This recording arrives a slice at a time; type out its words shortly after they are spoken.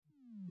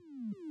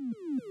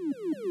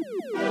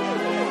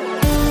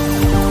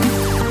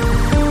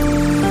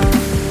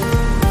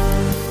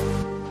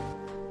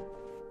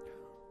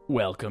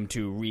Welcome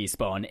to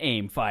Respawn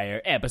Aimfire,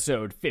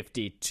 episode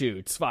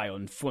 52,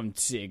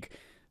 52,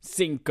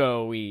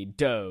 cinco y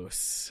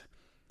dos.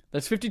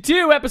 That's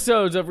 52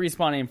 episodes of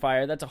Respawn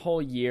Aimfire. That's a whole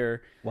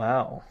year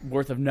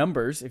worth of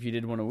numbers if you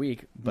did one a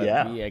week.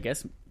 But we, I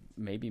guess,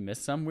 maybe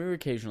missed some. We were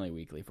occasionally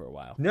weekly for a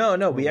while.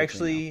 No, we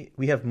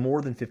have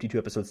more than 52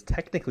 episodes,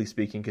 technically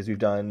speaking, because we've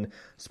done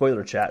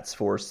spoiler chats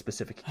for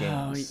specific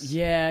games. Oh,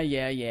 yeah.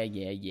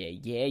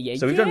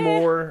 So we've done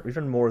more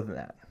than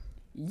that.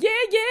 Yeah.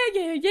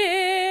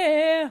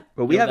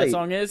 But we have that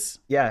song is?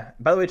 Yeah.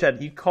 By the way,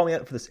 Chad, you call me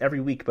out for this every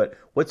week, but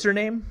what's your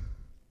name?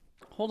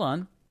 Hold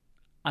on.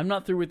 I'm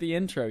not through with the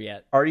intro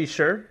yet. Are you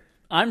sure?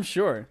 I'm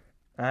sure.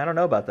 I don't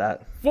know about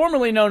that.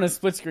 Formerly known as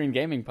Split Screen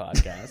Gaming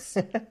Podcast,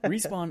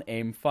 Respawn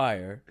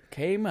Aimfire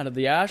came out of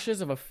the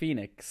ashes of a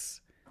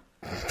phoenix.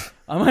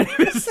 My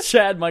name is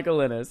Chad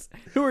Michael Innes.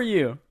 Who are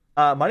you?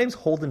 My name's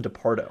Holden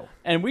DePardo.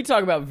 And we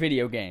talk about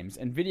video games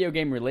and video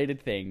game related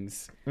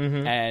things.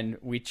 Mm-hmm. And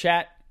we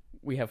chat,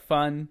 we have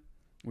fun,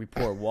 we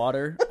pour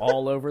water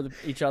all over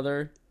each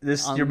other.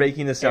 You're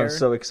making this sound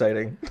so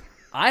exciting.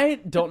 I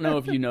don't know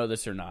if you know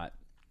this or not,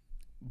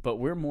 but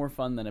we're more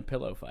fun than a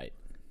pillow fight.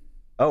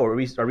 Oh, are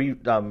we, was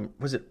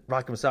it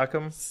Rock'em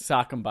Sock'em?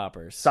 Sock'em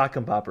Boppers.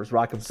 Sock'em Boppers,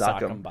 Rock'em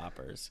Sock'em. Sock'em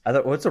Boppers. I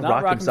thought, what's a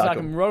Not Rock'em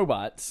Sock'em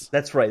Robots.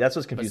 That's right, that's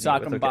what's confusing.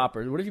 Sock'em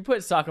Boppers. What if you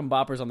put Sock'em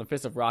Boppers on the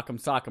fist of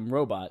Rock'em Sock'em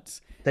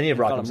Robots? Then you have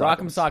Rock'em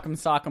Sock'em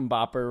Sock'em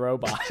Bopper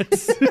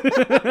Robots.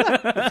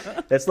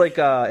 That's like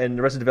in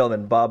Arrested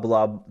Development, Bob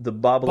Lob, the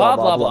Bob Lob,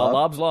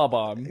 Lob's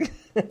Lobog.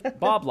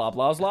 Bob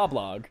Loblaw's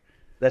Loblog.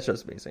 That's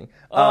just amazing.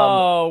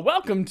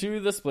 Welcome to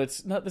the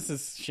Splits. No, this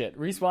is shit.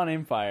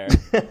 Respawn Aimfire.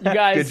 You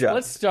guys,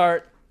 let's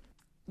start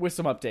with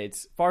some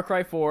updates. Far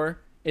Cry 4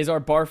 is our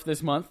barf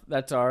this month.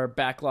 That's our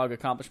backlog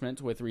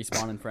accomplishment with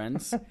Respawn and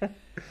Friends.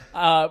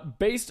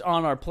 Based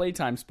on our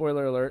playtime,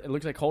 spoiler alert, it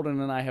looks like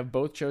Holden and I have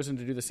both chosen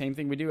to do the same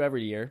thing we do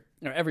every year,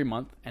 or every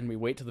month, and we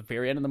wait till the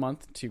very end of the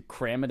month to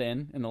cram it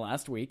in the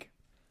last week.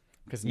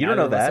 Because you don't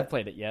know that. I've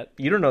played it yet.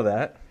 You don't know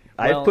that.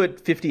 Well, I've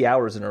put 50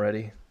 hours in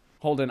already.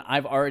 Holden,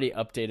 I've already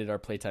updated our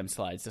playtime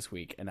slides this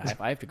week, and if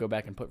I have to go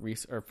back and put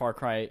Far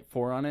Cry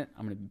 4 on it,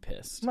 I'm going to be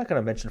pissed. I'm not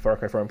going to mention Far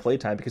Cry 4 on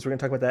playtime because we're going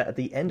to talk about that at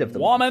the end of the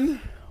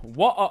month.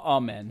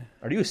 Woman.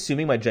 Are you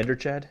assuming my gender,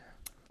 Chad?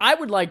 I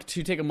would like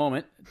to take a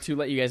moment to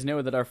let you guys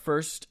know that our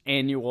first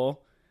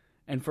annual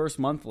and first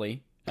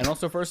monthly and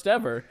also first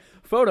ever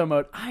photo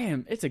mode,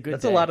 it's a good day.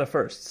 That's a lot of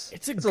firsts.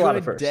 It's a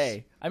good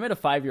day. I met a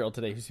 5-year-old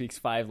today who speaks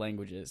 5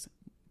 languages.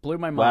 Blew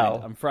my mind.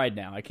 Wow. I'm fried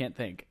now. I can't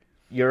think.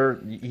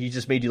 He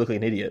just made you look like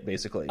an idiot,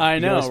 basically. I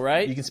know,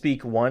 right? You can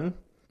speak one?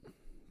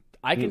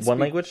 I can speak one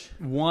language?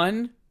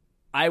 One.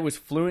 I was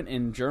fluent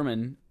in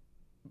German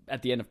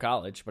at the end of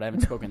college, but I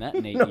haven't spoken that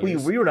in 8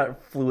 years. We were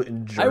not fluent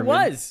in German.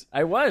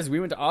 I was.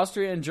 We went to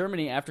Austria and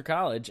Germany after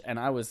college, and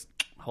I was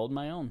holding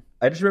my own.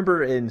 I just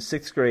remember in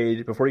 6th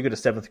grade, before you go to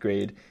 7th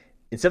grade,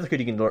 in 7th grade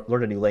you can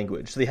learn a new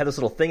language. So they had this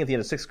little thing at the end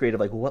of 6th grade of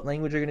like, what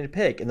language are you going to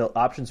pick? And the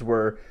options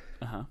were...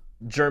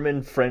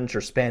 German, French,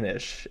 or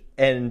Spanish.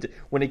 And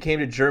when it came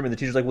to German, the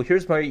teacher's like, well,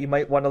 here's why you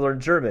might want to learn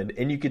German.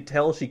 And you could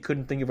tell she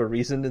couldn't think of a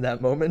reason in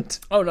that moment.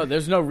 Oh, no,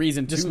 there's no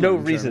reason to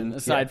learn German,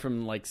 aside yeah.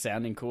 from, like,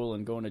 sounding cool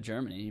and going to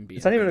Germany. And being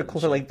it's not even a cool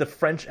thing. Like, the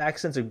French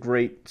accent's a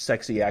great,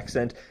 sexy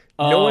accent.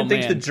 No one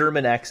thinks the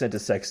German accent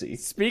is sexy.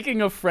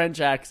 Speaking of French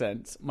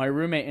accents, my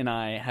roommate and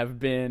I have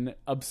been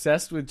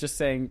obsessed with just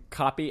saying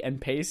copy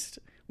and paste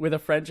with a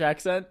French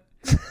accent.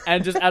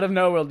 And just out of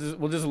nowhere,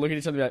 we'll just look at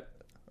each other and be like,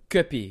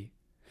 copy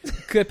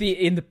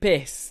in the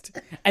paste.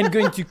 I'm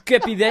going to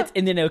copy that,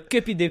 and then I'll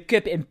copy the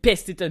copy and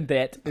paste it on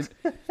that.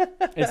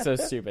 It's so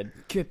stupid.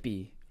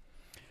 Copy.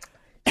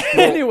 Well,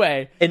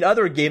 anyway. In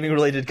other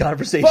gaming-related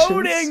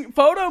conversations.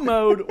 Photo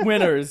mode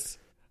winners.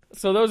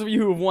 So those of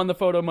you who have won the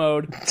photo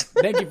mode,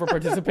 thank you for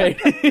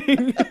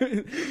participating.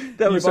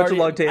 That was such a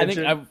long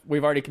tangent. I think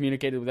we've already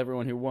communicated with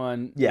everyone who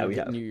won. Yeah, we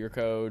have. You your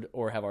code,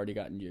 or have already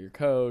gotten your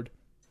code.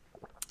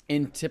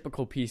 In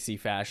typical PC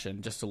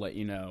fashion, just to let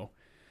you know,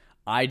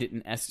 I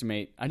didn't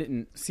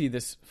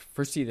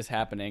foresee this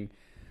happening,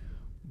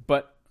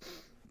 but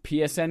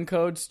PSN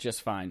codes,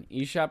 just fine.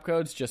 eShop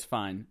codes, just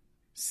fine.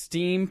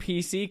 Steam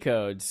PC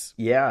codes.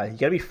 Yeah, you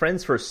gotta be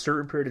friends for a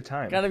certain period of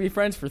time. Gotta be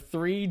friends for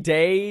 3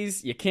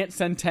 days. You can't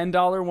send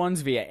 $10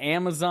 ones via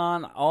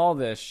Amazon, all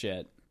this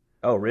shit.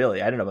 Oh,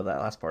 really? I didn't know about that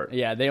last part.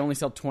 Yeah, they only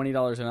sell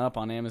 $20 and up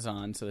on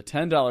Amazon. So the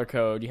 $10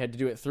 code, you had to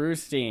do it through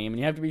Steam, and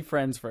you have to be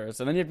friends first,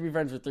 and then you have to be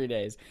friends for 3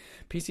 days.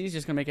 PC is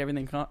just going to make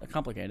everything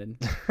complicated.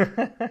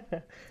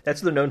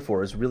 That's what they're known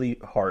for, is really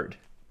hard.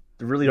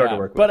 They're really hard to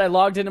work with. But I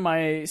logged into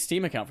my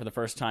Steam account for the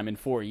first time in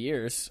 4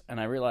 years, and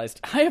I realized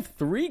I have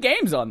 3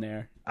 games on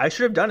there. I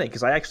should have done it,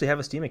 because I actually have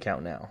a Steam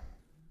account now.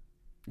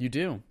 You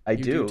do? I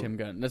do. Tim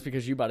Gunn. That's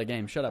because you bought a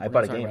game. Shut up. I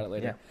bought a game, about it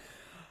later. Yeah.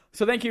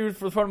 So thank you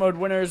for the photo mode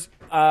winners.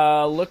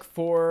 Look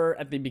for,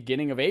 at the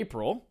beginning of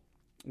April,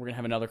 we're going to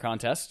have another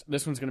contest.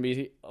 This one's going to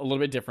be a little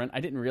bit different. I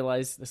didn't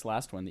realize this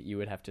last one that you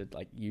would have to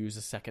use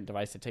a second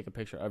device to take a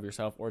picture of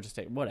yourself or just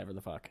take whatever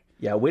the fuck.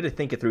 Yeah, way to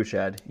think it through,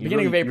 Chad.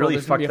 Beginning of April,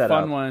 there's going to be a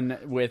fun one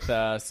with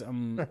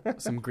some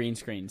green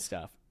screen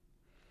stuff.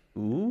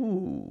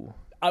 Ooh.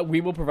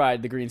 We will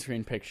provide the green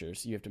screen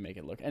pictures. You have to make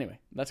it look. Anyway,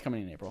 that's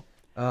coming in April.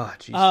 Oh,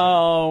 jeez.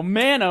 Oh,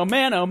 man, oh,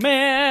 man, oh,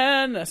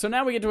 man. So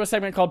now we get to a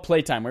segment called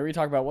Playtime, where we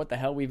talk about what the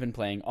hell we've been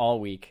playing all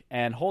week.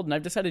 And Holden,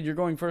 I've decided you're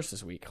going first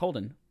this week.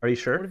 Holden. Are you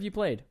sure? What have you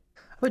played?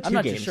 I'm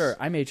not too sure.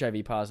 I'm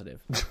HIV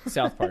positive.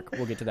 South Park.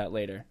 We'll get to that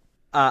later.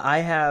 I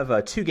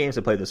have 2 games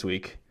I played this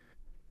week.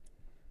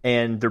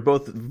 And they're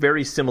both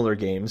very similar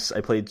games.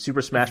 I played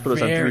Super Smash Bros.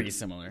 Very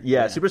similar.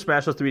 Yeah, Super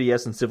Smash Bros.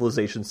 3DS and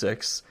Civilization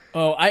 6.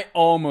 Oh, I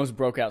almost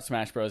broke out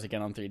Smash Bros.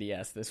 Again on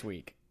 3DS this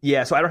week.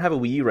 Yeah, so I don't have a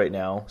Wii U right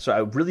now, so I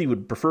really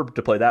would prefer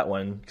to play that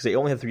one, because I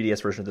only have the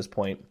 3DS version at this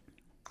point.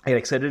 I get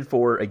excited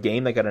for a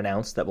game that got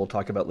announced that we'll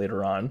talk about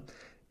later on,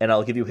 and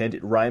I'll give you a hint.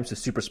 It rhymes with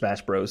Super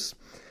Smash Bros.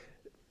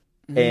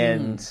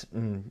 And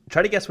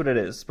try to guess what it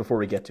is before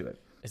we get to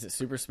it. Is it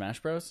Super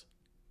Smash Bros.?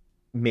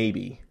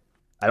 Maybe.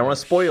 I don't want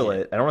to spoil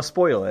it.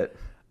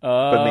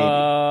 But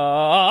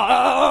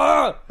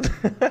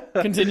maybe.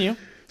 Continue.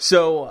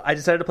 So I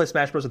decided to play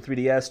Smash Bros. On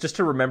 3DS just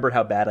to remember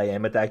how bad I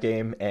am at that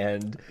game,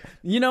 and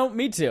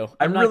me too.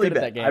 I'm not really good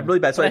bad. At that game. I'm really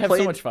bad. So I have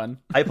so much fun.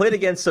 I played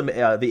against some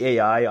the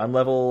AI on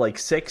level like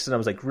 6, and I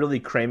was like really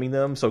cramming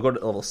them. So I go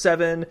to level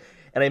 7,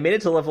 and I made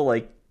it to level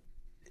like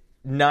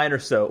 9 or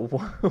so.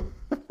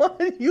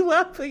 What are you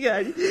laughing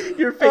at?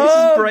 Your face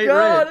is bright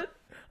red.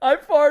 I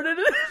farted and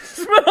it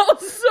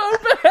smells so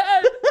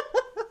bad.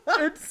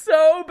 It's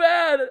so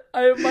bad.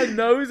 I have my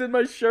nose in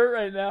my shirt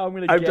right now. I'm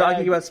gag.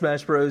 Talking about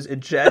Smash Bros.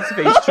 And Chad's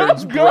face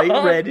turns bright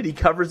red and he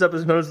covers up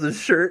his nose with his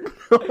shirt.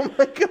 Oh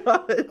my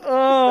god.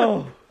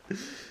 Oh.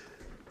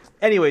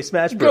 Anyway,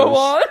 Smash Bros. Go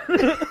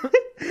on.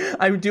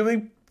 I'm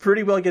doing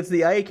pretty well against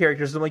the IA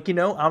characters. I'm like, I'm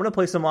going to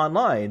play some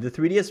online. The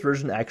 3DS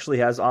version actually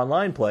has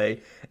online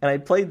play. And I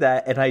played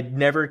that, and I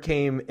never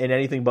came in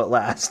anything but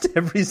last.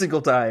 Every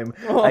single time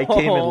I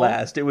came in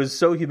last. It was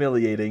so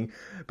humiliating.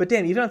 But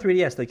Dan, even on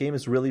 3DS, that game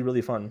is really,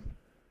 really fun.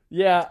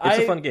 Yeah. It's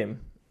a fun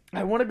game.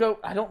 I want to go...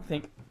 I don't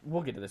think...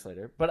 We'll get to this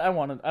later. But I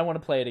want to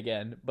play it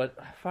again. But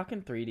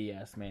fucking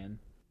 3DS, man.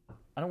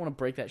 I don't want to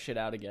break that shit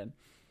out again.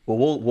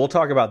 Well, we'll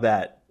talk about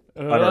that.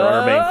 On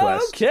our main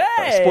quest.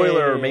 Okay.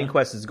 Spoiler, our main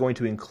quest is going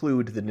to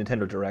include the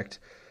Nintendo Direct.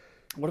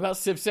 What about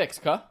Civ 6,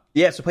 huh?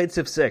 Yeah, so I played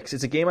Civ 6.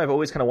 It's a game I've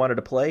always kind of wanted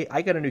to play.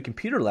 I got a new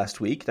computer last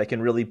week that can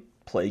really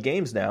play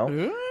games now.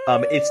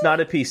 It's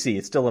not a PC.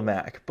 It's still a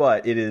Mac.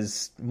 But it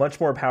is much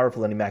more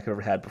powerful than any Mac I've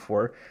ever had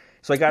before.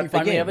 So I got the game. You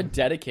finally have a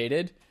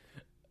dedicated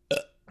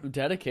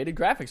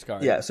graphics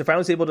card. Yeah, so I finally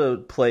was able to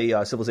play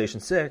Civilization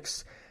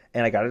 6,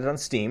 and I got it on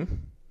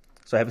Steam.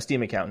 So I have a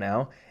Steam account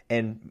now.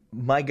 And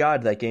my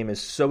God, that game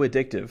is so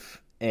addictive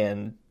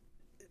and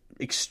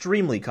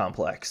extremely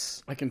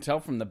complex. I can tell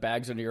from the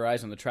bags under your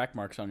eyes and the track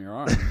marks on your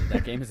arm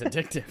that game is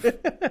addictive.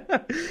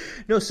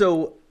 No,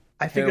 so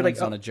I figured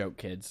Heroin's on a joke,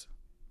 kids.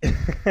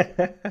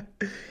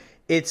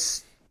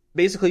 It's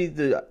basically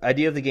the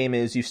idea of the game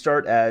is you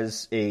start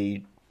as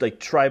a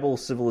tribal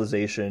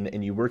civilization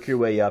and you work your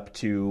way up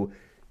to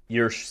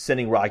you're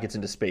sending rockets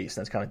into space.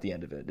 That's kind of at the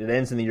end of it. It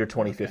ends in the year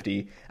 2050.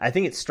 Okay. I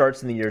think it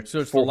starts in the year 4000 So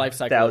it's the life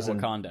cycle of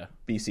Wakanda.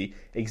 BC.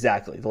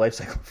 Exactly. The life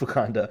cycle of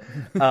Wakanda.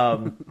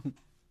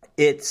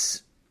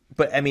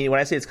 But I mean, when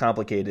I say it's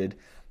complicated,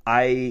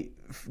 I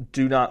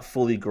do not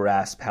fully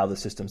grasp how the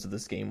systems of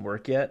this game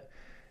work yet.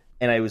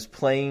 And I was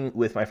playing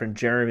with my friend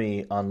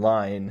Jeremy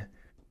online,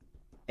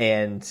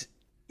 and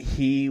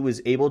he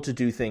was able to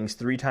do things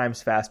 3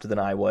 times faster than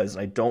I was.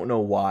 And I don't know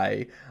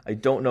why. I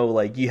don't know,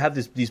 you have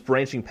these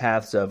branching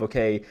paths of,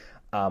 okay,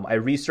 I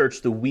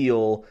researched the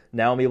wheel,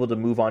 now I'm able to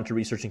move on to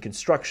researching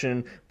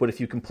construction, but if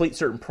you complete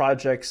certain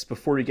projects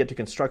before you get to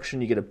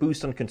construction, you get a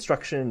boost on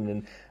construction,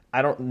 and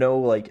I don't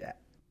know,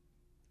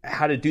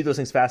 how to do those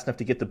things fast enough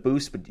to get the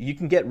boost, but you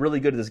can get really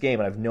good at this game,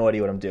 and I have no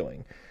idea what I'm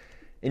doing.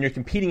 And you're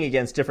competing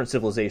against different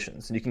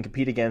civilizations, and you can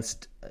compete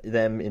against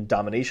them in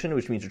domination,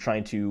 which means you're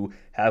trying to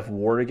have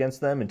war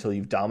against them until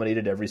you've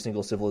dominated every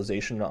single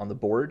civilization on the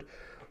board,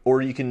 or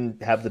you can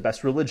have the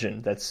best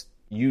religion that's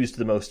used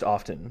the most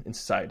often in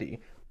society,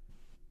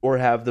 or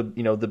have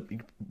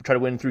try to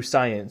win through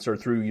science or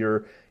through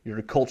your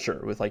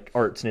culture with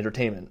arts and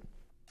entertainment.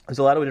 There's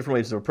a lot of different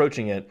ways of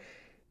approaching it,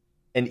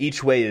 and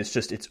each way is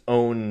just its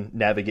own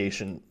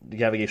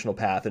navigational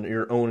path and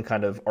your own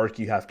kind of arc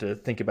you have to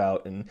think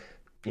about and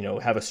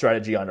have a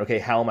strategy on, okay,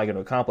 how am I going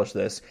to accomplish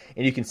this?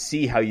 And you can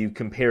see how you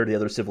compare to the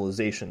other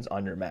civilizations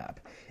on your map.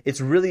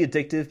 It's really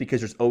addictive because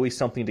there's always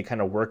something to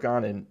kind of work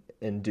on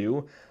and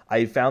do.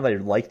 I found that I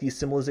like these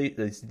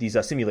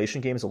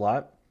simulation games a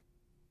lot.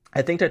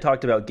 I think I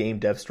talked about Game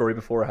Dev Story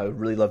before, how I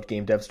really loved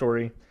Game Dev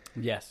Story.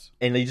 Yes.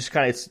 And you just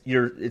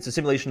it's a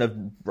simulation of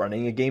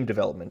running a game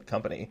development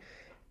company.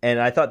 And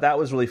I thought that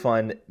was really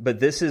fun,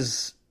 but this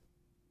is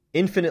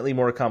infinitely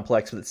more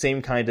complex with the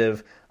same kind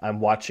of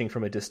I'm watching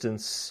from a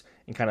distance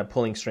and kind of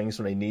pulling strings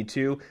when I need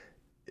to.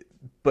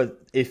 But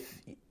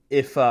if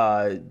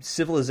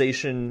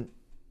Civilization,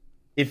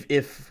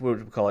 if what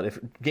would we call it, if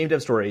Game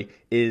Dev Story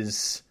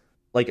is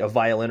like a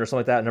violin or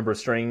something like that, a number of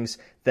strings,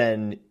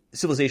 then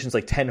Civilization's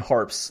like 10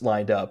 harps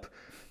lined up.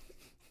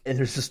 and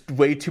there's just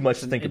way too much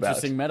to think about.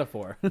 Interesting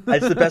metaphor.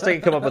 It's the best I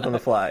can come up with on the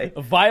fly.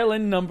 A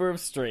violin, number of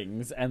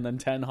strings, and then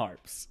 10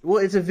 harps.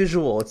 Well, it's a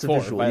visual. It's a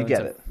visual. You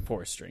get it.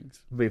 4 strings.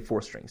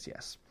 4 strings,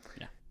 yes.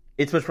 Yeah.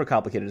 It's much more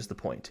complicated is the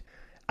point.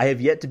 I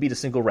have yet to beat a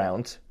single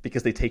round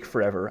because they take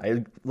forever.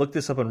 I looked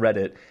this up on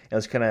Reddit, and I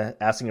was kind of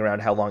asking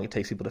around how long it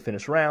takes people to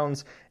finish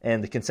rounds,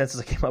 and the consensus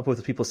I came up with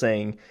is people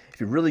saying, if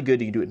you're really good,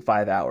 you can do it in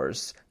 5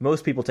 hours.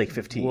 Most people take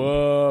 15.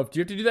 Whoa. Do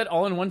you have to do that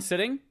all in one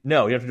sitting?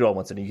 No, you have to do it all in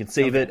one sitting. You can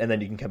save it, and then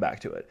you can come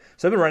back to it.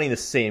 So I've been running the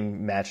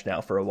same match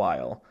now for a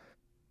while,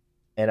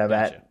 and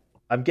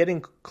I'm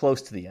getting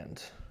close to the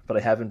end, but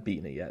I haven't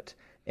beaten it yet.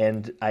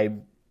 And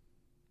I'm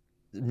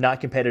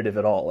not competitive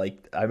at all.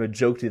 Like, I'm a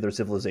joke to other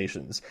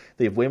civilizations.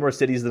 They have way more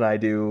cities than I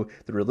do.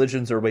 The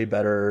religions are way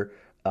better.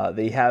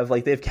 They have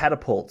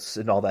catapults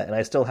and all that, and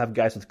I still have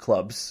guys with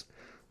clubs.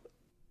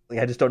 Like,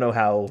 I just don't know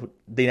how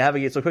they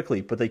navigate so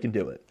quickly, but they can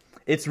do it.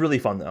 It's really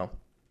fun though.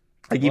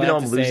 Like, even though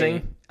I'm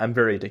losing, I'm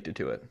very addicted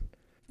to it.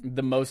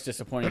 The most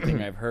disappointing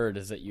thing I've heard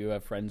is that you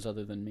have friends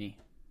other than me.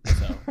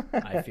 So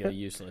I feel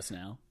useless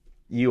now.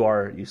 You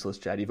are useless,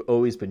 Chad. You've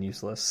always been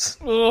useless.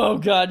 Oh,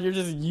 God, you're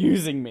just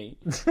using me.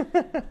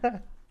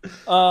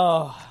 That's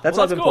all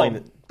I've been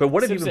playing. But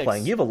what have you been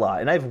playing? You have a lot.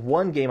 And I have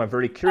one game I'm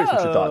very curious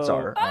what your thoughts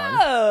are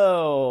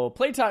on.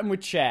 Playtime with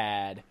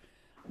Chad.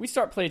 We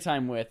start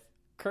playtime with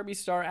Kirby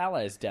Star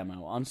Allies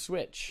demo on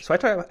Switch. So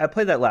I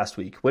played that last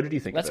week. What did you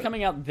think of it? That's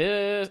coming out in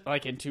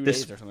 2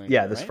 days or something.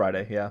 Yeah, this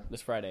Friday, yeah.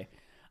 This Friday.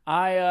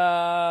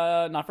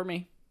 Not for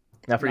me.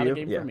 Not for you? Not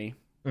a game for me.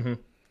 Mm-hmm.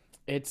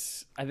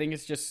 I think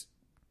it's just...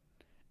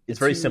 It's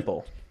very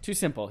simple. Too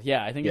simple.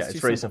 Yeah, I think it's too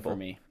very simple for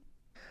me.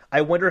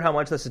 I wonder how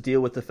much that's to deal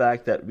with the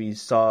fact that we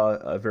saw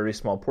a very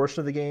small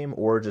portion of the game,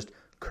 or just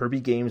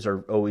Kirby games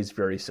are always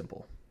very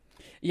simple.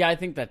 Yeah, I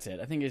think that's it.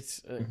 I think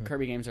it's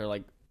Kirby games are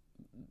like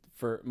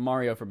for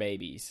Mario for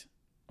babies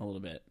a little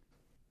bit.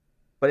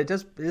 But it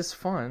is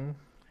fun.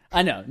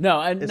 I know.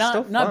 No,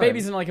 not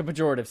babies in like a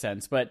pejorative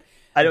sense, but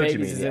I know babies what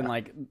you mean, is in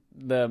like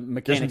the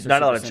mechanics. There's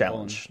not a lot of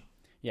challenge.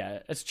 Yeah,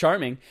 it's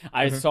charming.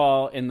 I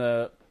saw in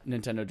the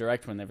Nintendo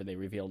Direct whenever they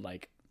revealed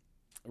like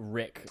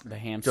Rick the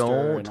hamster.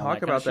 Don't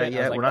talk about that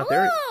yet. We're not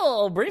there.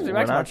 Oh, brings me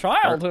back to my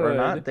childhood. We're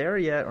not there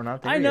yet.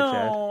 I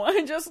know.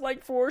 I just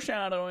like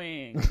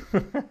foreshadowing.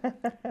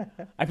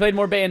 I played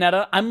more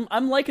Bayonetta.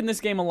 I'm liking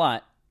this game a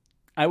lot.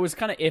 I was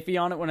kind of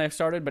iffy on it when I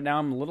started, but now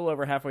I'm a little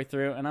over halfway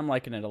through, and I'm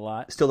liking it a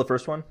lot. Still the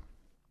first one?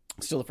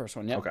 Still the first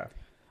one, yeah. Okay.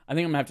 I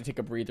think I'm going to have to take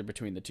a breather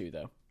between the two,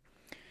 though.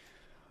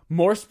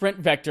 More Sprint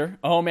Vector.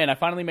 Oh, man, I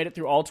finally made it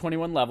through all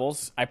 21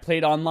 levels. I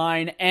played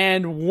online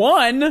and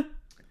won!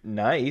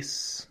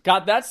 Nice.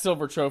 Got that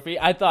silver trophy.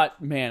 I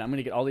thought, man, I'm going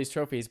to get all these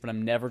trophies, but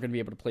I'm never going to be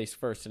able to place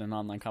first in an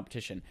online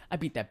competition. I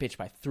beat that bitch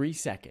by 3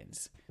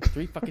 seconds.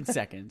 3 fucking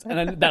seconds. And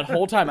then that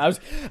whole time, I was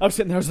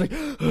sitting there, I was like,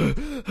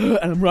 and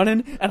I'm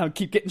running, and I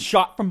keep getting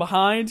shot from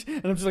behind,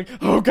 and I'm just like,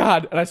 oh,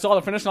 God. And I saw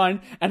the finish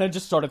line, and I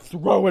just started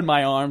throwing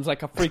my arms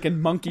like a freaking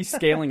monkey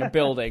scaling a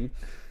building.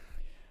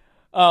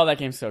 Oh, that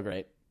game's so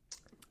great.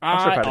 I'm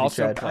so proud of you,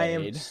 Chad. I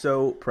am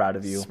so proud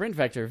of you. Sprint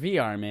Vector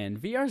VR, man.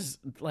 VR's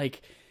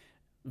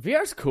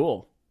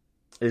cool.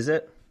 Is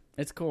it?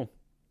 It's cool.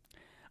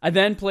 I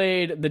then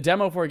played the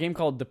demo for a game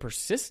called The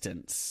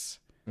Persistence.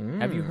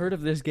 Have you heard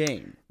of this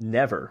game?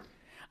 Never.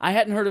 I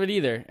hadn't heard of it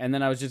either, and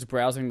then I was just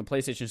browsing the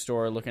PlayStation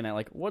Store looking at,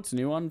 like, what's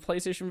new on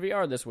PlayStation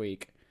VR this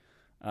week?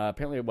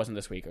 Apparently it wasn't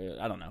this week.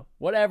 I don't know.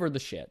 Whatever the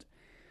shit.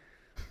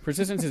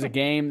 Persistence is a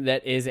game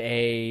that is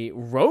a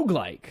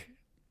roguelike.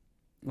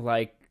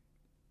 Like,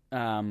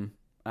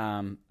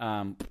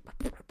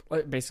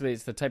 basically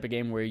it's the type of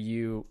game where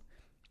you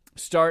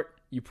start,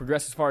 you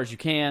progress as far as you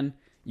can,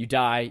 you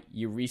die,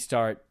 you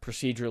restart,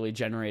 procedurally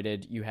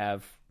generated. You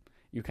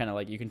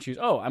can choose,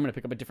 oh, I'm going to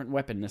pick up a different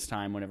weapon this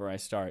time whenever I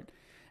start.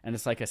 And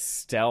it's like a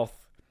stealth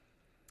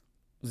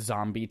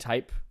zombie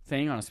type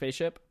thing on a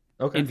spaceship.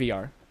 Okay. In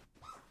VR.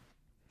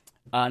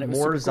 And it was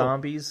more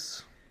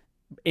zombies?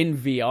 Cool. In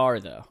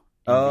VR, though.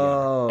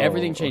 VR.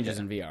 Everything changes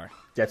in VR.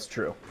 That's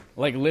true.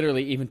 Like,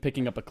 literally, even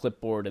picking up a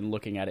clipboard and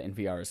looking at it in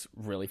VR is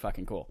really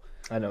fucking cool.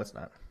 I know it's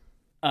not.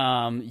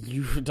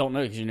 You don't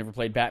know because you never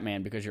played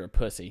Batman because you're a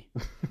pussy.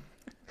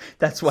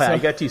 That's why I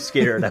got too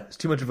scared. I was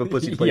too much of a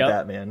pussy to play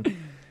Batman.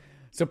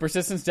 So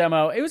Persistence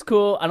demo, it was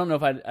cool. I don't know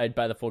if I'd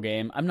buy the full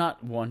game. I'm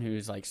not one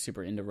who's like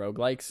super into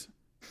roguelikes.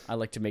 I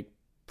like to make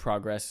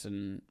progress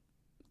and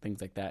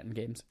things like that in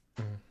games.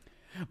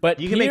 Mm-hmm. But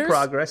you can make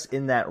progress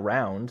in that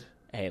round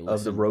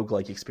of the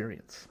roguelike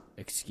experience.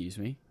 Excuse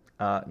me?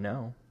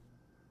 No.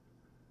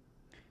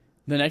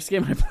 The next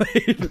game I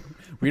played...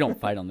 we don't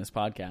fight on this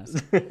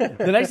podcast.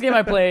 The next game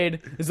I played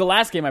is the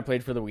last game I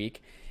played for the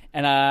week,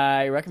 and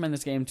I recommend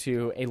this game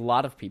to a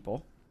lot of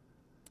people.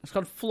 It's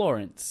called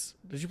Florence.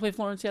 Did you play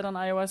Florence yet on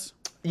iOS?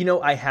 You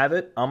know, I have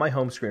it on my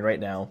home screen right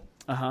now.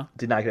 Uh-huh.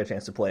 Did not get a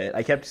chance to play it.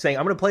 I kept saying,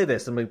 I'm going to play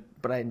this,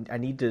 but I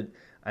need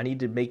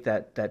to make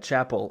that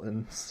chapel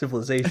in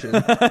Civilization.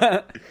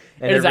 It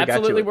is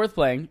absolutely worth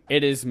playing.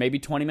 It is maybe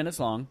 20 minutes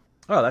long.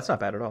 Oh, that's not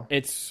bad at all.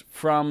 It's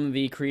from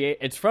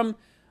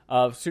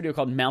a studio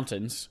called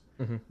Mountains,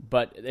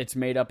 but it's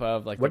made up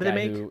of like what the did guy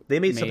they make? who They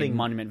made something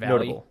Monument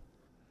Valley. notable.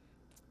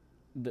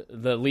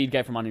 The lead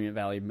guy from Monument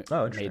Valley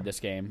made this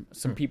game.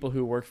 Some Hmm. people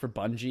who worked for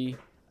Bungie,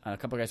 a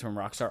couple guys from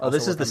Rockstar. Oh,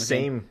 this is the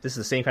same. This is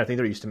the same kind of thing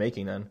they're used to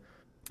making then.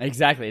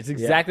 Exactly, it's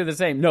exactly the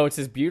same. No, it's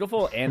this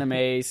beautiful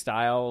anime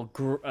style,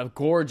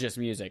 gorgeous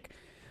music,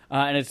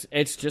 and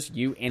it's just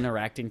you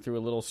interacting through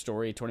a little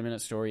story,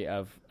 20-minute story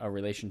of a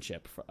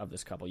relationship of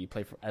this couple. You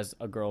play as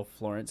a girl,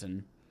 Florence,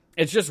 and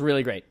it's just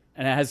really great,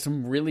 and it has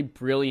some really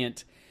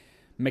brilliant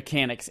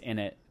mechanics in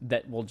it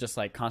that will just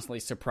like constantly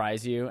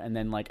surprise you, and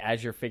then like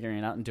as you're figuring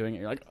it out and doing it,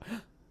 you're like,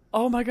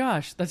 oh my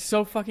gosh, that's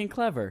so fucking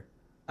clever.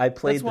 I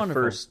played the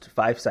first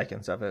 5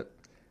 seconds of it.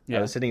 Yeah.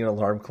 I was hitting an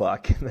alarm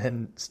clock and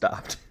then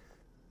stopped.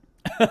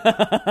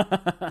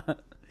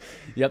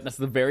 Yep, that's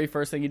the very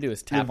first thing you do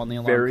is tap on the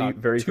alarm clock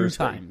very two first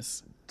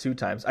times. Thing. 2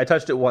 times. I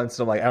touched it once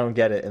and I'm like, I don't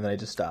get it, and then I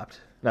just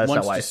stopped. No, that's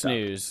once not why I to stopped.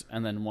 snooze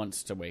and then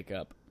once to wake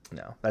up.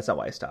 No, that's not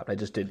why I stopped. I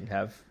just didn't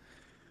have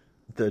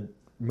the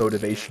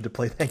motivation to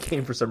play that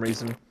game for some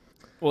reason.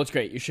 Well, it's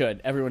great. You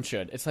should. Everyone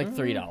should. It's like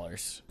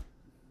 $3.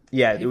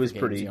 Yeah, it was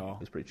pretty. It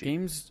was pretty cheap.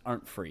 Games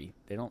aren't free.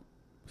 They don't.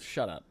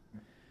 Shut up.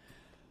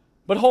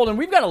 But Holden,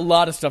 we've got a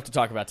lot of stuff to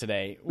talk about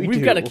today.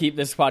 We've got to keep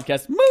this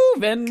podcast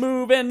moving.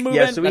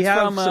 Yeah, so we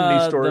have some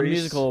news stories. The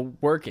musical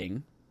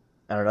Working.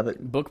 I don't know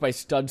that book by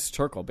Studs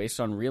Terkel, based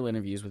on real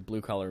interviews with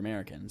blue-collar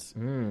Americans.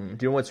 Do you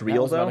know what's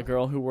real, though? About a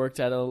girl who worked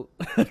at a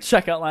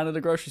checkout line at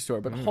a grocery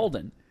store. But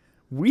Holden,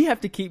 we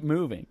have to keep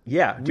moving.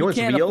 Yeah. Do you know what's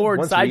real? We can't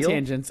afford side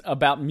tangents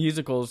about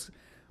musicals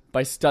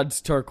by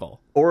Studs Terkel.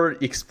 Or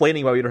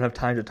explaining why we don't have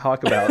time to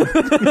talk about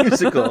the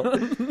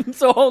musical.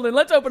 So, Holden,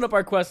 let's open up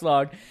our quest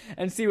log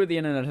and see what the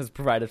internet has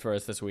provided for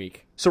us this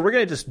week. So we're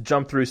going to just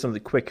jump through some of the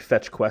quick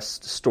fetch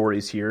quest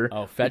stories here.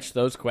 Oh, fetch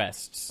those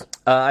quests.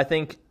 I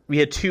think we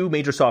had 2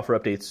 major software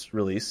updates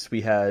released.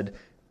 We had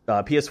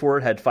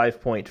PS4 had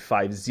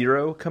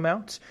 5.50 come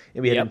out,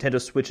 and we had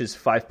Nintendo Switch's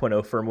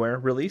 5.0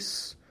 firmware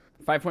release.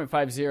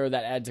 5.50,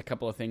 that adds a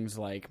couple of things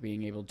like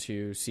being able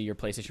to see your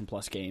PlayStation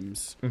Plus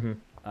games,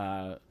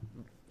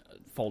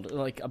 folder,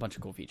 like a bunch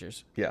of cool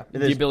features. Yeah.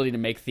 And the ability to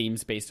make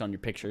themes based on your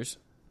pictures.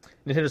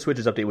 Nintendo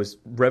Switch's update was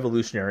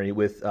revolutionary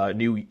with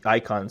new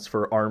icons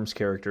for ARMS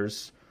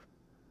characters.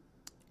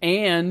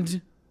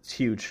 And it's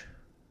huge.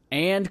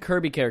 And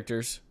Kirby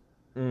characters.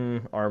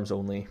 ARMS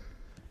only.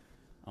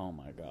 Oh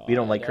my god. We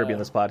don't like Kirby on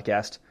this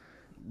podcast.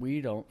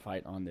 We don't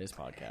fight on this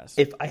podcast.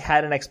 If I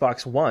had an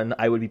Xbox One,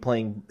 I would be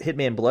playing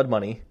Hitman Blood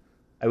Money.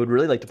 I would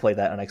really like to play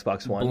that on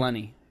Xbox One.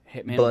 Blunny.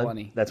 Hitman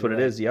Blunny. That's what it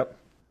is, yep.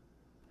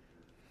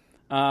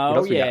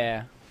 Oh,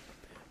 yeah.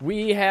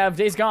 We have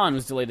Days Gone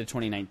was delayed to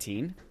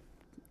 2019.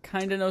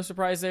 Kind of no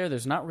surprise there.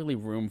 There's not really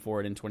room for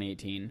it in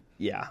 2018.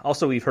 Yeah.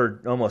 Also, we've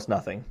heard almost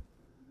nothing.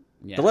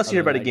 Yeah, the less you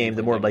hear about a game,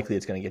 the more likely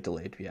it's going to get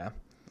delayed. Yeah.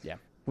 Yeah.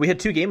 We had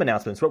 2 game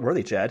announcements. What were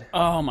they, Chad?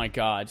 Oh, my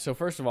God. So,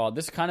 first of all,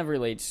 this kind of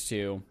relates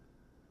to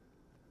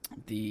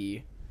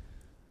the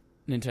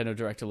Nintendo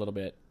Direct a little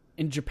bit.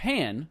 In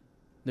Japan,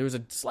 there was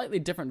a slightly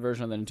different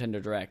version of the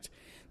Nintendo Direct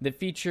that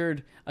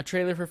featured a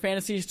trailer for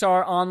Phantasy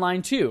Star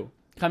Online 2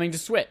 coming to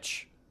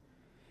Switch.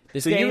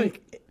 This game, you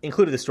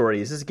included the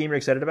story. Is this a game you're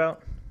excited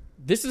about?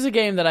 This is a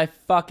game that I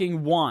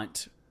fucking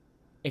want.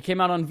 It came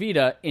out on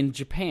Vita in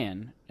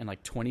Japan in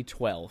like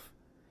 2012.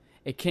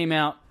 It came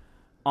out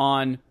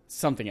on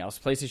something else,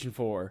 PlayStation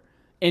 4,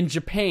 in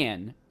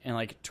Japan in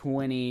like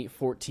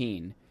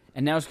 2014.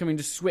 And now it's coming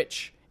to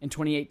Switch in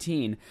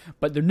 2018,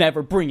 but they're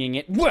never bringing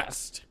it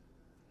west.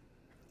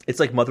 It's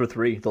like Mother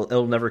 3.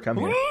 It'll never come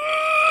here.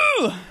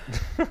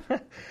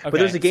 But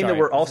there's a game that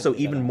we're also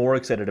even more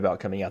excited about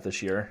coming out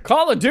this year.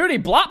 Call of Duty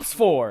Blops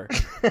 4.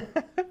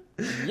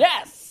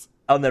 Yes!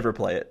 I'll never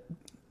play it.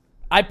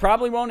 I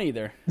probably won't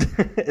either.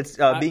 It's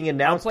being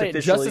announced I'll play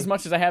officially. It just as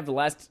much as I have the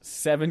last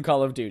 7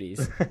 Call of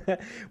Duties.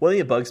 One thing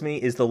that bugs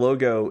me is the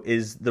logo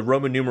is the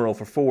Roman numeral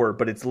for 4,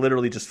 but it's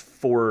literally just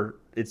 4.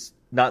 It's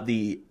not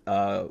the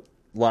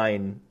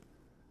line,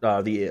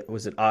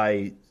 was it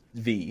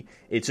IV?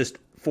 It's just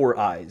 4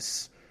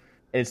 I's.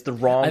 And it's the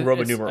wrong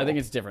Roman numeral. I think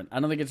it's different.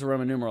 I don't think it's a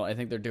Roman numeral. I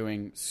think they're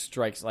doing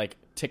strikes, like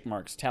tick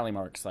marks, tally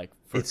marks, like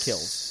for kills.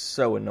 It's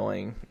so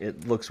annoying.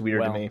 It looks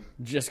weird to me.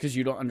 Just because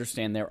you don't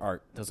understand their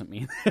art doesn't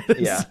mean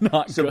it's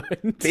not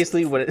good.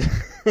 Basically,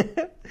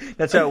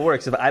 that's how it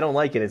works. If I don't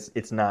like it,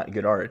 it's not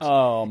good art.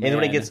 Oh, man. And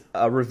when it gets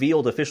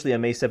revealed officially on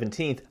May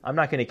 17th, I'm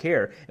not going to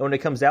care. And when it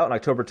comes out on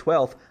October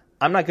 12th,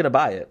 I'm not going to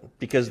buy it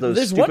because those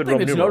There's stupid one thing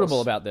Roman that's numerals. notable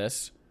about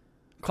this.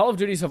 Call of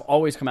Duties have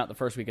always come out the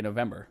first week of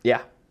November.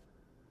 Yeah.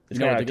 You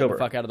know what to get the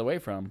fuck out of the way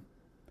from?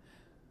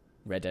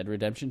 Red Dead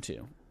Redemption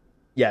 2.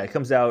 Yeah, it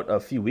comes out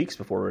a few weeks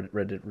before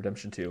Red Dead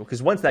Redemption 2.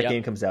 Because once that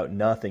game comes out,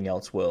 nothing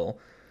else will.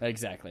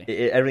 Exactly.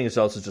 Everything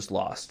else is just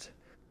lost.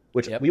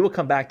 Which we will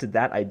come back to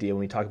that idea when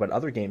we talk about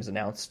other games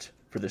announced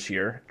for this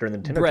year during the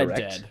Nintendo Direct.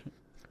 Dead.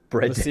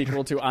 Bread the Dead.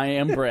 Sequel to I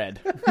Am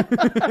Bread.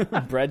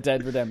 Bread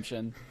Dead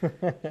Redemption.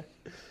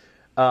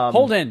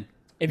 Holden,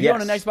 if you own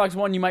an Xbox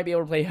One, you might be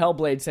able to play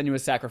Hellblade: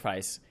 Senua's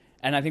Sacrifice.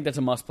 And I think that's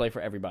a must-play for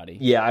everybody.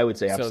 Yeah, I would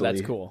say absolutely. So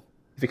that's cool.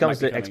 If it comes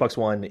to Xbox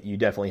One, you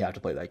definitely have to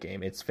play that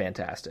game. It's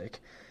fantastic.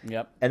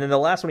 Yep. And then the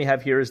last one we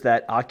have here is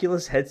that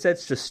Oculus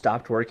headsets just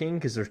stopped working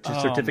because their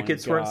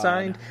certificates weren't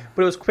signed.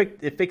 But it was quick.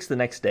 It fixed the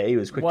next day. It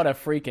was quick. What a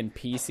freaking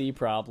PC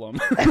problem.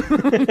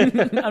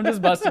 I'm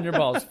just busting your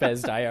balls,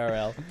 Fez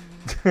IRL.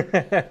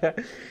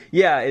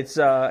 Yeah, it's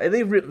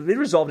they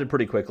resolved it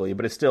pretty quickly,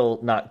 but it's still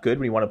not good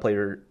when you want to play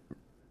your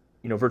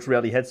virtual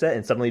reality headset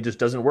and suddenly it just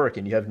doesn't work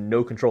and you have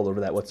no control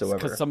over that whatsoever.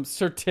 Because some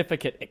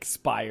certificate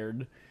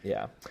expired.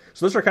 Yeah.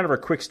 So those are kind of our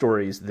quick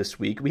stories this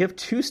week. We have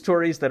 2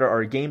 stories that are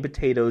our game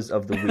potatoes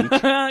of the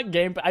week.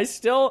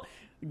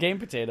 Game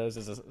potatoes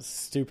is a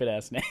stupid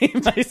ass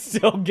name. I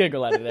still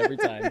giggle at it every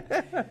time.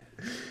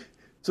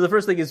 So the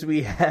first thing is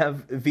we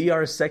have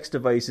VR sex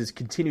devices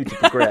continue to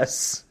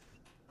progress.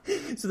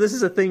 So this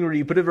is a thing where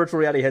you put a virtual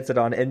reality headset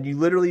on and you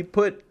literally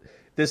put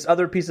this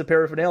other piece of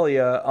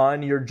paraphernalia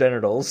on your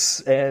genitals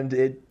and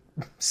it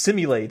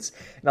simulates.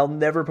 And I'll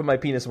never put my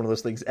penis in one of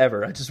those things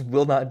ever. I just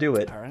will not do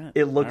it. All right.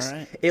 It looks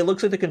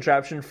like the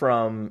contraption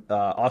from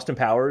Austin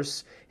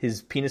Powers,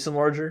 his penis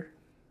enlarger.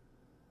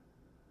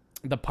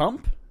 The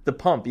pump? The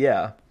pump,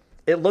 yeah.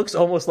 It looks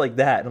almost like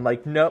that. And I'm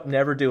like, nope,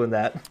 never doing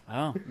that.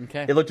 Oh,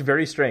 okay. It looked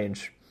very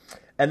strange.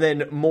 And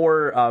then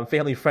more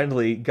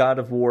family-friendly, God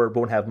of War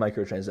won't have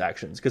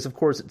microtransactions. Because, of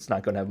course, it's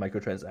not going to have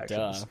microtransactions.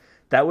 Duh.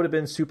 That would have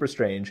been super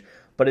strange.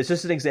 But it's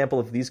just an example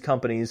of these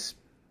companies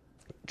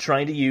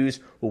trying to use,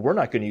 well, we're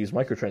not going to use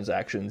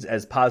microtransactions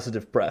as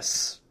positive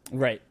press.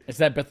 Right. It's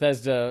that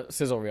Bethesda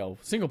sizzle reel.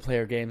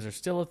 Single-player games are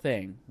still a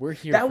thing. We're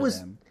here for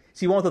them.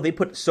 See, Walter, they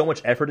put so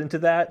much effort into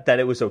that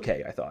it was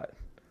okay, I thought.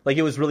 Like,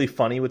 it was really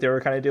funny what they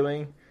were kind of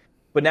doing.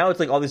 But now it's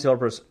like all these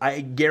developers,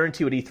 I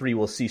guarantee at E3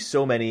 we'll see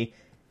so many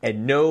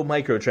and no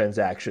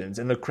microtransactions,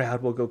 and the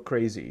crowd will go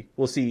crazy.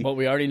 We'll see. Well,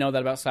 we already know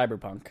that about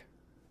Cyberpunk.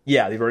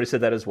 Yeah, they've already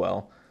said that as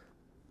well.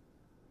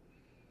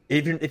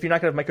 If you're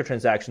not going to have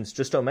microtransactions,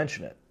 just don't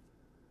mention it.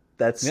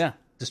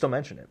 Just don't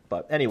mention it.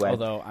 But anyway.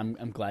 Although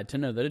I'm glad to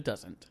know that it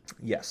doesn't.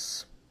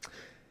 Yes.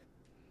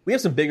 We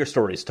have some bigger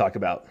stories to talk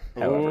about,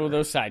 however. Oh,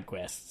 those side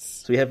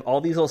quests. So we have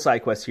all these little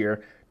side quests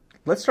here.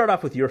 Let's start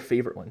off with your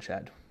favorite one,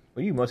 Chad.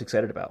 What are you most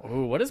excited about?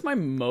 Ooh, what is my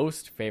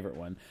most favorite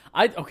one?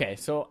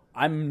 So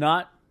I'm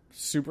not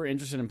super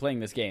interested in playing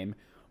this game,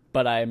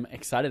 but I'm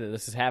excited that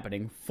this is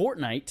happening.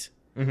 Fortnite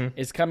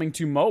is coming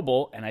to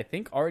mobile, and I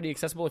think already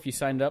accessible if you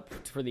signed up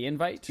for the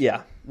invite.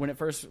 Yeah. When it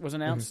first was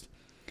announced.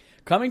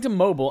 Coming to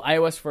mobile,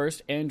 iOS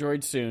first,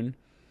 Android soon.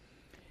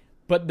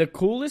 But the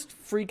coolest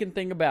freaking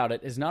thing about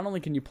it is not only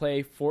can you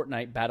play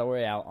Fortnite Battle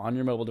Royale on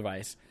your mobile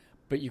device,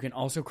 but you can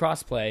also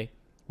cross-play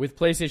with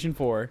PlayStation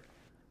 4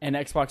 and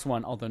Xbox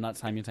One, although not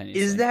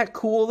simultaneously. Is that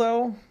cool,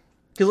 though?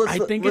 I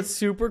think it's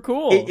super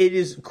cool. It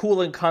is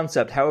cool in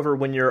concept. However,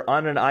 when you're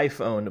on an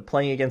iPhone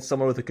playing against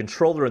someone with a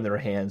controller in their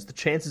hands, the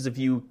chances of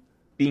you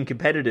being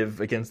competitive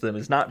against them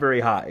is not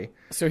very high.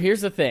 So here's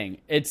the thing.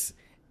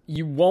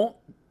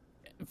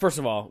 First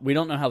of all, we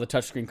don't know how the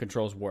touchscreen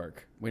controls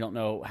work. We don't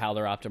know how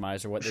they're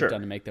optimized or what they've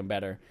done to make them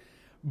better.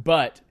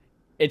 But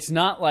it's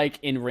not like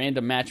in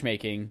random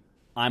matchmaking,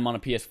 I'm on a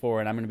PS4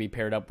 and I'm going to be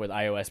paired up with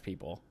iOS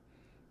people.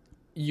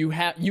 You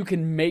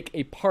can make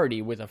a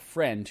party with a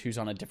friend who's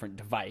on a different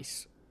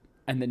device,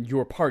 and then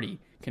your party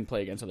can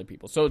play against other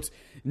people. So it's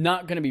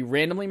not going to be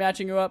randomly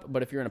matching you up,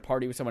 but if you're in a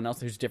party with someone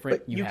else who's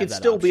different, you could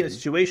still be in a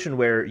situation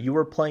where you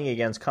were playing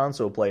against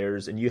console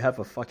players and you have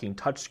a fucking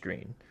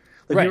touchscreen.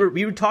 Like right.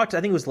 we talked, I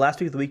think it was last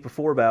week or the week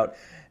before, about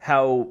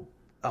how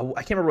I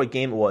can't remember what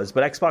game it was,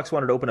 but Xbox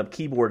wanted to open up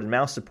keyboard and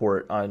mouse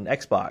support on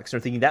Xbox. And they're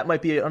thinking that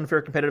might be an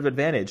unfair competitive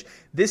advantage.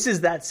 This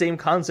is that same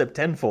concept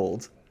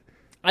tenfold.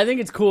 I think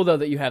it's cool, though,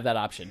 that you have that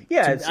option.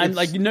 Yeah. I'm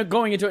like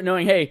going into it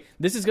knowing, hey,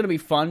 this is going to be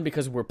fun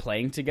because we're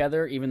playing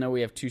together, even though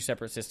we have 2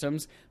 separate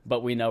systems,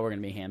 but we know we're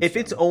going to be hamstrung. If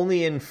it's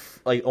only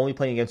only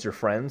playing against your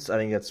friends, I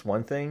think that's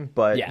one thing.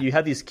 But you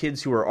have these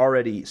kids who are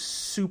already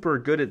super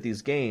good at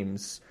these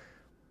games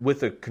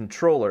with a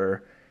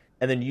controller,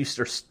 and then you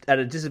are at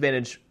a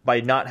disadvantage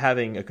by not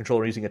having a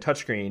controller using a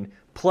touchscreen,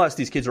 plus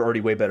these kids are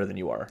already way better than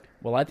you are.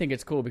 Well, I think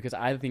it's cool because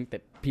I think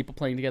that people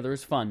playing together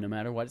is fun no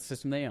matter what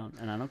system they own,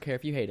 and I don't care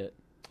if you hate it.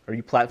 Are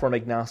you platform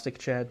agnostic,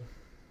 Chad?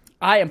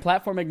 I am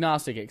platform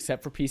agnostic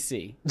except for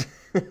PC.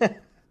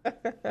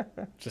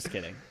 Just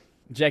kidding.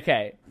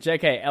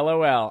 JK,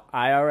 LOL,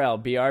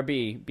 IRL,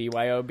 BRB,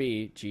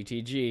 BYOB,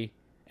 GTG,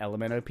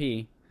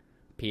 LMNOP,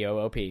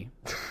 POOP.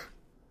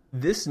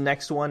 This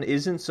next one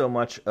isn't so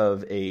much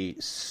of a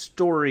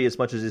story as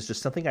much as it's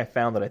just something I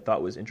found that I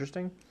thought was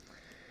interesting.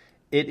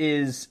 It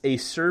is a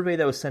survey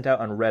that was sent out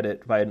on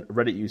Reddit by a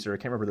Reddit user. I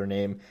can't remember their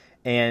name.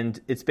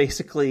 And it's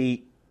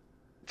basically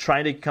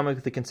trying to come up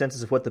with the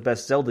consensus of what the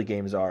best Zelda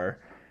games are.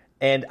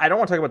 And I don't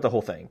want to talk about the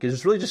whole thing, because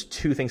there's really just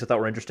 2 things I thought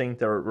were interesting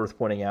that were worth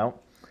pointing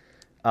out.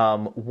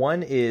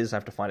 One is, I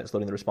have to find it, it's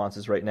loading the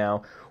responses right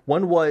now.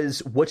 One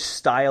was, which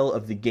style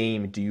of the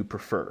game do you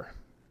prefer?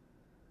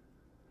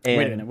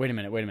 And wait a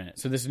minute.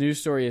 So this news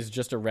story is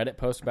just a Reddit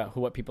post about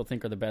what people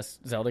think are the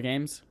best Zelda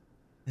games?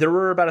 There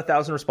were about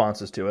 1,000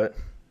 responses to it.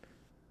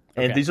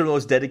 And these are the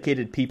most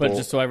dedicated people. But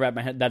just so I wrap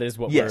my head, that is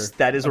what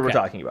that is what we're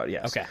talking about,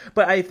 yes. Okay.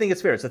 But I think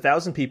it's fair. It's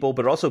 1,000 people,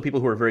 but also people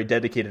who are very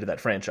dedicated to that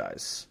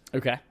franchise.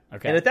 Okay.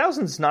 And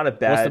 1,000's not a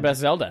bad... What's the best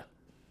Zelda?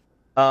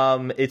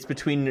 It's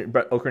between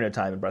Ocarina of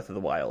Time and Breath of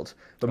the Wild.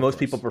 But most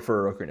people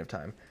prefer Ocarina of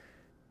Time.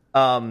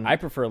 I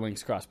prefer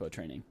Link's Crossbow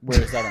Training.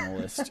 Where is that on the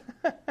list?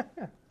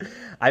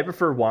 I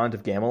prefer Wand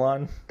of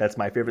Gamelon. That's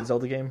my favorite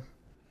Zelda game.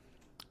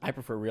 I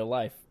prefer real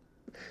life.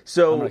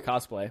 So I'm going to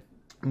cosplay.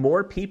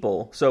 More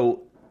people...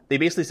 So... They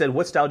basically said,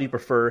 what style do you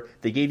prefer?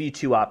 They gave you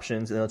 2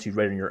 options, and they let you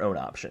write in your own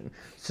option.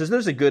 So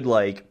there's a good,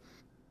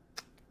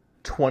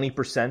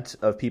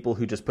 20% of people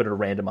who just put a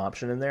random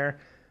option in there.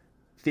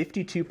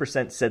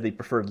 52% said they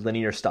preferred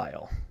linear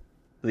style.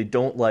 They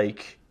don't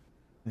like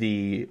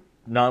the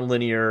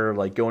non-linear,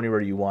 go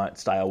anywhere you want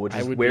style, which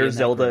is where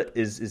Zelda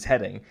is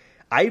heading.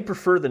 I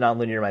prefer the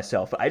non-linear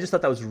myself, but I just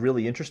thought that was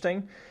really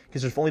interesting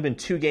because there's only been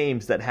 2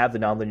 games that have the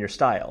non-linear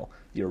style.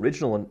 The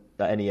original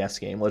NES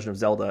game, Legend of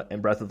Zelda,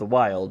 and Breath of the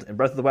Wild. And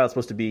Breath of the Wild is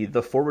supposed to be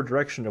the forward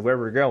direction of where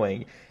we're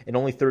going, and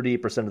only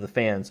 38% of the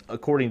fans,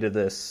 according to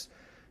this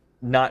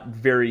not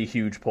very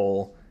huge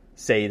poll,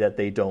 say that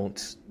they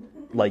don't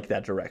like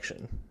that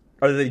direction.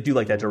 Or they do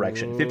like that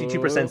direction.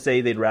 52%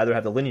 say they'd rather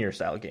have the linear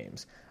style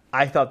games.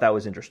 I thought that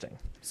was interesting.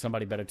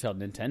 Somebody better tell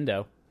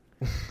Nintendo.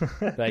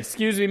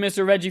 Excuse me,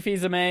 Mr. Reggie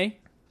Fils-Aimé.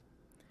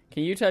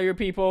 Can you tell your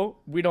people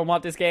we don't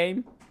want this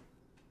game?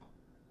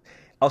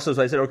 Also,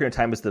 so I said Ocarina of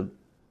Time is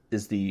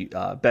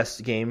the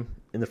best game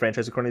in the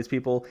franchise according to these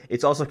people.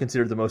 It's also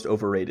considered the most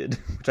overrated,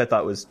 which I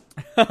thought was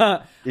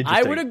interesting.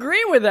 I would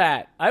agree with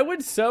that. I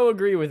would so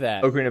agree with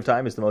that. Ocarina of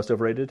Time is the most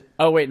overrated?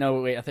 Oh, wait.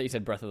 I thought you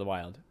said Breath of the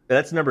Wild.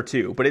 That's number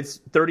 2, but it's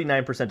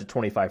 39% to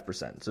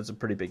 25%, so it's a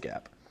pretty big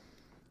gap.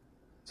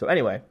 So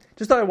anyway,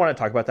 just thought I wanted to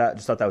talk about that.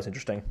 Just thought that was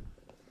interesting.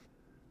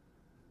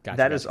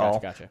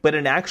 Gotcha. But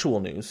in actual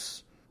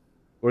news,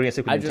 we're going to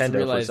stick with Nintendo for a second. I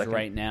just realized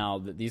right now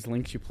that these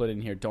links you put in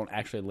here don't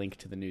actually link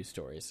to the news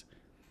stories.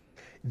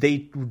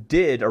 They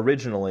did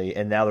originally,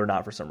 and now they're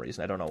not for some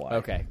reason. I don't know why.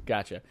 Okay,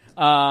 gotcha.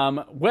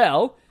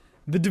 Well,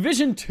 The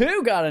Division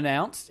 2 got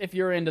announced, if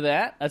you're into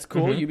that. That's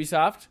cool.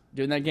 Ubisoft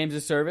doing that games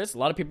as service. A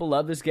lot of people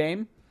love this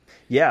game.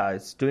 Yeah,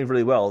 it's doing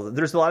really well.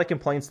 There's a lot of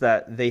complaints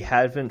that they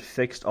haven't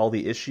fixed all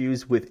the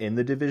issues within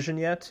the Division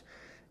yet,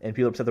 and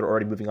people are upset they're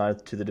already moving on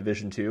to the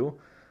Division 2.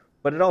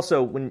 But it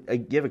also, when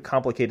you have a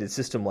complicated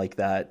system like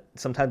that,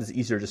 sometimes it's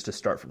easier just to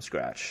start from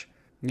scratch.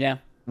 Yeah.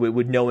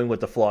 With knowing what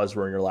the flaws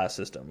were in your last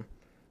system.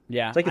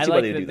 Yeah, so I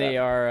like that they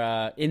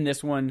are, in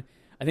this one,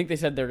 I think they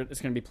said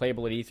it's going to be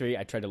playable at E3.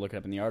 I tried to look it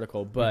up in the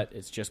article, but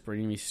it's just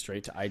bringing me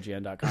straight to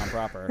IGN.com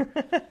proper.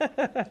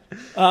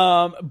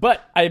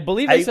 But I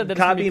believe they said that it's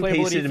going to be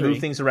playable at E3. I copy and pasted and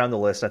moved things around the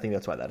list. I think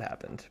that's why that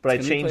happened. But I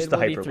changed the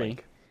hyperlink.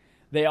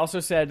 They also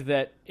said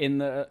that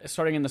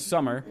starting in the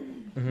summer,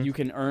 you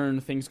can earn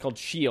things called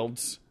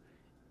shields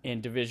in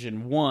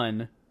Division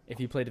 1. If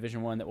you play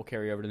Division 1, that will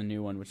carry over to the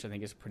new one, which I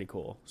think is pretty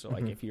cool. So,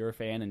 if you're a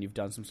fan and you've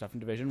done some stuff in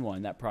Division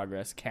 1, that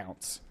progress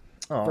counts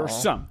for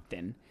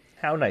something.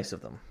 How nice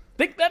of them.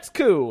 Think that's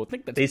cool.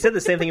 They said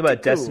the same thing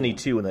about Destiny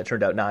 2, and that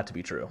turned out not to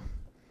be true.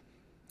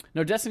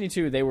 No, Destiny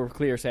 2, they were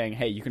clear saying,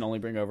 hey, you can only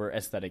bring over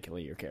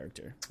aesthetically your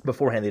character.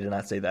 Beforehand, they did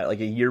not say that. Like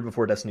a year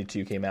before Destiny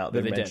 2 came out,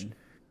 they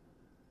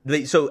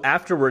did. So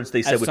afterwards,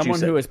 they said what you said. As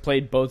someone who has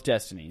played both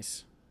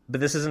Destinies. But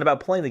this isn't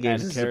about playing the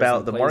games. This is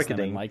about the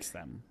marketing. Likes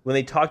them. When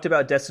they talked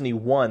about Destiny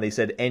 1, they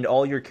said, and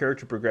all your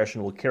character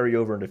progression will carry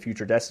over into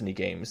future Destiny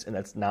games, and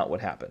that's not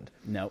what happened.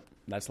 Nope,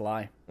 that's a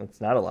lie. It's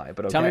not a lie,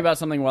 but okay. Tell me about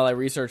something while I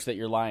research that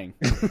you're lying.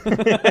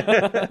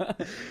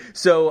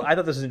 So I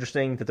thought this was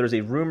interesting, that there's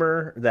a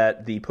rumor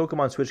that the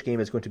Pokemon Switch game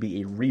is going to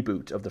be a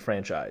reboot of the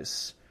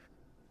franchise.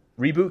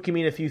 Reboot can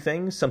mean a few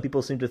things. Some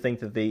people seem to think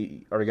that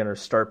they are going to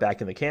start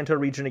back in the Kanto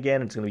region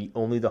again. It's going to be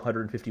only the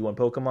 151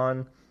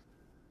 Pokemon.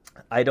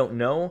 I don't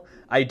know.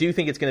 I do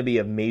think it's going to be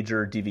a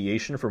major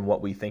deviation from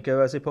what we think of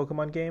as a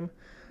Pokemon game,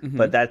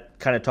 but that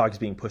kind of talk is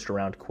being pushed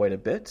around quite a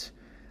bit.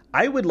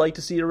 I would like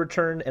to see a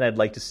return, and I'd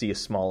like to see a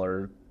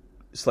smaller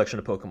selection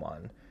of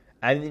Pokemon.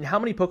 I mean, how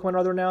many Pokemon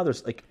are there now?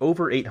 There's like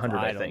over 800,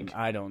 I think.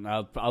 I don't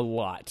know. A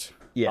lot.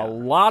 Yeah. A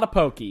lot of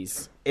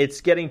Pokies.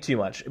 It's getting too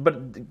much.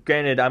 But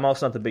granted, I'm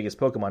also not the biggest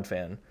Pokemon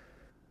fan.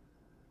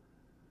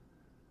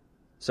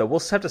 So we'll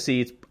have to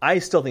see. I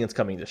still think it's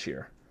coming this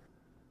year.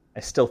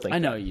 I still think I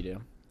know you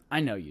do.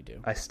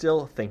 I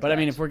still think But I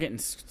mean, if we're getting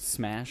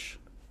Smash...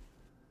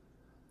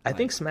 I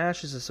think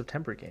Smash is a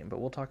September game, but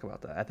we'll talk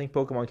about that. I think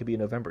Pokemon could be a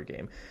November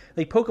game.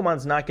 Like,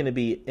 Pokemon's not going to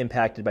be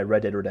impacted by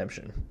Red Dead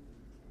Redemption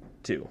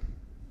 2.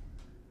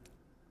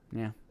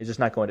 Yeah. It's just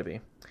not going to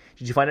be.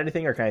 Did you find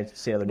anything, or can I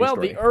say another news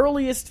story? Well, the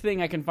earliest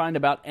thing I can find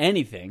about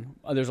anything,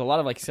 there's a lot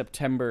of like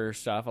September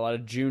stuff, a lot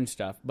of June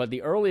stuff, but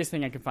the earliest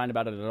thing I can find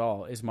about it at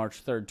all is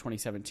March 3rd,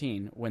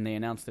 2017, when they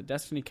announced that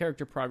Destiny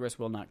character progress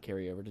will not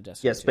carry over to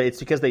Destiny 2. But it's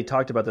because they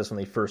talked about this when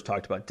they first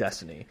talked about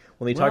Destiny.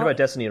 When they talked about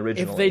Destiny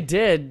originally. If they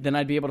did, then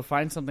I'd be able to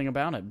find something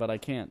about it, but I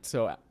can't.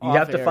 So you'll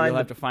have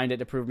to find it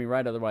to prove me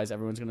right, otherwise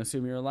everyone's going to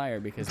assume you're a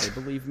liar because they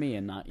believe me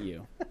and not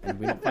you. And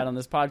we don't fight on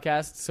this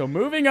podcast. So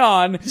moving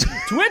on,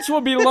 Twitch will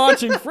be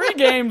launching free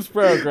games games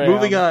program.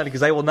 Moving on,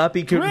 because I will not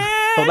be Twitch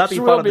will not be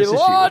fun on this issue.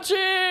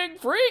 launching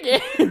free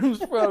games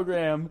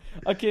program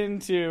akin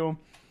to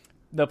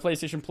the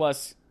PlayStation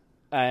Plus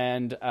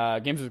and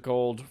Games with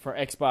Gold for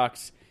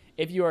Xbox.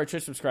 If you are a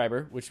Twitch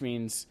subscriber, which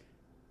means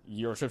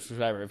you're a Twitch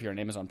subscriber if you're an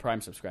Amazon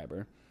Prime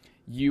subscriber,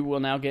 you will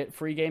now get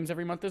free games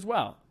every month as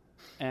well.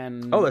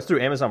 And that's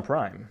through Amazon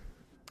Prime.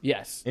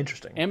 Yes.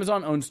 Interesting.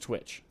 Amazon owns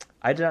Twitch.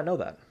 I did not know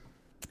that.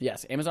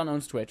 Yes, Amazon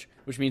owns Twitch,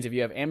 which means if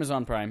you have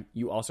Amazon Prime,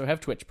 you also have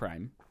Twitch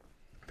Prime.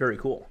 Very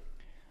cool.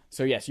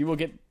 So yes, you will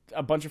get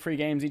a bunch of free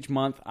games each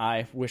month.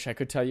 I wish I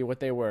could tell you what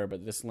they were,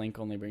 but this link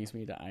only brings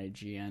me to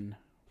IGN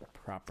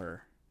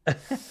proper.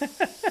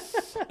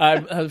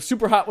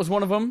 Super Hot was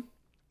one of them,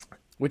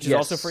 which is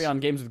also free on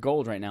Games with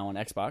Gold right now on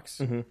Xbox.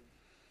 Mm-hmm.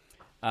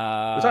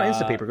 It's on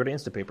Instapaper. Go to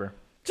Instapaper.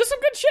 Just some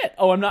good shit.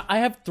 Oh, I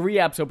have 3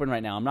 apps open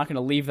right now. I'm not going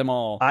to leave them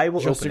all. I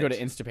will just open to go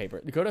to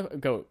Instapaper.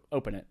 Go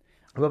open it.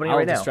 I'm opening it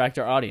right now. I'll distract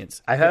our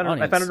audience. I found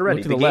it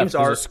already. Look to the games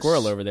left. There's a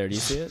squirrel over there. Do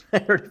you see it? I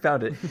already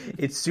found it.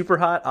 It's Super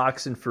Hot,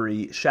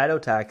 Oxenfree, Shadow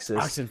Taxis.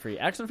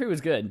 Oxenfree was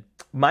good.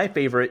 My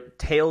favorite,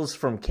 Tales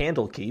from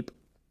Candlekeep.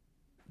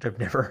 I've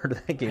never heard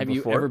of that game before.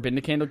 Have you ever been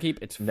to Candlekeep?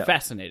 It's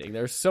fascinating.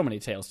 There's so many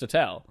tales to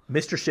tell.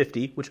 Mr.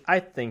 Shifty, which I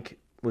think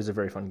was a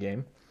very fun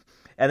game.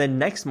 And then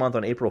next month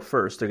on April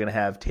 1st, they're going to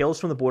have Tales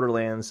from the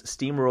Borderlands,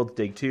 SteamWorld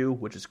Dig 2,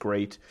 which is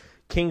great,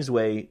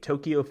 Kingsway,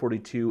 Tokyo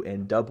 42,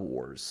 and Dub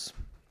Wars.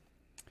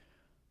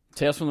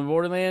 Tales from the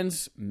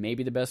Borderlands,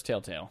 maybe the best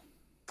Telltale.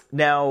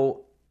 Now,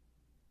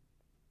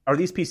 are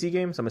these PC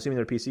games? I'm assuming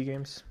they're PC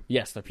games?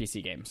 Yes, they're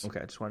PC games. Okay,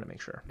 I just wanted to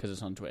make sure. Because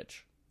it's on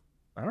Twitch.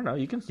 I don't know.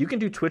 You can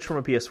do Twitch from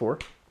a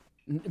PS4.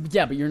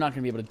 Yeah, but you're not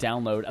going to be able to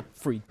download a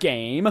free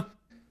game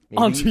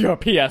onto your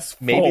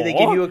PS4. Maybe they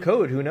give you a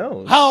code. Who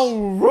knows? How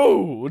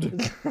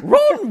rude!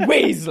 Ron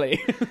Weasley!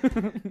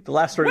 The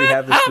last story we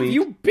have this week. Where have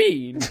you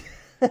been?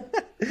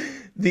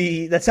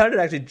 That sounded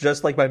actually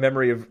just like my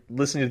memory of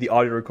listening to the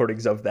audio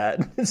recordings of that.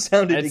 It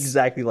sounded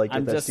exactly like it.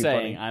 I'm That's just too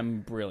saying, funny.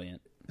 I'm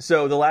brilliant.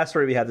 So the last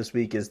story we have this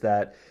week is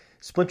that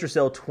Splinter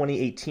Cell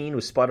 2018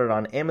 was spotted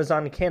on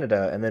Amazon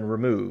Canada and then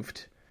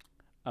removed.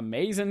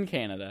 Amazon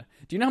Canada.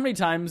 Do you know how many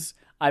times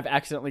I've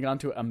accidentally gone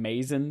to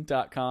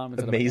Amazon.com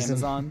instead of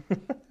Amazon?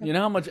 You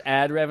know how much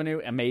ad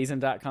revenue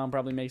Amazon.com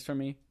probably makes from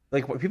me?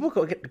 Like, people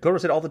go to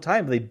it all the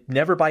time, but they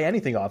never buy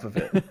anything off of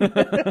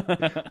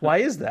it. Why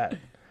is that?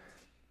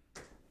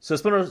 So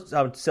Splinter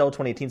Cell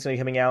 2018 is going to be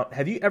coming out.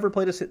 Have you ever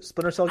played a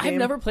Splinter Cell game? I've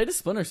never played a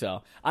Splinter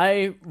Cell.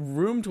 I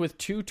roomed with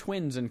 2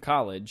 twins in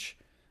college.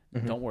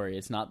 Mm-hmm. Don't worry,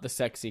 it's not the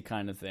sexy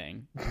kind of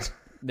thing.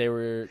 There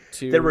were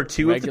 2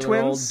 of the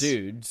twins? old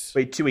dudes.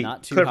 Wait,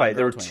 not 2 clarify,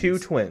 there were twins. 2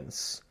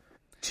 twins.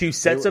 2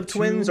 sets of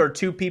twins or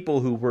 2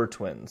 people who were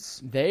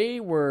twins? They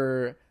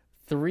were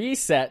 3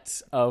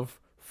 sets of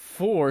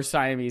 4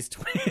 Siamese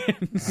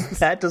twins.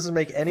 That doesn't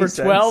make any sense.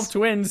 For 12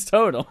 twins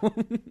total.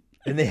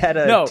 And they had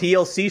a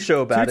TLC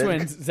show about 2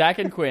 twins, Zach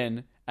and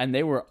Quinn, and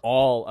they were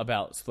all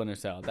about Splinter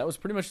Cell. That was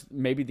pretty much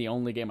maybe the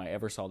only game I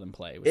ever saw them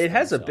play. It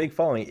has a big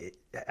following.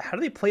 How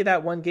do they play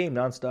that one game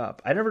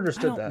nonstop? I never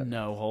understood that.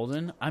 No,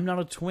 Holden. I'm not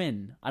a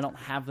twin. I don't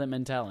have that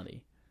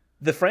mentality.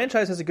 The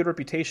franchise has a good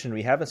reputation.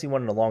 We haven't seen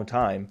one in a long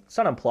time. It's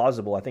not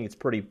implausible. I think it's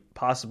pretty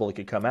possible it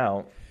could come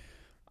out.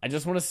 I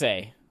just want to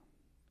say,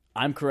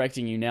 I'm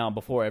correcting you now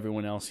before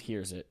everyone else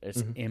hears it.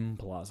 It's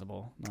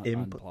implausible, not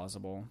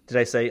unplausible. Did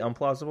I say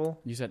unplausible?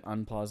 You said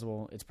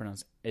unplausible.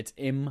 It's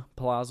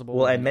implausible.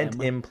 Well, I meant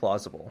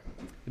implausible.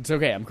 It's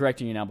okay. I'm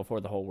correcting you now before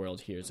the whole world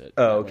hears it.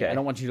 Oh, okay. I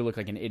don't want you to look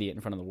like an idiot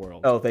in front of the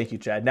world. Oh, thank you,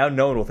 Chad. Now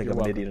no one will think I'm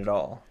an idiot at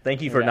all.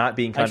 Thank you for not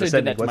being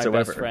condescending whatsoever. I actually did that to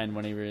my best friend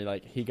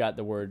when he got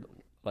the word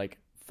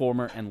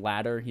former and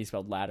ladder. He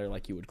spelled ladder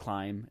like you would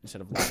climb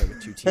instead of ladder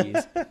with 2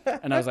 T's.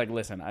 And I was like,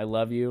 listen, I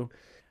love you.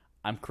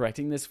 I'm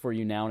correcting this for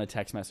you now in a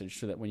text message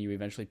so that when you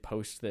eventually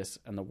post this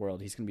in the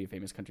world, he's going to be a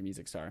famous country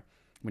music star.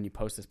 When you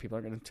post this, people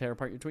are going to tear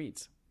apart your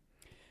tweets.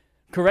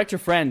 Correct your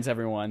friends,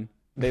 everyone.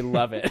 They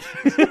love it.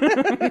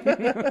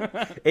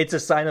 It's a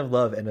sign of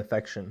love and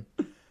affection.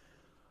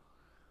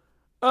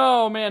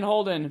 Oh, man,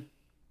 Holden.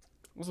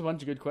 That was a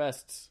bunch of good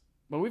quests.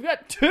 But we've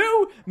got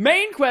 2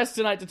 main quests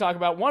tonight to talk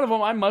about. One of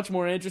them I'm much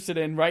more interested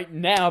in right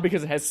now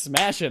because it has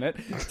Smash in it.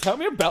 Tell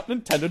me about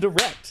Nintendo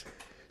Direct.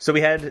 So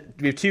we have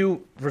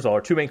 2, first of all, our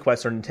 2 main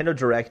quests are Nintendo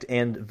Direct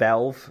and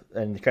Valve,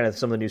 and kind of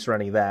some of the news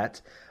surrounding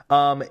that.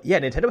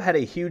 Nintendo had a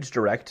huge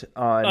Direct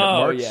on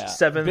March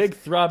 7th. Big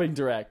throbbing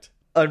Direct.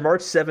 On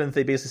March 7th,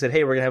 they basically said,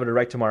 hey, we're going to have a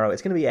Direct tomorrow.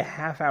 It's going to be a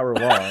half-hour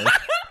long.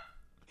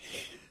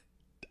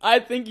 I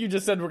think you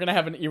just said we're going to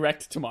have an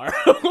Erect tomorrow.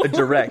 A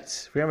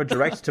Direct. We're going to have a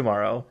Direct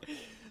tomorrow.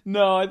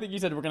 No, I think you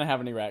said we're going to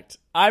have an Erect.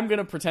 I'm going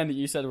to pretend that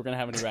you said we're going to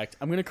have an Erect.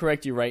 I'm going to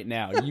correct you right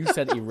now. You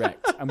said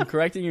Erect. I'm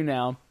correcting you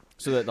now.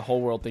 So that the whole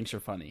world thinks you're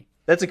funny.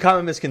 That's a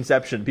common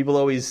misconception. People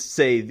always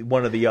say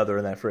one or the other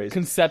in that phrase.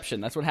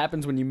 Conception. That's what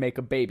happens when you make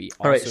a baby.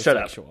 Also all right, shut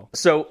sexual. Up.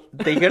 So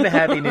they're going to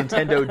have a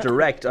Nintendo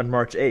Direct on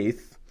March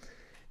 8th.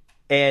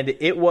 And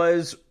it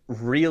was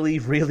really,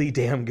 really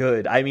damn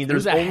good. I mean,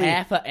 there's only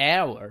half an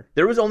hour.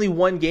 There was only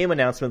one game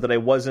announcement that I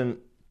wasn't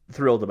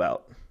thrilled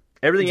about.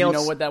 Everything else. Do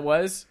you know what that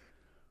was?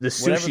 The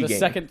sushi Whatever the game.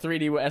 second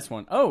 3DS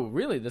one. Oh,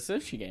 really? The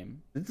sushi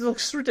game? It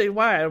looks ridiculous.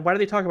 Why do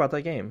they talk about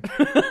that game?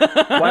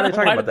 Why are they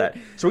talking about that?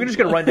 So we're just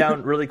going to run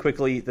down really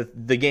quickly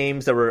the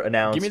games that were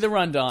announced. Give me the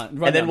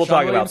rundown. And then we'll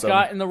talk about them.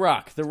 Scott and The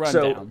Rock, the rundown.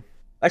 So,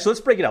 actually,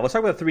 let's break it out. Let's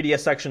talk about the 3DS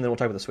section, then we'll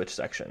talk about the Switch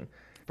section.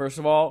 First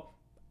of all,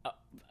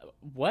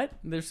 what?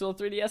 There's still a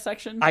 3DS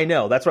section? I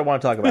know. That's what I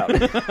want to talk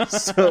about.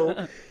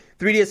 So,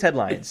 3DS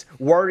headlines.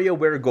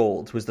 WarioWare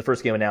Gold was the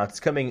first game announced. It's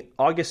coming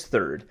August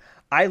 3rd.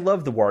 I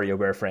love the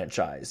WarioWare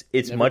franchise.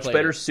 It's much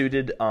better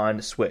suited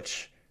on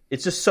Switch.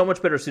 It's just so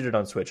much better suited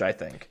on Switch, I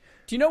think.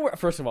 Do you know where?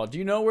 First of all, do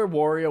you know where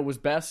Wario was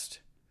best?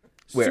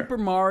 Where? Super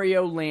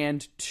Mario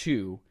Land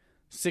 2,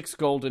 6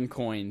 golden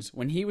coins.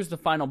 When he was the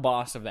final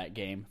boss of that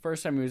game,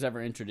 first time he was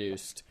ever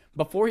introduced.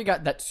 Before he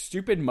got that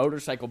stupid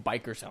motorcycle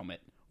biker's helmet.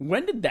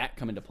 When did that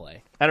come into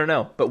play? I don't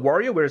know, but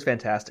WarioWare is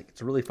fantastic. It's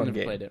a really fun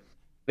game. Played it.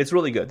 It's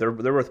really good. They're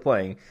worth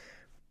playing.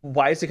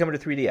 Why is it coming to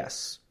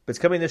 3DS? But it's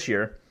coming this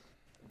year.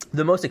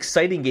 The most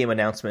exciting game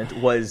announcement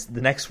was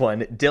the next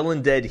one,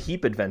 Dylan Dead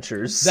Heap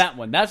Adventures. That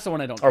one. That's the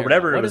one I don't care Or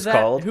whatever about. it was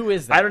called. Who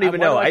is that? I don't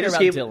even know. I just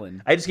gave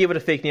Dylan? it a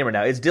fake name right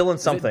now. It's Dylan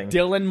something.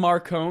 Dylan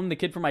Marcone, the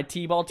kid from my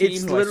T-ball team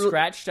who I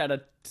scratched at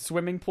a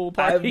swimming pool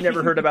party. I've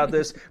never heard about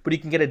this, but you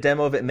can get a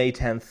demo of it May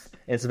 10th,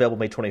 and it's available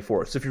May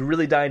 24th. So if you're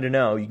really dying to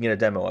know, you can get a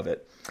demo of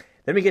it.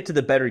 Then we get to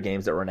the better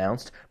games that were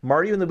announced.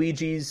 Mario &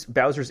 Luigi's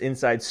Bowser's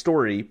Inside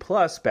Story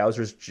plus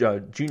Bowser's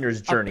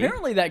Jr.'s Journey.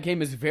 Apparently that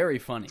game is very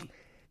funny.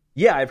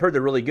 Yeah, I've heard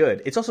they're really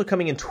good. It's also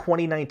coming in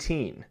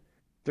 2019.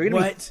 They're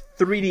going to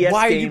be 3DS games.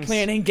 Why are you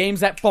planning games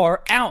that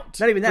far out?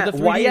 Not even that. The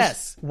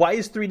 3DS? Why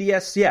is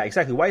 3DS... Yeah,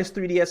 exactly. Why is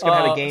 3DS going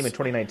to have a game in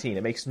 2019?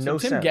 It makes no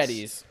sense. Tim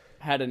Geddes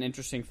had an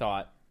interesting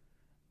thought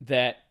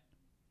that...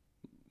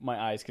 My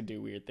eyes could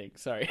do weird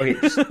things. Sorry. Okay.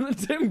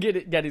 Tim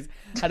Geddes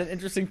had an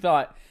interesting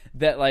thought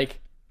that,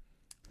 like,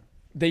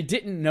 they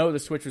didn't know the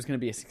Switch was going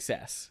to be a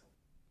success.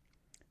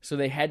 So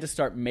they had to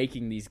start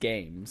making these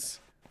games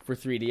for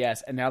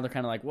 3DS, and now they're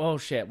kind of like, whoa,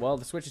 shit, well,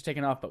 the Switch is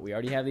taking off, but we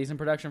already have these in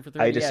production for 3DS.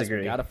 I disagree.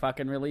 We gotta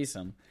fucking release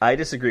them. I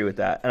disagree with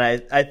that.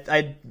 And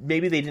I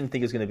maybe they didn't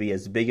think it was going to be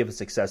as big of a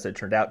success as it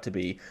turned out to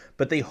be,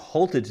 but they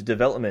halted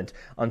development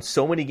on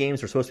so many games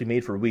that were supposed to be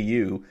made for Wii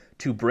U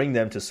to bring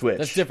them to Switch.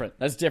 That's different.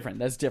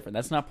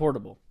 That's not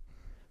portable.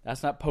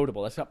 That's not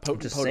potable. That's not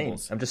potent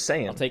potables. I'm just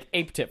saying. I'll take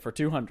Ape Tip for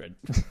 200.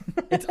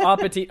 It's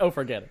appetit. Oh,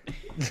 forget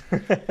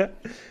it.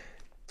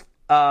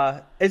 It's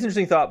an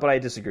interesting thought, but I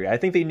disagree. I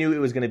think they knew it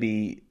was going to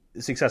be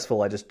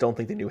successful. I just don't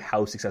think they knew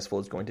how successful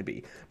it's going to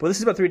be. But this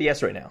is about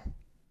 3DS right now.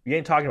 We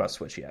ain't talking about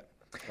Switch yet.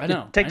 I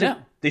know.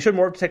 They showed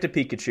more of Detective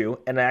Pikachu,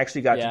 and I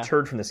actually got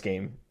deterred from this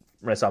game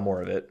when I saw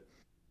more of it.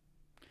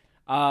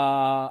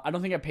 I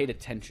don't think I paid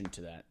attention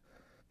to that.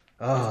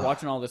 I was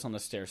watching all this on the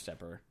Stair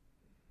Stepper.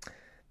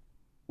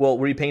 Well,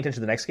 were you paying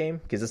attention to the next game?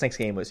 Because this next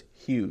game was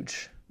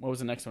huge. What was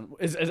the next one?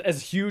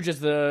 As huge as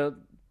the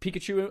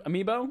Pikachu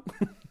amiibo?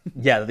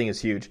 Yeah, the thing is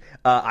huge.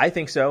 I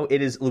think so.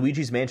 It is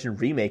Luigi's Mansion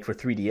Remake for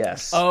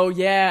 3DS. Oh,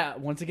 yeah.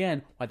 Once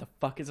again, why the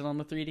fuck is it on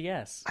the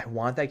 3DS? I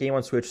want that game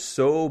on Switch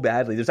so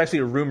badly. There's actually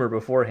a rumor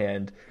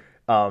beforehand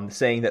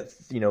saying that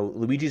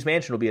Luigi's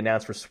Mansion will be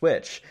announced for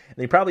Switch. And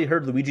they probably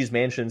heard Luigi's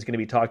Mansion is going to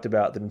be talked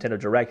about at the Nintendo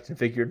Direct and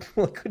figured,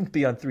 well, it couldn't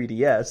be on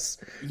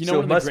 3DS. You know, so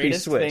one it must of the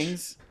greatest be Switch.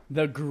 things,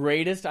 the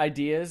greatest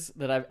ideas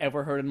that I've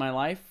ever heard in my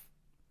life?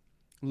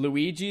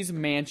 Luigi's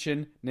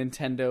Mansion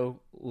Nintendo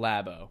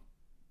Labo.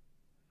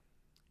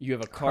 You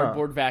have a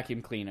cardboard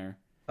vacuum cleaner.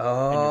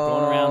 Oh. And you're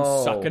going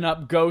around sucking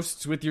up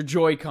ghosts with your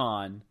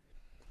Joy-Con.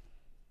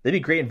 They'd be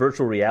great in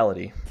virtual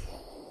reality.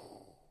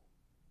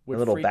 Would a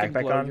little freaking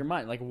backpack blow on. your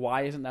mind. Like,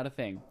 why isn't that a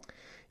thing?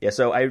 Yeah,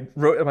 so I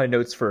wrote in my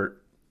notes for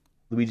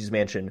Luigi's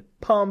Mansion,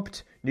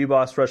 pumped, new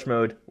boss rush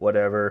mode,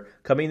 whatever,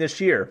 coming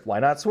this year. Why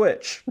not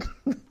Switch?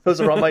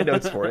 Those are all my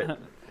notes for it.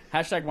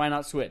 Hashtag why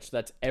not Switch.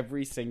 That's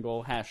every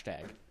single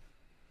hashtag.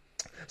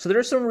 So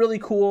there's some really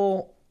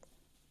cool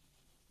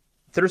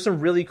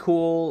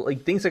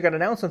like things that got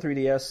announced on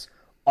 3DS.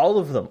 All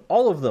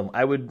of them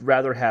I would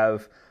rather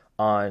have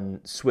on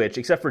Switch,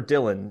 except for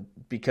Dylan,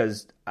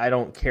 because I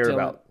don't care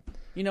about.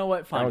 You know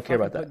what? Fine. I don't care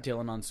about that. Put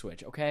Dylan on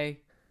Switch, okay?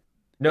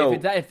 No.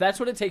 If that's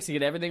what it takes to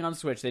get everything on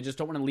Switch, they just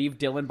don't want to leave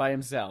Dylan by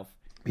himself.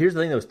 Here's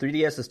the thing, though.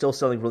 3DS is still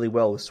selling really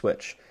well with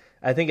Switch.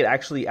 I think it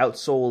actually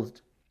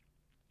outsold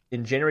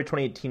in January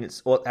 2018.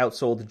 It's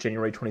outsold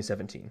January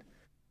 2017.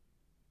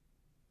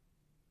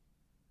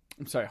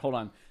 I'm sorry. Hold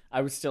on.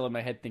 I was still in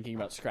my head thinking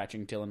about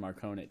scratching Dylan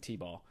Marcone at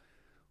T-ball.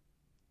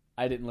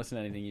 I didn't listen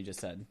to anything you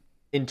just said.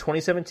 In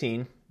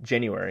 2017,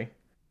 January,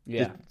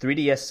 the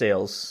 3DS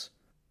sales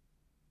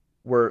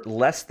were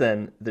less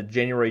than the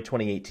January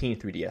 2018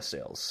 3DS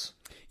sales.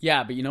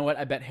 Yeah, but you know what?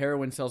 I bet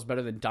heroin sells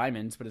better than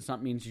diamonds, but it's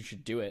not means you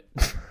should do it.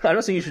 I'm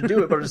not saying you should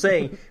do it, but I'm just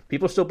saying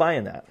people are still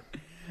buying that.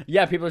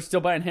 Yeah, people are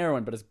still buying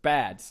heroin, but it's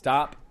bad.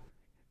 Stop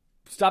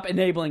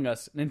enabling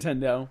us,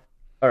 Nintendo.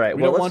 All right,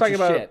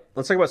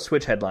 let's talk about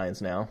Switch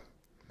headlines now.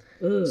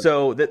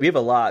 So we have a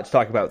lot to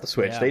talk about with the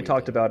Switch. Yeah, they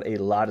talked about a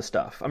lot of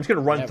stuff. I'm just going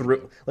to run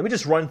through. Let me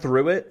just run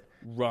through it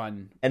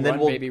And then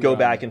we'll go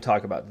back and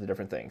talk about the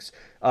different things.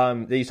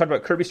 You talked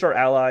about Kirby Star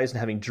Allies and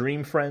having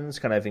Dream Friends,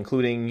 kind of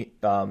including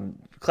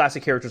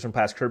classic characters from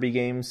past Kirby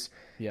games.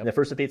 Yep. And the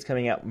first update's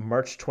coming out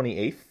March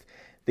 28th.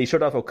 They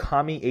showed off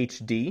Okami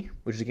HD,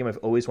 which is a game I've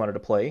always wanted to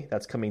play.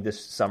 That's coming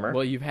this summer.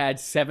 Well, you've had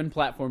 7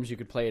 platforms you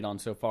could play it on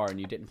so far, and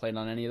you didn't play it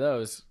on any of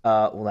those.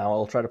 Well, now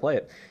I'll try to play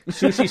it.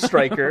 Sushi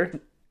Striker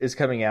is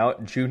coming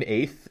out June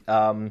 8th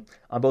on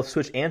both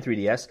Switch and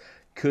 3DS.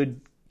 Could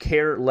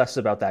care less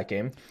about that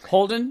game.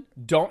 Holden,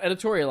 don't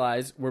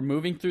editorialize. We're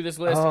moving through this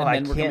list, and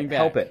then we're coming back.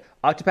 I can't help it.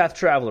 Octopath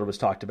Traveler was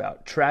talked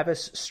about.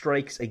 Travis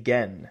Strikes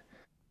Again,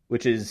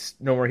 which is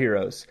No More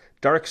Heroes.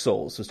 Dark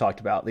Souls was talked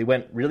about. They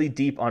went really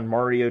deep on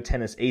Mario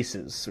Tennis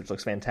Aces, which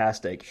looks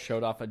fantastic.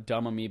 Showed off a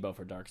dumb amiibo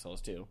for Dark Souls,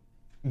 too.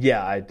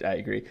 Yeah, I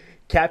agree.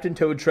 Captain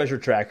Toad Treasure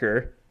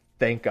Tracker.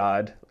 Thank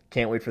God.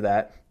 Can't wait for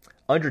that.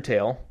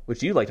 Undertale,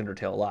 which you liked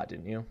Undertale a lot,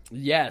 didn't you?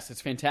 Yes,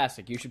 it's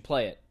fantastic. You should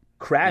play it.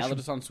 Crash now that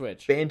it's on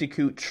Switch.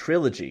 Bandicoot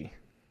Trilogy.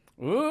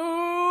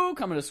 Ooh,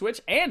 coming to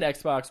Switch and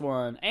Xbox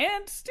One.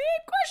 And Steam, ?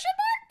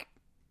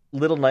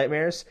 Little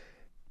Nightmares.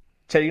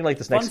 Chad, you like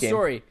this next game. Fun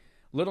story.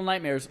 Little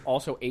Nightmares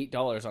also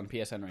 $8 on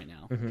PSN right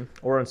now. Mm-hmm.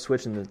 Or on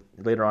Switch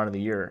later on in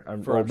the year.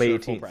 For May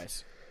 18th. Full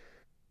price.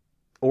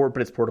 But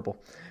it's portable.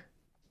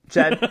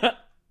 Chad,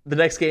 the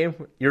next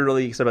game, you're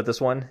really excited about this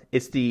one.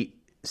 It's the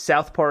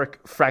South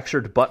Park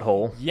Fractured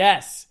Butthole.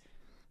 Yes.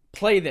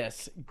 Play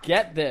this.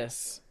 Get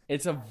this.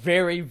 It's a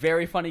very,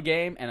 very funny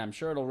game, and I'm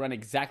sure it'll run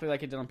exactly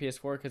like it did on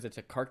PS4 because it's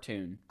a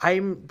cartoon.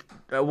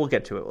 We'll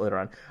get to it later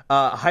on.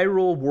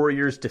 Hyrule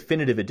Warriors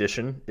Definitive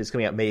Edition is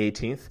coming out May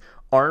 18th.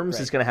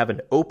 ARMS is going to have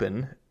an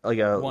open,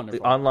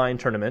 online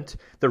tournament.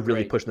 They're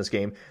really pushing this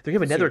game. They're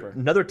going to have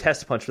another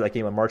test punch for that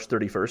game on March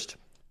 31st.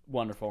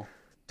 Wonderful.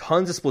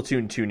 Tons of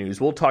Splatoon 2 news.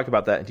 We'll talk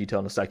about that in detail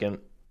in a second.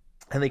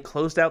 And they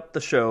closed out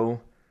the show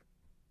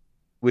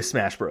with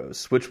Smash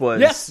Bros, which was...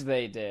 Yes,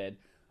 they did.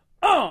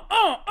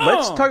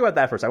 Let's talk about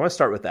that first. I want to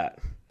start with that.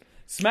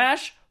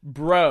 Smash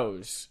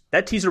Bros.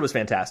 That teaser was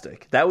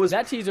fantastic.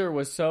 That teaser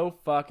was so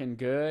fucking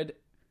good.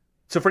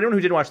 So for anyone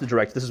who didn't watch the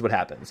Direct, this is what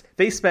happens.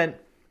 They spent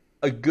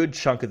a good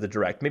chunk of the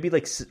Direct, maybe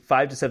like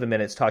 5 to 7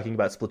 minutes talking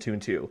about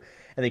Splatoon 2.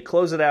 And they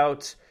close it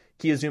out.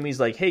 Kiyozumi's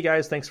like, hey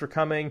guys, thanks for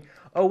coming.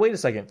 Oh, wait a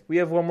second. We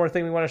have one more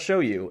thing we want to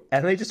show you.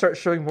 And they just start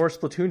showing more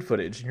Splatoon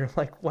footage. And you're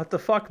like, what the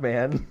fuck,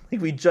 man?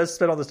 Like, we just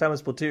spent all this time on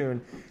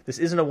Splatoon. This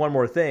isn't a one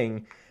more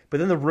thing. But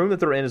then the room that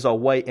they're in is all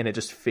white, and it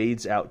just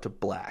fades out to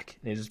black.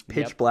 And it's just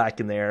pitch black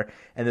in there.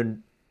 And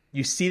then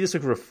you see this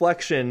like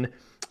reflection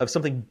of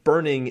something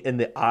burning in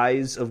the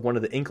eyes of one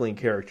of the Inkling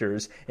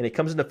characters, and it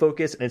comes into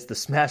focus, and it's the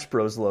Smash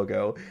Bros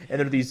logo. And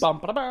there are these cut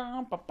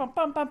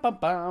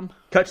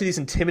to these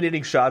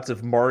intimidating shots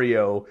of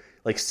Mario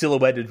like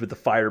silhouetted with the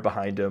fire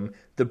behind him.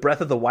 The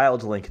Breath of the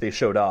Wild link they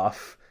showed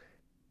off,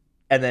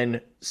 and then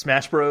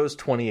Smash Bros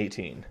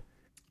 2018.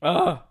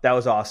 That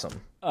was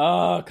awesome.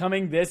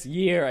 Coming this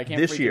year. I can't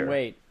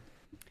wait.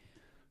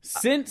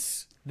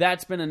 Since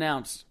that's been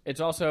announced, it's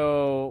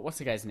also what's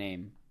the guy's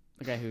name?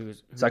 The guy who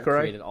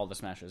created all the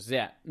Smashes.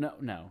 Yeah.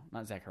 No,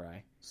 not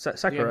Sakurai.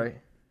 Sakurai.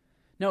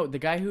 No, the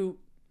guy who...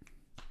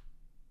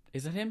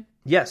 Is it him?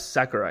 Yes,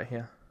 Sakurai,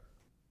 yeah.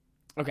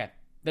 Okay,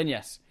 then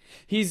yes.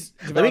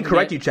 Let me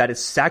correct you, Chad. It's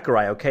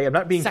Sakurai, okay? I'm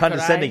not being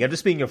condescending. I'm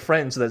just being a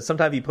friend so that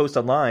sometime you post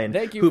online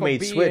who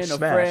made Switch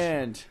Smash.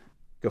 Friend.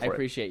 Go for I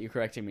appreciate you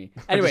correcting me.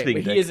 Anyway,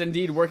 but he is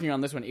indeed working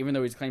on this one, even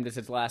though he's claimed it's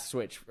his last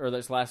Switch, or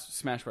this last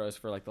Smash Bros.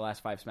 For like the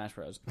last 5 Smash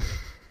Bros.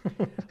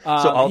 So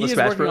all the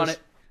Smash Bros? On it.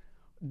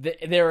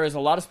 There is a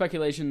lot of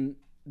speculation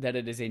that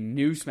it is a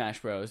new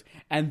Smash Bros.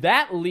 And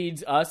that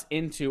leads us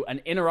into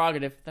an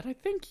interrogative that I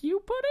think you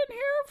put in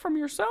here from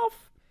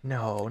yourself.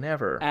 No,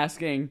 never.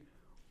 Asking,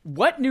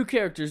 what new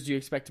characters do you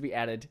expect to be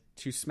added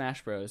to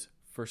Smash Bros.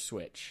 For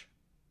Switch?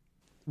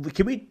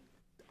 Can we...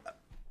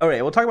 All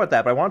right, we'll talk about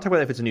that, but I want to talk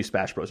about if it's a new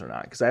Smash Bros. Or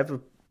not, because I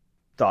have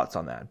thoughts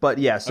on that. But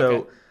yeah,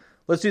 so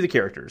let's do the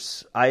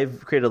characters.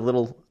 I've created a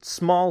little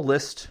small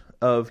list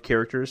of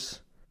characters.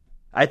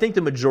 I think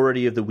the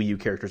majority of the Wii U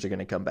characters are going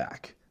to come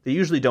back. They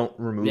usually don't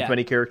remove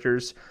many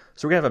characters,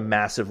 so we're going to have a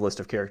massive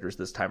list of characters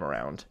this time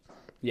around.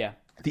 Yeah.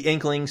 The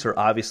Inklings are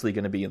obviously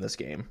going to be in this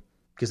game,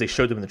 because they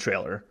showed them in the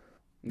trailer.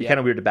 It's kind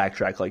of weird to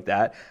backtrack like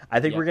that.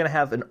 I think we're going to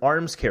have an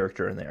ARMS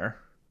character in there.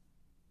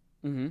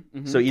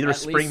 So either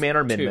Springman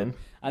or Midman.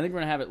 I think we're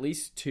going to have at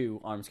least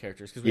 2 ARMS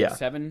characters, because we have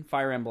 7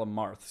 Fire Emblem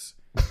Marths.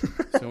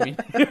 So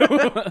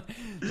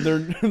they're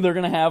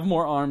going to have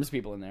more ARMS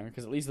people in there,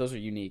 because at least those are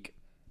unique.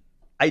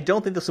 I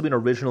don't think this will be an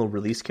original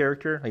release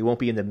character. He won't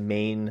be in the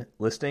main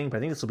listing, but I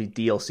think this will be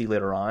DLC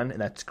later on, and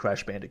that's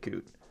Crash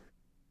Bandicoot.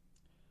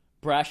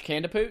 Brash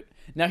Candipoot?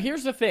 Now,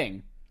 here's the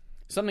thing.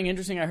 Something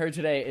interesting I heard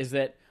today is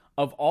that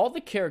of all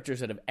the characters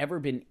that have ever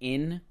been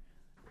in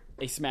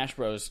a Smash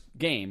Bros.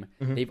 Game,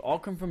 they've all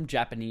come from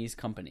Japanese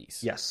companies.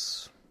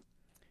 Yes.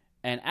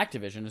 And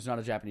Activision is not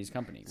a Japanese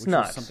company. Which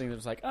is something that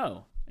was like,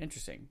 oh,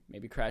 interesting.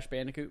 Maybe Crash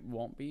Bandicoot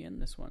won't be in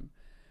this one.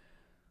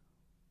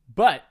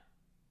 But...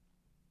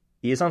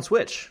 he is on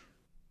Switch.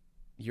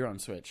 You're on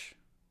Switch.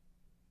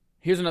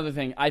 Here's another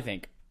thing I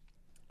think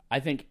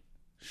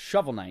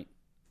Shovel Knight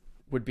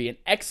would be an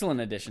excellent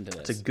addition to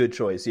this. It's a good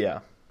choice, yeah.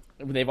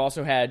 They've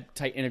also had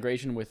tight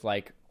integration with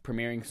like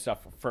premiering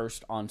stuff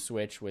first on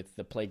Switch with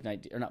the Plague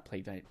Knight, or not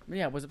Plague Knight.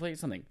 Yeah, was it Plague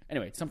something?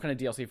 Anyway, some kind of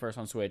DLC first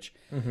on Switch.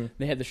 Mm-hmm.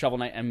 They had the Shovel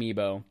Knight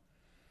amiibo.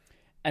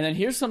 And then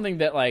here's something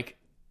that like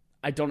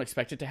I don't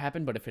expect it to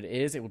happen, but if it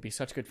is, it would be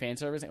such good fan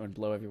service. It would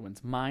blow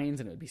everyone's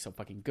minds, and it would be so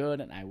fucking good,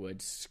 and I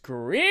would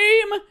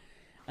scream.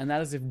 And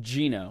that is if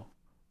Geno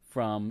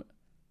from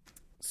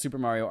Super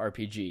Mario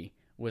RPG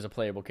was a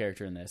playable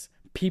character in this.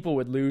 People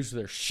would lose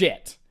their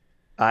shit.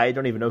 I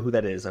don't even know who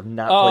that is. I've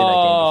not played that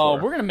game before.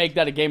 We're going to make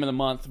that a game of the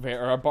month,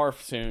 or a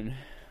barf soon.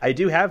 I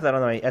do have that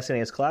on my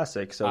SNES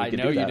Classic, so I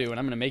know you do, and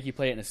I'm going to make you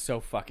play it, and it's so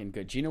fucking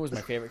good. Geno was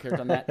my favorite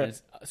character on that, and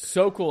it's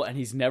so cool, and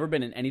he's never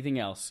been in anything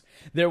else.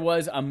 There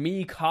was a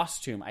Mii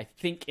costume, I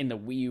think, in the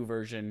Wii U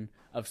version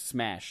of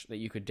Smash that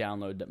you could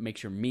download that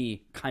makes your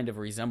Mii kind of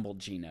resemble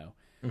Geno.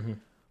 Mm-hmm.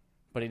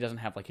 But he doesn't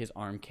have like his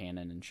arm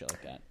cannon and shit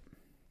like that.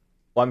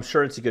 Well, I'm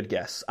sure it's a good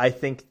guess. I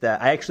think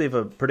that I actually have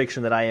a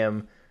prediction that I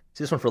am...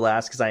 See this one for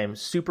last because I am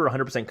super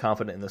 100%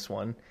 confident in this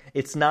one.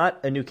 It's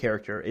not a new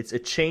character. It's a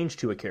change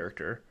to a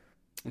character.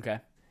 Okay.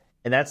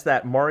 And that's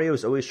that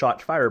Mario's always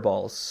shot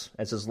fireballs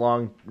as his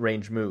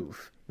long-range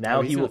move.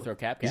 Now he's going to throw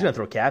Cappy. He's going to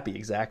throw Cappy,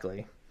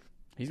 exactly.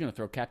 He's going to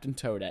throw Captain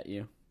Toad at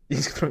you.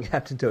 He's going to throw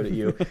Captain Toad at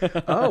you.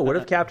 Oh, what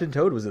if Captain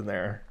Toad was in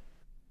there?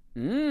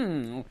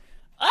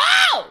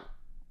 Oh!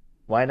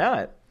 Why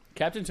not?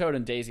 Captain Toad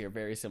and Daisy are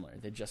very similar.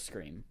 They just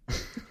scream.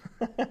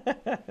 Oh,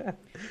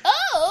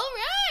 all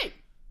right.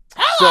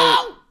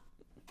 Hello! So,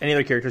 any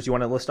other characters you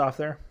want to list off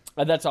there?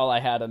 That's all I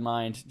had in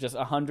mind. Just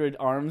 100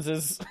 arms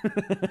is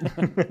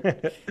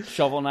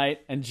Shovel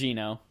Knight and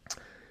Geno.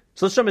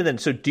 So let's jump in then.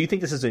 So do you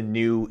think this is a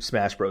new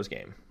Smash Bros.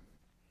 Game?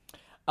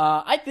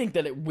 I think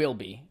that it will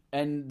be.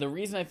 And the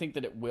reason I think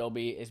that it will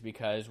be is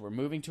because we're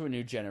moving to a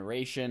new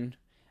generation.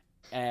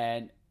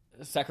 And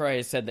Sakurai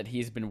has said that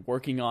he's been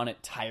working on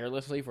it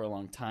tirelessly for a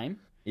long time.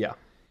 Yeah.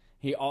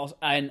 He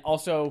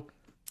also,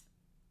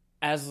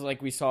 as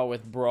like we saw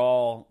with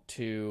Brawl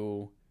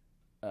to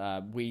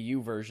Wii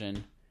U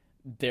version,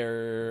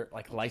 they're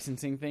like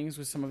licensing things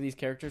with some of these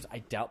characters. I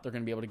doubt they're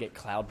going to be able to get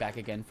Cloud back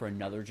again for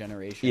another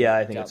generation. Yeah,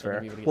 I think that's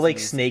fair. Well, like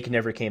Snake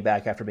never came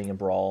back after being in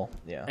Brawl.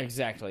 Yeah,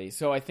 exactly.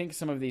 So I think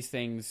some of these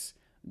things,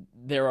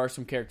 there are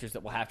some characters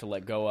that we'll have to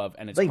let go of,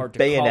 and it's hard to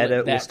Bayonetta call it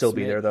that will still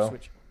be there though.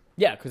 Switch.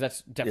 Yeah, because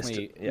that's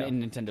definitely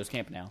in Nintendo's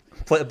camp now.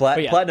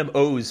 Platinum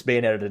owes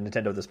Bayonetta to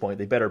Nintendo at this point.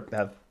 They better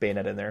have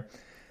Bayonetta in there.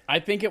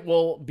 I think it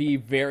will be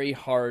very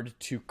hard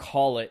to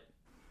call it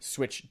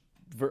Switch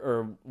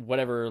or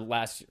whatever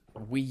last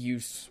Wii U.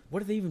 What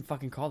did they even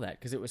fucking call that?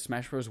 Because it was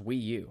Smash Bros.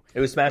 Wii U. It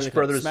was Smash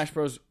Brothers. Smash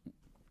Bros.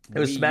 It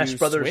was Smash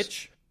Brothers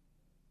Switch.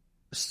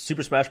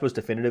 Super Smash Bros.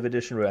 Definitive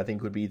Edition, I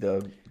think would be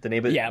the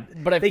name of it. Yeah,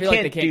 but I feel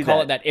like they can't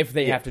call it that if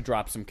they have to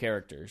drop some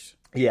characters.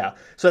 Yeah,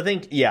 so I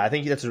think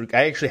that's.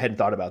 I actually hadn't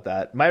thought about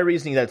that. My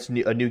reasoning that's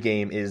a new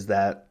game is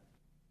that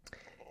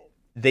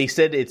they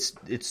said it's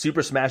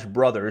Super Smash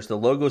Brothers. The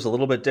logo's a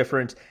little bit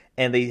different,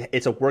 and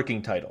it's a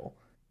working title.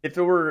 If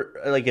it were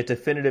like a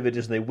definitive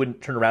edition, they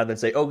wouldn't turn around and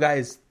say, "Oh,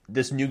 guys,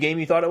 this new game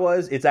you thought it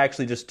was, it's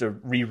actually just a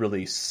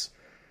re-release."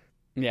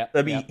 Yeah,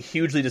 that'd be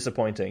hugely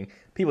disappointing.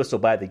 People would still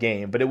buy the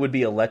game, but it would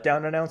be a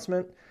letdown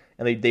announcement,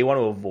 and they want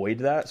to avoid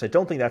that. So I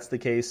don't think that's the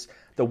case.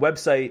 The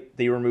website,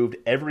 they removed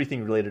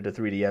everything related to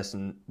 3DS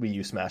and Wii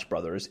U Smash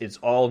Brothers. It's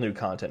all new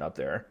content up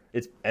there.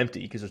 It's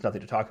empty because there's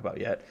nothing to talk about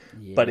yet.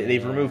 Yeah. But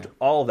they've removed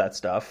all of that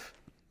stuff.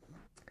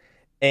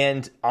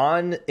 And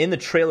in the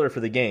trailer for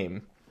the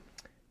game,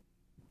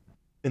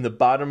 in the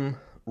bottom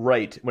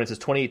right, when it says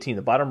 2018,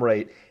 the bottom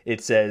right,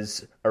 it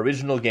says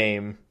original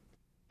game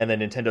and then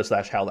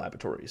Nintendo/HAL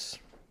Laboratories.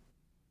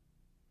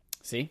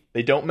 See?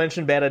 They don't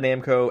mention Bandai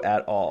Namco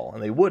at all,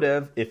 and they would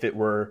have if it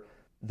were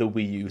the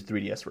Wii U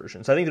 3DS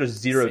version. So I think there's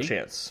zero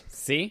chance.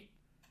 See?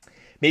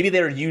 Maybe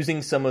they're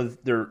using some of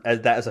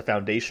that as a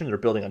foundation. They're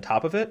building on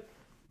top of it.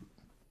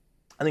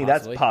 I think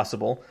that's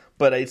possible,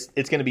 but it's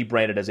going to be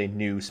branded as a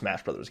new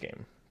Smash Brothers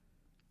game.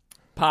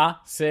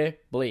 Possible.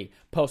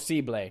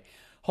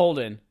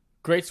 Holden,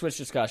 great Switch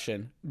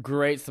discussion.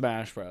 Great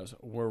Smash Bros.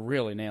 We're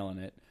really nailing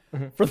it.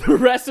 Mm-hmm. For the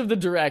rest of the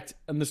Direct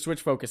and the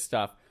Switch focused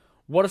stuff,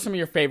 what are some of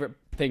your favorite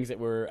things that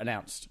were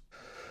announced?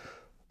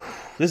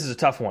 This is a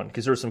tough one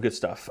because there was some good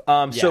stuff.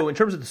 So in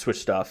terms of the Switch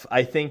stuff,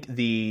 I think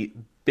the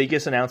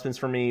biggest announcements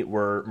for me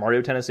were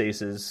Mario Tennis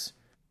Aces,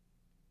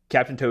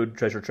 Captain Toad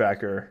Treasure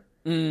Tracker,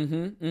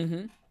 and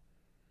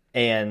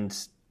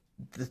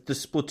the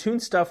Splatoon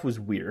stuff was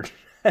weird.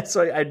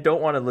 So I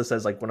don't want to list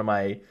as like one of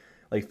my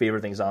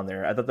favorite things on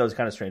there. I thought that was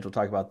kind of strange. We'll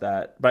talk about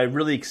that. But I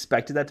really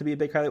expected that to be a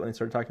big highlight when they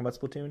started talking about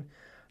Splatoon.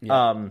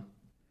 Yeah.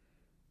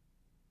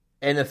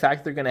 And the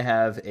fact they're going to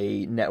have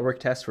a network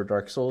test for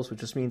Dark Souls, which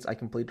just means I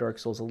can play Dark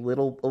Souls a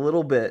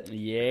little bit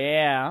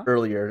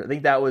earlier. I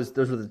think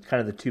those were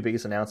kind of the two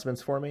biggest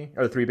announcements for me,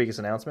 or the three biggest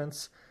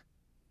announcements.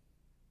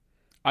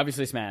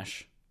 Obviously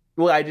Smash.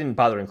 Well, I didn't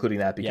bother including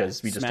that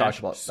because we just talked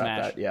about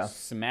that. Yeah.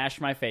 Smash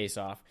my face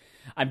off.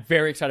 I'm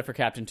very excited for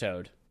Captain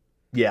Toad.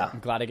 Yeah. I'm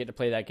glad I get to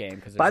play that game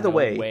because By the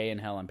way, way in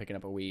hell I'm picking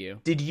up a Wii U.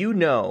 Did you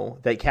know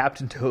that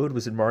Captain Toad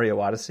was in Mario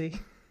Odyssey?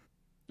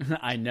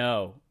 I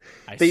know.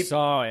 I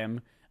saw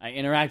him. I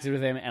interacted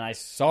with him, and I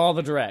saw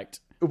the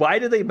Direct. Why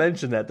did they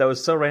mention that? That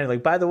was so random.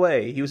 Like, by the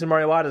way, he was in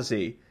Mario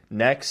Odyssey.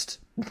 Next.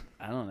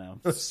 I don't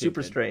know.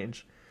 Super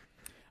strange.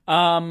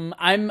 I'm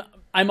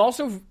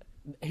also...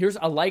 Here's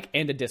a like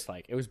and a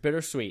dislike. It was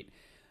bittersweet.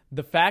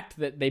 The fact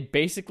that they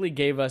basically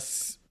gave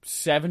us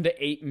 7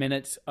 to 8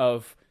 minutes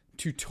of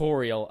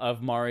tutorial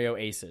of Mario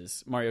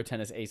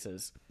Tennis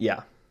Aces.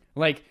 Yeah.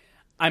 Like,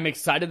 I'm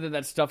excited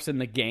that stuff's in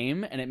the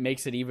game, and it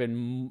makes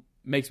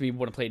me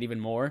want to play it even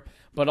more.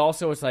 But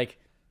also, it's like,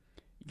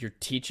 you're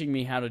teaching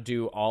me how to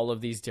do all of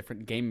these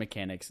different game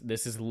mechanics.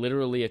 This is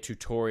literally a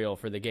tutorial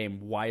for the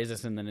game. Why is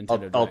this in the Nintendo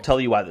Direct? I'll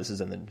tell you why this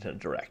is in the Nintendo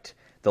Direct.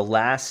 The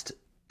last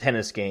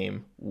tennis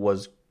game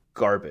was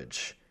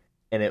garbage,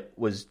 and it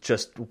was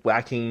just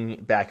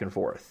whacking back and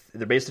forth.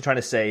 They're basically trying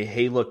to say,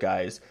 hey, look,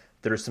 guys,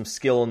 there's some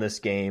skill in this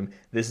game.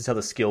 This is how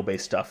the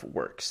skill-based stuff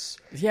works.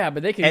 Yeah,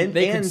 but they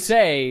could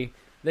say,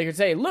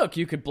 look,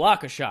 you could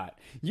block a shot.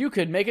 You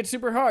could make it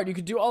super hard. You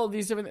could do all of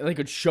these different things. They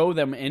could show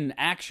them in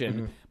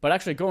action, but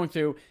actually going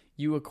through,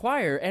 you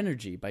acquire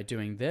energy by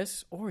doing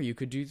this, or you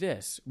could do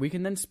this. We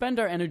can then spend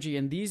our energy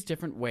in these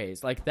different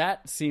ways. Like,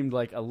 that seemed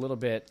like a little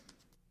bit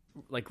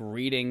like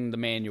reading the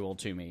manual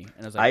to me.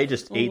 And I was like, I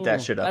just ate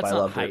that shit up. I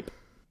loved it.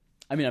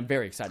 I mean, I'm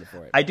very excited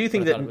for it. I do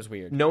think that it was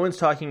weird. No one's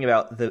talking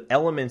about the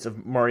elements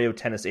of Mario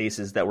Tennis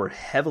Aces that were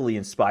heavily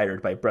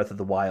inspired by Breath of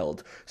the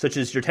Wild, such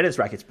as your tennis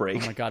rackets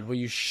break. Oh my god, will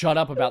you shut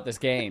up about this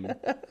game?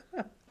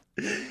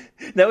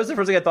 That was the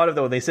first thing I thought of,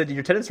 though, when they said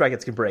your tennis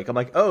rackets can break. I'm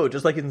like, oh,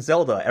 just like in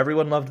Zelda.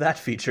 Everyone loved that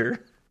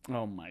feature.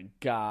 Oh my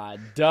god.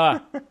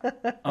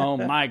 Oh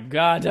my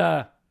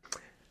god.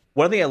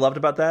 One thing I loved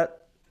about that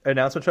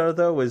announcement trailer,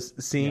 though, was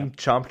seeing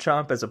Chomp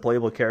Chomp as a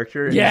playable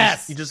character.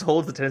 Yes! He just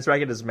holds the tennis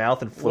racket in his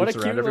mouth and floats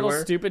around everywhere. What a cute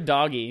little stupid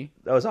doggy.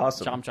 That was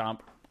awesome. Chomp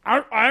Chomp.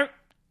 Arr, arr.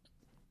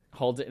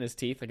 Holds it in his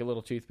teeth like a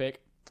little toothpick.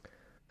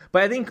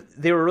 But I think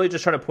they were really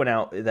just trying to point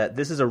out that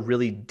this is a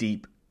really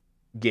deep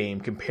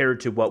game compared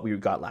to what we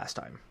got last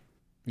time.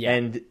 Yeah.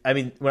 And, I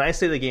mean, when I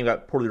say the game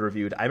got poorly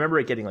reviewed, I remember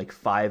it getting like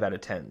 5 out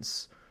of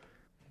 10s.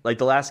 Like,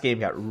 the last game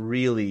got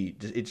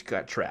it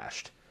got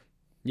trashed.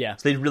 Yeah.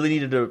 So they really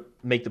needed to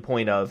make the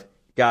point of,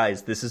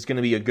 guys, this is going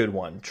to be a good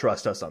one.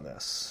 Trust us on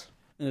this.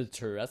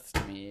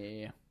 Trust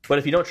me. But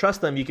if you don't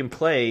trust them, you can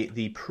play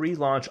the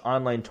pre-launch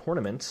online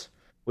tournament,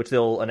 which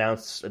they'll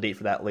announce a date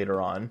for that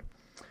later on.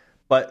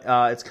 But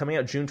it's coming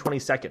out June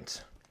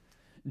 22nd.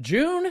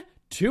 June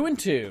 2 and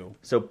 2.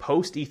 So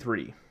post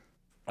E3.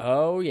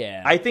 Oh,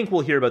 yeah. I think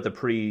we'll hear about the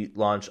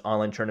pre-launch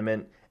online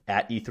tournament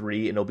at E3,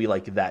 and it'll be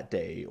like that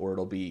day, or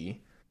it'll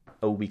be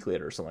a week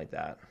later or something like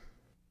that.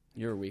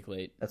 You're a week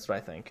late. That's what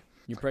I think.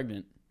 You're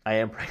pregnant. I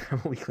am pregnant.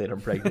 I'm a week late.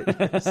 I'm pregnant.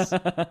 Yes.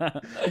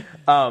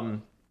 I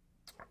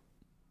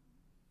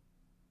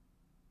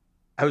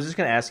was just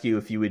going to ask you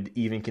if you would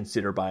even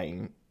consider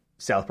buying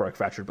South Park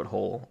Fractured But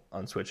Whole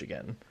on Switch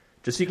again,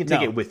 just so you can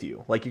take it with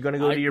you. Like, you're going to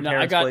go to your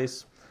parents'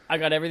 place. I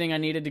got everything I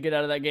needed to get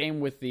out of that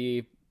game with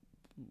the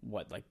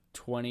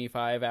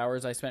 25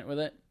 hours I spent with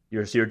it.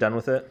 You're done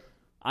with it?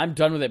 I'm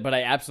done with it, but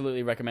I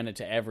absolutely recommend it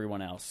to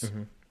everyone else.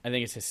 Mm-hmm. I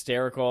think it's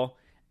hysterical.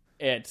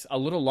 It's a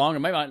little long.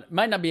 It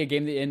might not be a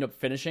game that you end up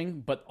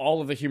finishing, but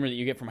all of the humor that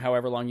you get from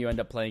however long you end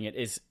up playing it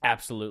is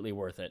absolutely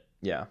worth it.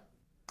 Yeah.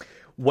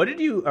 What did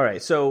you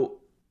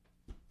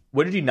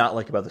not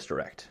like about this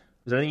Direct?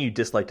 Was there anything you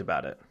disliked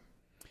about it?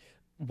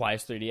 Why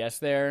is 3DS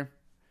there?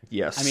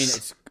 Yes. I mean,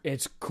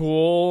 it's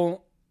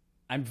cool.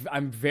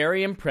 I'm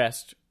very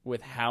impressed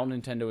with how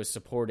Nintendo is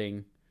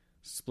supporting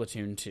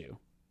Splatoon 2.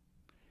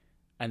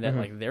 And that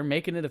like they're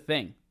making it a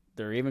thing.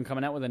 They're even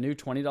coming out with a new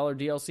 $20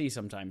 DLC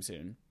sometime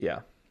soon.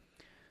 Yeah.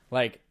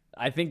 Like,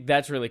 I think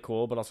that's really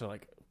cool, but also,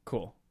 like,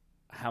 cool.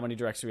 How many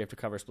directs do we have to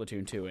cover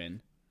Splatoon 2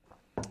 in?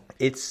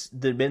 It's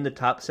been the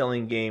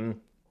top-selling game,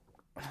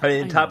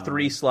 top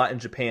 3 slot in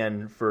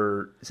Japan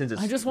since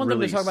its I just want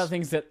release. them to talk about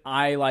things that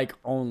I like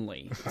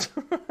only.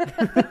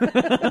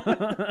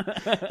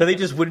 But they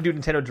just wouldn't do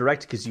Nintendo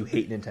Direct because you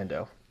hate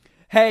Nintendo.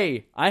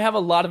 Hey, I have a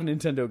lot of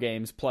Nintendo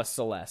games plus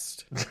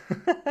Celeste.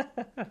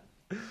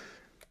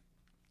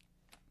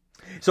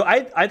 So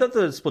I thought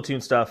the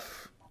Splatoon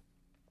stuff...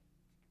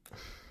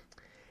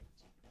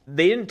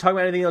 They didn't talk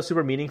about anything that was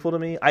super meaningful to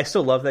me. I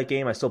still love that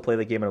game. I still play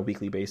that game on a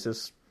weekly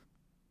basis.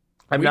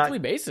 Weekly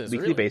basis,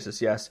 Weekly basis,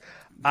 yes.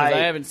 Because I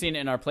haven't seen it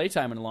in our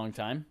playtime in a long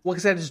time. Well,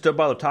 because I just don't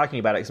bother talking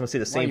about it because I'm going to say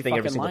the same thing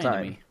every single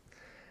time.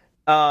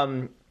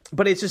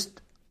 But it's just...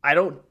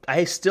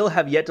 I still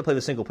have yet to play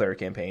the single-player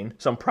campaign,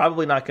 so I'm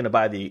probably not going to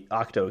buy the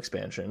Octo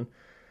expansion.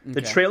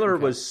 The trailer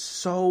was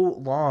so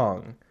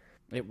long.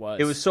 It was.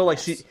 It was so like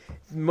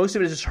most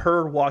of it is just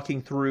her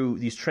walking through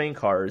these train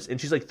cars,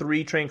 and she's like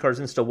 3 train cars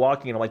in still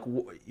walking, and I'm like,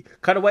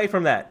 cut away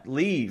from that,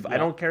 leave. Yeah. I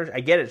don't care. I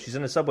get it. She's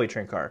in a subway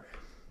train car.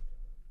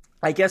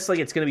 I guess like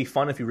it's going to be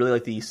fun if you really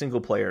like the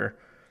single player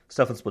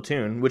stuff in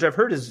Splatoon, which I've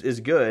heard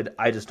is good.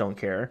 I just don't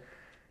care.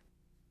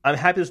 I'm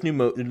happy this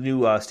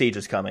new stage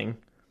is coming,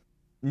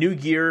 new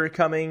gear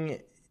coming.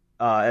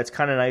 It's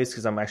kind of nice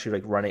because I'm actually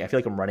like running. I feel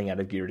like I'm running out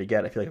of gear to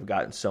get. I feel like I've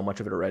gotten so much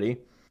of it already.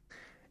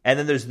 And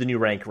then there's the new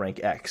rank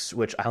X,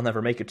 which I'll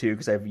never make it to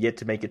because I've yet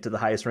to make it to the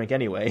highest rank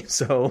anyway.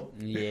 So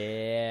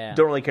yeah,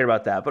 don't really care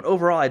about that. But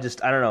overall, I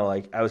don't know.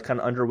 Like I was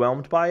kind of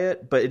underwhelmed by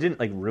it, but it didn't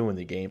like ruin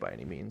the game by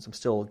any means. I'm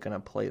still gonna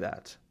play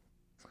that.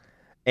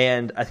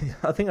 And I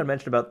think the thing I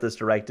mentioned about this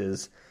Direct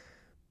is,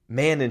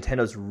 man,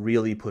 Nintendo's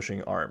really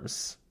pushing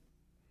ARMS.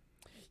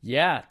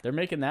 Yeah, they're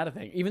making that a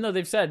thing. Even though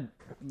they've said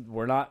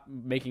we're not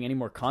making any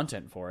more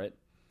content for it,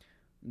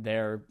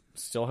 they're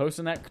still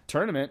hosting that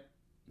tournament.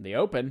 The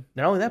Open.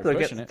 Not only that, but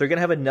they're going to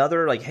have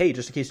another, like, hey,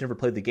 just in case you never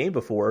played the game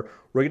before,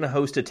 we're going to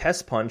host a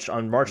test punch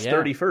on March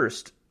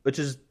 31st, which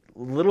is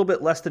a little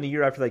bit less than a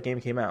year after that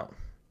game came out.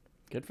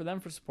 Good for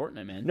them for supporting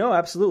it, man. No,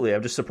 absolutely.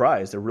 I'm just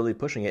surprised. They're really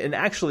pushing it. And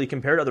actually,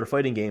 compared to other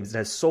fighting games, it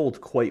has sold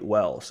quite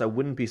well. So I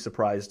wouldn't be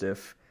surprised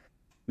if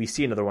we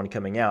see another one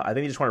coming out. I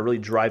think they just want to really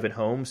drive it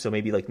home. So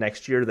maybe, like,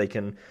 next year they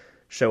can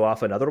show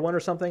off another one or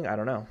something. I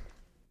don't know.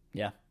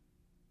 Yeah.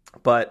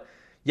 But,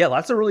 yeah,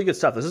 lots of really good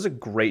stuff. This is a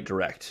great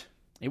Direct.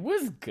 It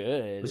was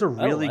good. It was a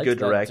really good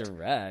Direct.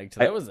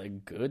 That was a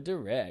good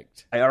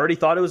Direct. I already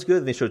thought it was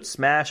good. They showed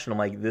Smash, and I'm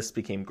like, this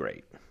became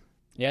great.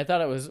 Yeah, I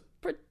thought it was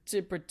pretty.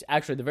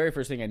 Actually, the very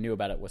first thing I knew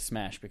about it was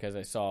Smash because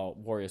I saw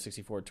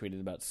Wario64 tweeted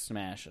about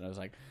Smash, and I was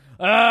like,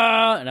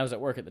 ah! And I was at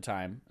work at the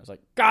time. I was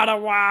like, gotta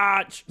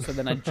watch! So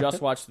then I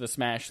just watched the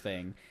Smash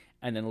thing,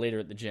 and then later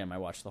at the gym, I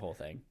watched the whole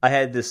thing. I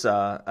had this,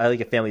 I had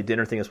like a family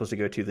dinner thing I was supposed to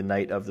go to the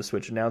night of the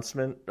Switch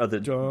announcement, or the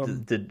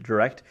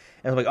Direct.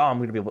 And I'm like, oh, I'm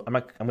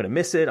going to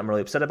miss it. I'm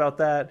really upset about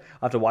that.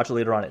 I'll have to watch it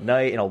later on at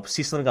night, and I'll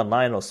see something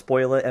online, and I'll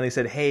spoil it. And they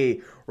said,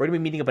 hey, we're going to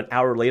be meeting up an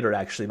hour later,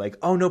 actually. I'm like,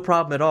 oh, no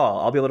problem at all.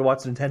 I'll be able to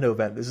watch the Nintendo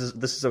event. This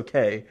is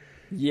okay.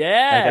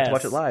 Yeah. I got to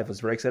watch it live. I was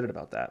very excited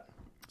about that.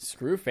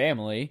 Screw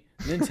family.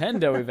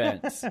 Nintendo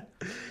events.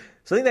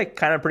 So I think that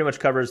kind of pretty much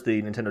covers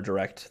the Nintendo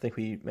Direct. I think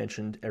we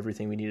mentioned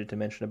everything we needed to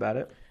mention about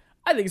it.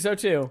 I think so,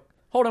 too.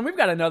 Hold on, we've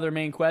got another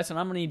main quest, and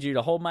I'm going to need you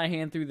to hold my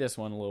hand through this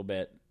one a little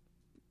bit.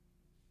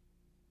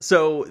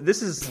 So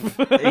this is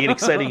an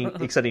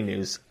exciting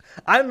news.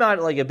 I'm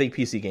not like a big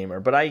PC gamer,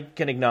 but I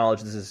can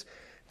acknowledge this is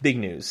big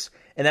news.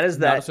 And that is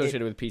that... Not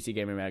associated with PC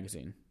Gamer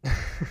Magazine.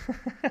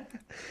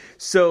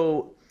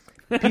 So,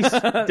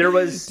 there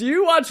was... Do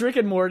you watch Rick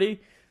and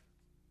Morty?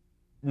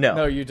 No.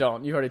 No, you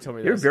don't. You already told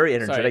me this. You're very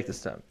energetic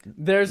this time.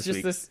 There's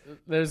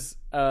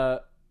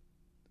the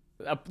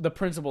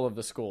principal of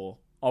the school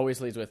always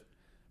leads with,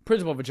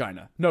 principal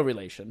vagina, no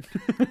relation.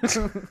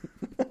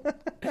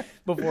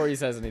 Before he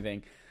says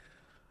anything.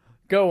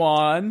 Go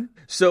on.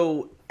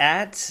 So,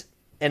 at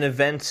an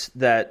event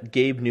that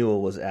Gabe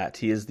Newell was at,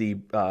 he is the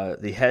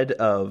head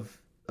of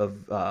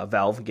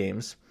Valve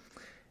Games,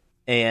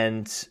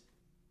 and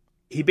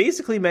he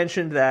basically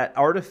mentioned that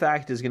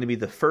Artifact is going to be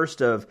the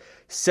first of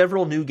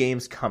several new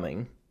games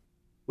coming,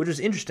 which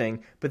was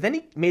interesting. But then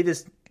he made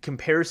this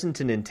comparison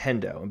to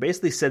Nintendo and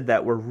basically said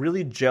that we're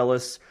really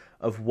jealous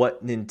of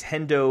what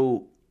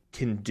Nintendo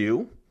can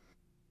do,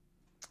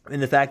 and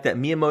the fact that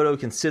Miyamoto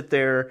can sit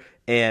there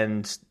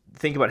and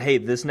think about, hey,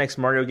 this next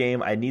Mario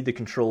game, I need the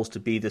controls to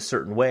be this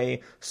certain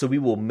way, so we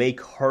will make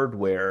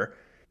hardware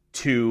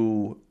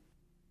to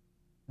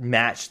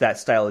match that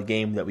style of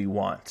game that we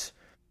want.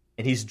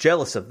 And he's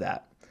jealous of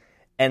that.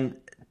 And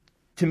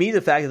to me,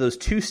 the fact that those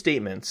two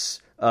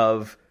statements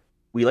of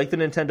we like the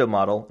Nintendo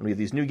model and we have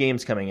these new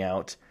games coming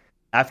out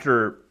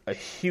after a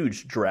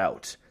huge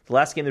drought. The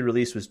last game they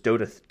released was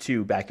Dota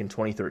 2 back in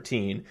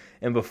 2013.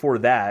 And before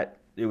that,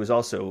 it was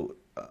also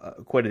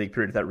quite a big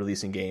period without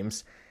releasing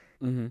games.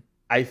 Mm-hmm.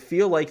 I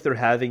feel like they're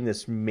having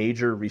this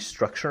major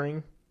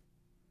restructuring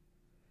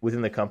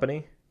within the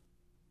company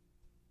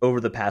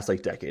over the past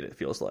decade, it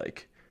feels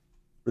like.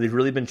 They've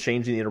really been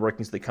changing the inner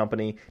workings of the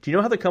company. Do you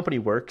know how the company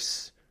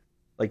works?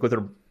 Like what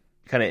their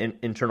kind of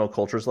internal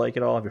culture's like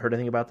at all? Have you heard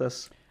anything about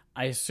this?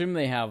 I assume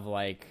they have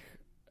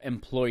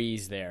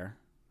employees there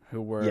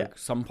who work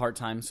some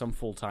part-time, some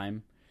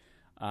full-time.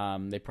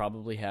 They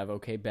probably have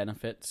okay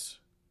benefits.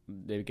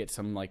 They get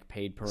some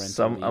paid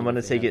parental leave. I'm going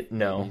to take it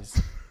no.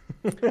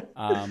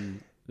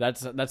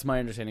 That's my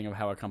understanding of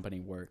how a company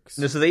works.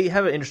 No, so they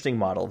have an interesting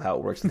model of how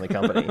it works in the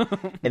company.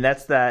 And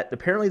that's that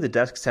apparently the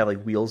desks have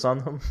wheels on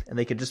them, and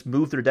they can just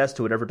move their desk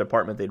to whatever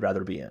department they'd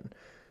rather be in.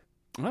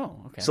 Oh,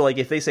 okay. So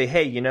if they say,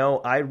 hey,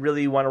 I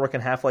really want to work on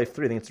Half-Life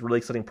 3, I think it's a really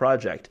exciting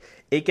project,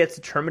 it gets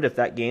determined if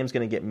that game's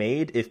going to get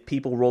made if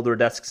people roll their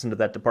desks into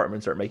that department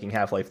and start making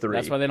Half-Life 3.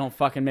 That's why they don't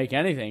fucking make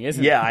anything,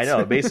 isn't it? Yeah, I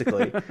know,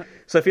 basically.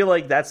 So I feel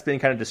like that's been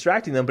kind of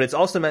distracting them, but it's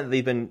also meant that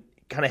they've been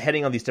kind of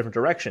heading on these different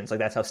directions.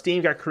 That's how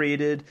Steam got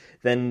created.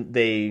 Then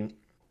they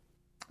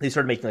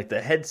started making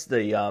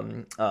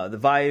the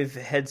Vive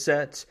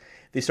headset.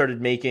 They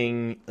started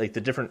making the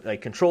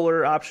different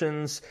controller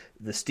options,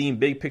 the Steam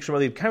big picture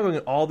mode. They're kind of going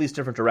in all these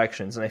different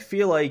directions. And I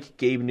feel like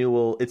Gabe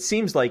Newell, it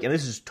seems like, and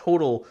this is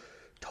total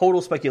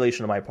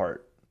speculation on my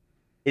part,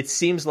 it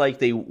seems like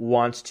they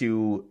want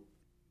to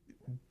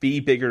be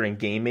bigger in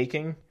game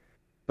making,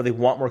 but they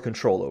want more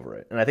control over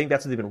it. And I think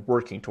that's what they've been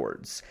working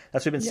towards.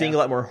 That's why we've been seeing a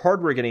lot more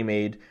hardware getting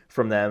made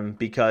from them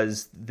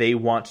because they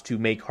want to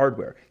make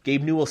hardware.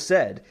 Gabe Newell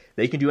said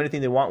they can do anything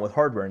they want with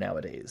hardware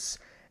nowadays.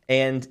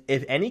 And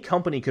if any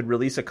company could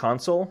release a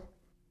console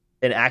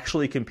and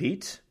actually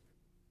compete,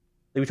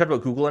 like we talked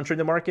about Google entering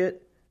the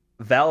market,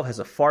 Valve has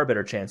a far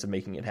better chance of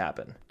making it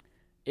happen.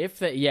 If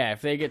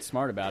they get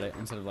smart about it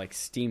instead of like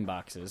Steam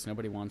boxes,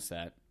 nobody wants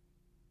that.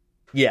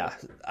 Yeah,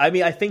 I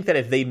mean, I think that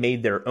if they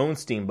made their own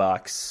Steam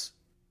box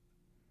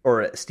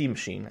or a Steam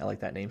Machine, I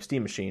like that name,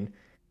 Steam Machine.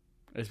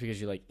 It's because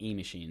you like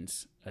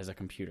e-machines as a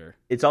computer.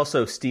 It's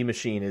also Steam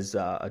Machine is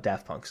a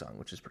Daft Punk song,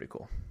 which is pretty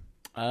cool.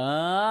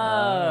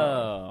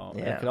 Oh,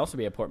 yeah. It could also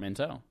be a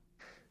portmanteau.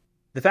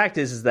 The fact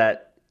is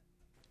that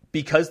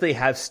because they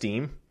have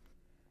Steam,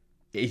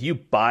 if you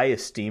buy a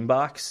Steam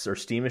box or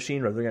Steam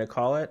Machine, whatever they're going to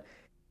call it,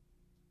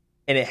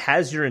 and it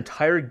has your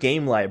entire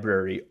game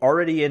library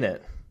already in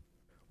it,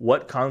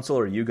 what console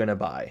are you going to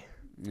buy?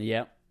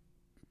 Yep.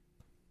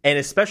 And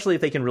especially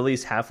if they can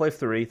release Half-Life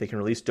 3, they can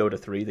release Dota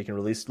 3, they can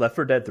release Left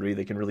 4 Dead 3,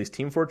 they can release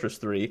Team Fortress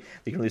 3,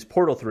 they can release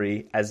Portal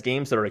 3 as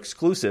games that are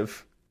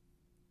exclusive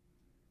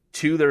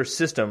to their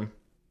system,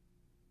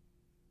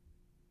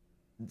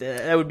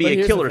 that would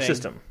be a killer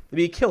system. It'd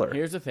be a killer.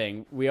 Here's the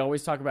thing. We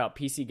always talk about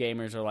PC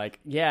gamers are like,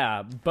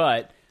 yeah,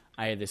 but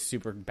I had this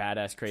super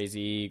badass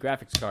crazy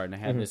graphics card, and I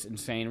had this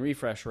insane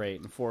refresh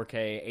rate and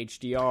 4K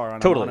HDR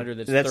on a monitor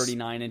that's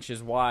 39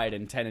 inches wide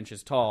and 10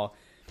 inches tall.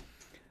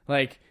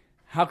 Like,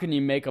 how can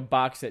you make a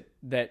box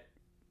that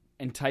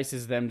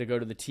entices them to go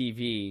to the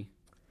TV?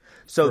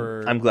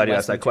 So I'm glad you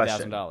asked that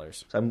question.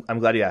 So I'm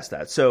glad you asked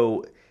that.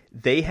 So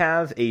they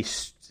have a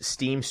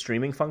Steam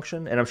streaming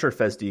function, and I'm sure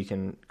FesD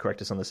can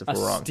correct us on this if we're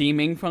wrong. A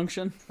steaming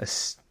function? A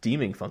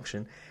steaming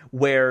function,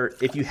 where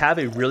if you have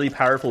a really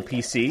powerful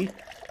PC,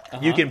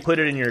 you can put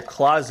it in your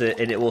closet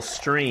and it will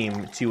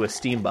stream to a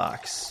Steam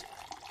box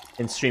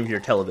and stream to your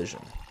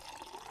television.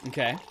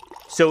 Okay.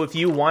 So if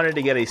you wanted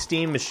to get a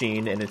Steam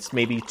machine and it's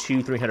maybe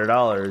 $200-$300,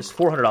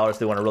 $400,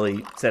 they want to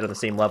really set on the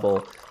same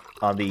level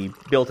on the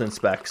built-in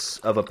specs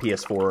of a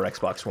PS4 or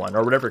Xbox One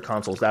or whatever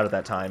console's out at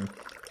that time,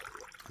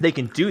 they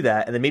can do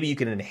that, and then maybe you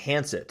can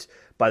enhance it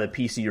by the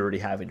PC you already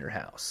have in your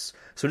house.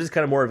 So it is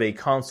kind of more of a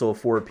console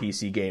for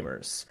PC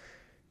gamers.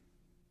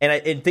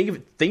 And think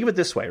of it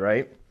this way,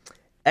 right?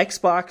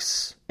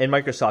 Xbox and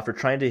Microsoft are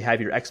trying to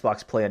have your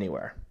Xbox play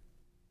anywhere.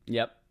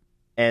 Yep.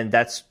 And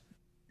that's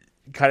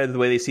kind of the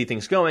way they see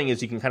things going,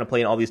 is you can kind of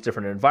play in all these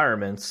different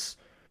environments,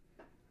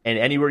 and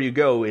anywhere you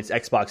go,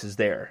 Xbox is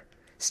there.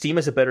 Steam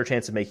has a better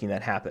chance of making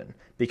that happen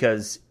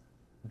because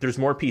there's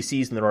more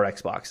PCs than there are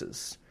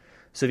Xboxes.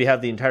 So if you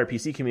have the entire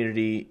PC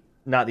community,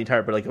 not the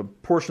entire, but like a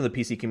portion of the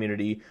PC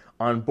community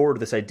on board with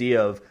this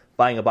idea of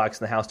buying a box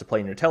in the house to play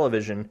in your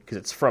television because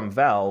it's from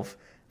Valve,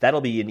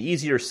 that'll be an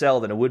easier sell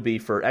than it would be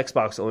for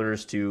Xbox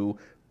owners to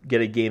get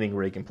a gaming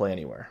rig and play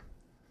anywhere.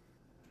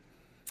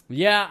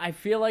 Yeah, I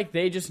feel like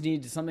they just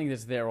need something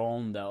that's their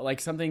own, though. Like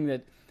something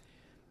that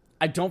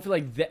I don't feel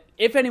like that,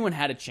 if anyone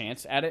had a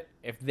chance at it,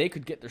 if they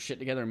could get their shit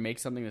together and make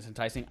something that's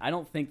enticing, I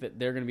don't think that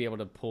they're going to be able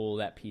to pull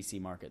that PC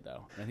market,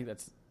 though. I think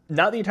that's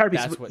not the entire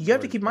PC. You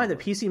have to keep in mind the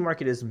PC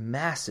market is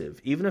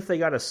massive. Even if they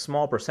got a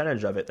small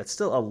percentage of it, that's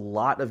still a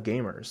lot of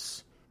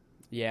gamers.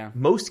 Yeah.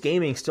 Most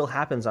gaming still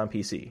happens on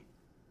PC.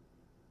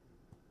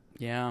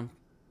 Yeah.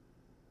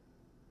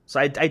 So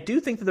I do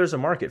think that there's a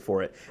market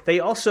for it.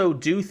 They also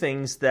do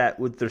things that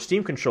with their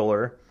Steam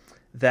controller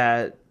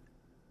that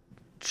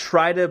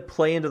try to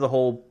play into the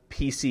whole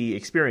PC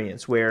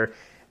experience, where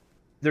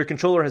their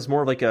controller has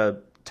more of like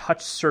a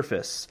touch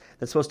surface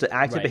that's supposed to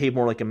act and behave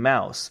more like a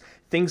mouse.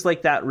 Things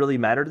like that really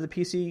matter to the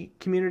PC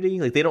community.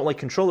 Like, they don't like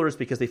controllers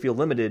because they feel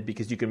limited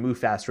because you can move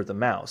faster with the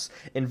mouse.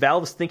 And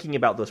Valve's thinking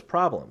about those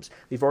problems.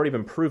 They've already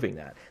been proving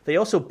that. They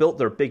also built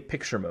their big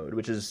picture mode,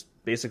 which is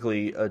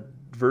basically a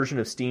version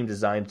of Steam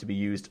designed to be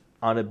used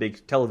on a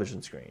big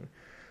television screen.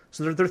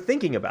 So they're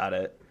thinking about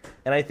it.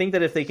 And I think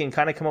that if they can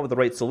kind of come up with the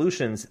right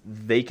solutions,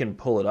 they can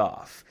pull it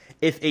off.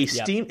 If a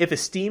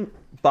Steam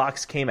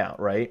box came out,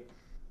 right,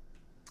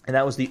 and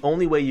that was the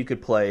only way you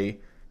could play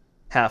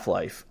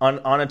Half-Life on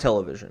a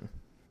television,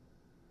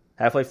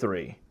 Half-Life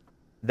 3,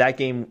 that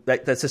game,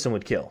 that system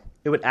would kill.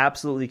 It would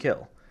absolutely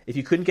kill. If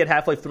you couldn't get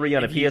Half-Life 3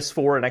 on a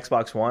PS4 and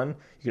Xbox One,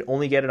 you could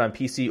only get it on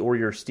PC or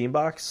your Steam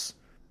box,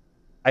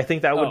 I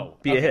think that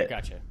would be a hit.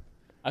 Gotcha.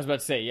 I was about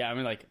to say, yeah, I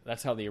mean, like,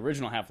 that's how the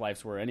original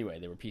Half-Lives were anyway.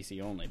 They were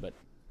PC only, but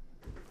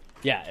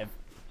yeah,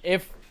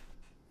 if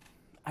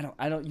I don't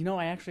know. I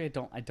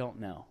don't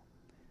know.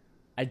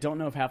 I don't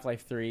know if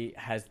Half-Life 3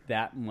 has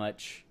that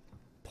much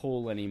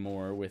pull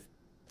anymore with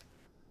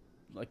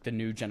like the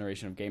new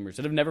generation of gamers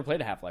that have never played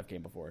a Half-Life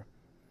game before.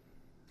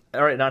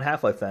 All right, not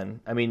Half-Life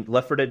then. I mean,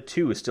 Left 4 Dead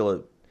 2 is still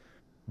a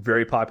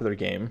very popular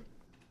game.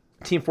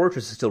 Team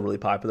Fortress is still really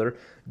popular.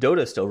 Dota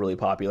is still really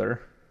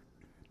popular.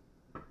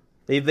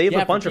 They have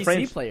a bunch of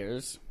PC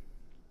players.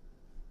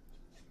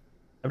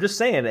 I'm just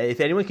saying, if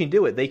anyone can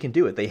do it, they can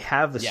do it. They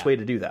have the sway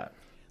to do that.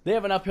 They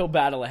have an uphill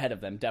battle ahead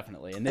of them,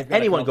 definitely. And they've got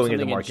anyone going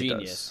into the market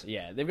does.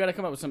 Yeah, they've got to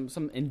come up with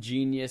some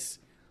ingenious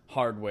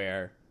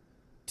hardware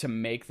to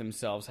make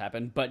themselves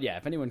happen. But yeah,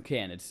 if anyone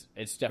can,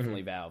 it's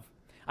definitely Valve.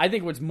 I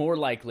think what's more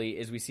likely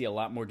is we see a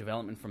lot more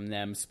development from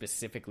them,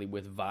 specifically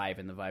with Vive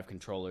and the Vive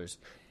controllers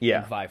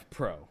and Vive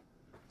Pro.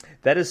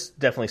 That is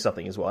definitely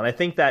something as well. And I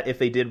think that if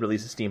they did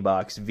release a Steam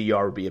box,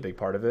 VR would be a big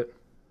part of it.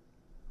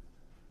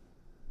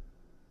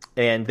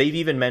 And they've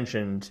even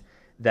mentioned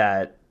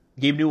that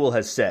Gabe Newell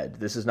has said,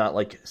 this is not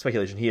like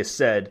speculation, he has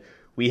said,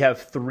 we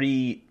have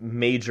 3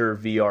 major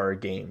VR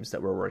games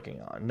that we're working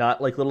on.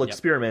 Not like little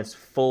experiments,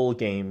 full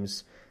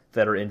games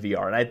that are in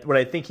VR. And what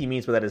I think he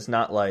means by that is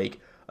not like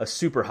a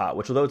super hot,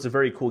 which although it's a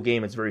very cool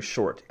game, it's very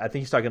short. I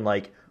think he's talking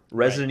like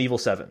Resident Evil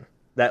 7.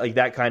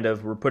 That kind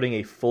of, we're putting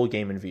a full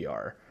game in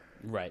VR.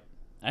 Right.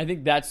 I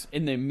think that's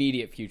in the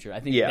immediate future. I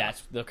think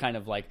that's the kind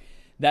of like,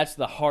 that's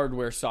the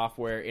hardware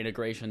software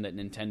integration that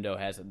Nintendo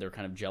has that they're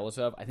kind of jealous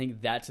of. I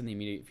think that's in the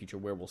immediate future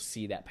where we'll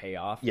see that pay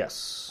off.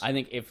 Yes. I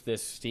think if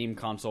this Steam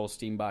console,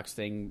 Steam box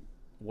thing,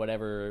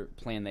 whatever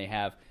plan they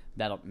have,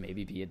 that'll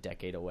maybe be a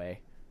decade away.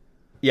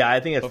 Yeah,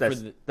 I think I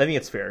think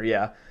it's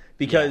fair,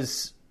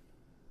 because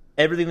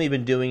everything they've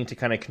been doing to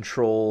kind of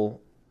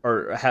control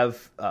or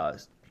have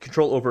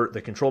control over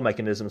the control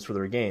mechanisms for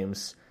their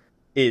games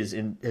has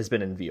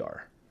been in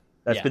VR.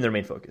 That's been their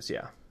main focus, So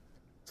I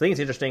think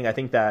it's interesting. I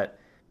think that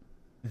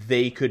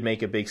they could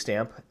make a big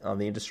stamp on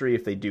the industry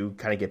if they do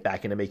kind of get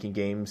back into making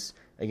games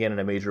again in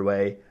a major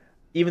way.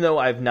 Even though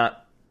I've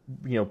not,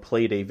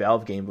 played a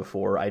Valve game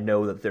before, I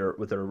know that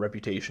what their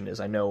reputation is.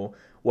 I know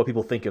what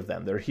people think of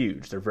them. They're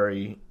huge. They're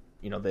very,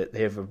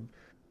 they have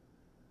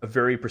a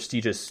very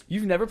prestigious.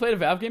 You've never played a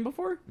Valve game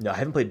before? No, I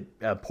haven't played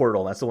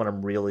Portal. That's the one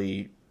I'm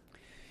really.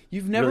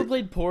 You've never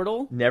played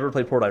Portal? Never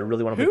played Portal. I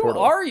really want to play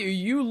Portal. Who are you?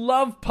 You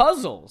love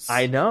puzzles.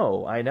 I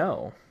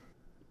know.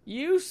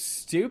 You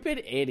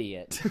stupid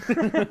idiot.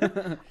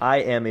 I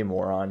am a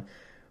moron.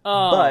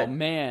 Oh, but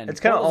man. It's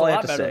kind of all I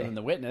have to say. A lot better than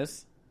The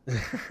Witness.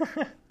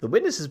 The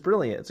Witness is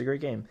brilliant. It's a great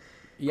game.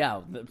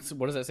 Yeah.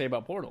 What does that say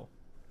about Portal?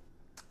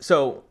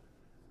 So,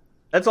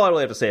 that's all I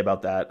really have to say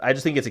about that. I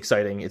just think it's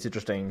exciting. It's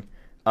interesting.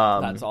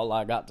 That's all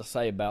I got to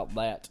say about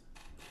that.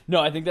 No,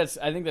 I think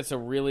that's a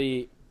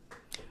really...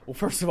 Well,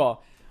 first of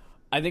all,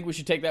 I think we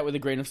should take that with a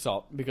grain of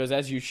salt, because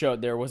as you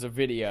showed, there was a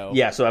video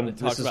that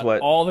talks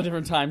about all the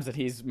different times that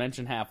he's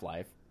mentioned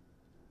Half-Life.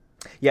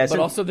 Yeah, but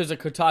also there's a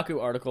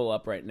Kotaku article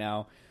up right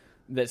now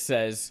that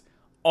says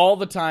all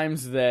the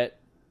times that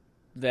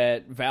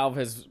Valve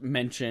has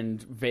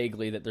mentioned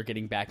vaguely that they're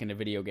getting back into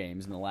video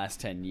games in the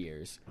last 10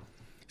 years.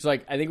 So I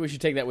think we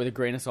should take that with a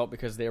grain of salt,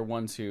 because they're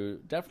ones who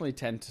definitely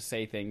tend to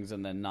say things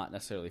and then not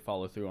necessarily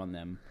follow through on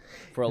them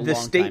for a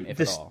long time, if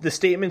at all. The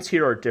statements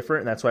here are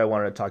different, and that's why I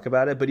wanted to talk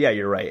about it. But yeah,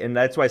 you're right. And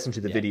that's why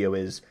essentially the video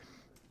is...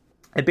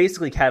 It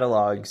basically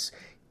catalogs,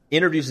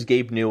 introduces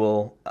Gabe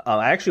Newell.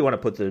 I actually want to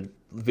put the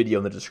video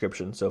in the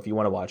description, so if you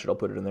want to watch it, I'll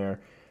put it in there.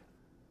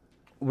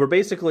 We're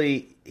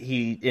basically...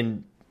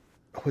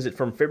 Was it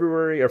from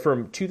February, or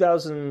from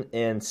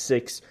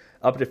 2006...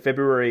 up to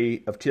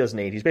February of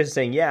 2008, he's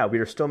basically saying, we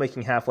are still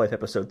making Half-Life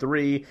Episode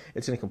 3.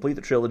 It's going to complete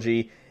the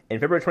trilogy. In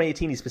February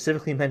 2018, he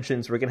specifically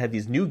mentions we're going to have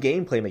these new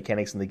gameplay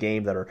mechanics in the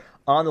game that are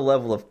on the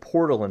level of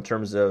Portal in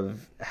terms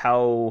of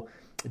how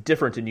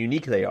different and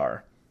unique they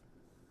are.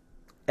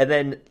 And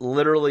then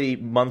literally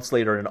months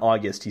later in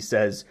August, he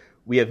says,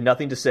 we have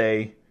nothing to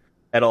say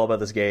at all about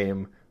this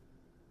game.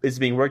 Is it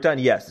being worked on?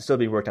 Yes, it's still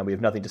being worked on. We have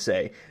nothing to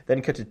say.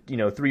 Then cut to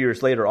 3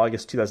 years later,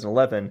 August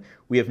 2011.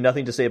 We have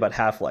nothing to say about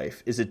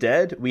Half-Life. Is it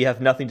dead? We have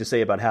nothing to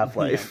say about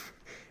Half-Life.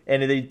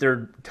 And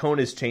their tone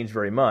has changed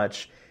very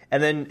much.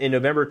 And then in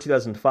November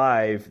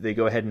 2005, they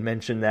go ahead and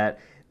mention that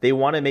they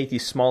want to make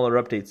these smaller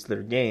updates to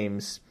their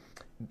games.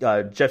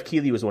 Jeff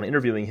Keighley was the one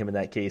interviewing him in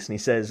that case, and he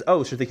says, so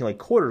you're thinking like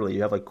quarterly.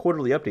 You have like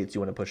quarterly updates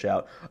you want to push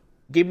out.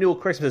 Gabe Newell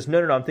corrects him and says,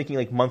 no, I'm thinking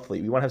like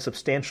monthly. We want to have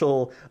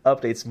substantial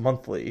updates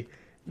monthly.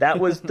 That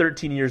was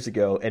 13 years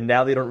ago, and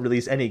now they don't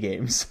release any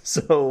games.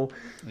 So,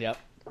 yeah.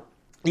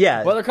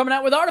 Well, they're coming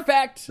out with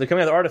Artifact. They're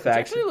coming out with Artifact.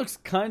 Which actually looks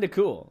kind of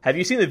cool. Have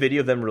you seen the video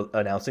of them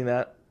announcing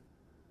that?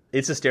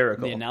 It's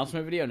hysterical. The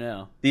announcement video?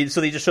 No. So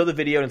they just show the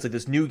video, and it's like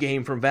this new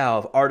game from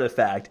Valve,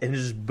 Artifact, and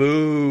just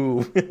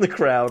boo in the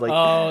crowd. Like,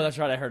 oh, that's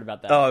right. I heard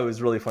about that. Oh, it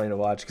was really funny to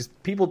watch, because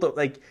people don't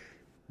like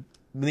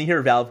when they hear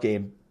a Valve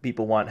game.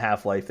 People want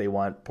Half-Life, they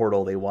want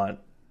Portal, they want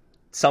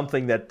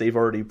something that they've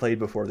already played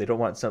before. They don't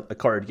want a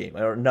card game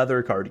or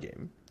another card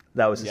game.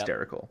 That was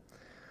hysterical.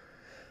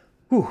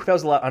 Whew, that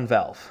was a lot on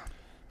Valve.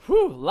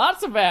 Whew,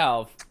 lots of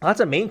Valve.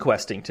 Lots of main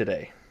questing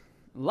today.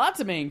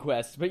 Lots of main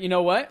quests. But you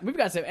know what? We've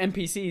got some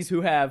NPCs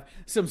who have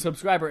some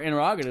subscriber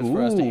interrogatives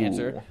for us to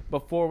answer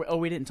before...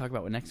 we didn't talk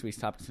about what next week's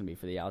topic is going to be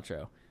for the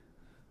outro.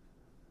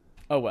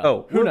 Oh,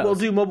 well. Who knows? We'll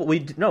do mobile...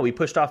 We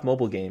pushed off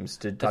mobile games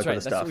to talk about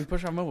this stuff. We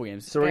pushed off mobile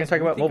games. So we're going to talk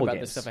about mobile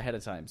games. This stuff ahead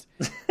of time.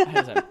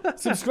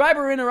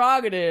 Subscriber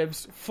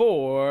interrogatives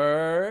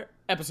for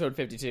episode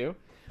 52.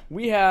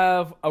 We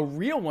have a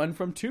real one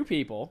from 2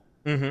 people.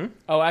 Mm-hmm.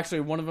 Oh,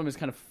 actually, one of them is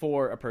kind of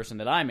for a person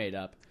that I made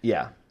up.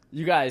 Yeah.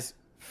 You guys,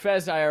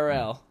 Fez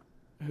IRL,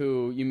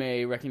 who you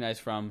may recognize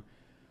from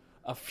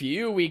a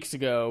few weeks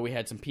ago, we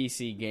had some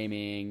PC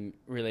gaming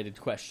related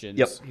questions.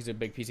 Yep. He's a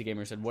big PC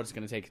gamer. Said, "What's it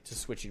going to take to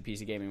switch you to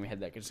PC gaming?" We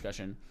had that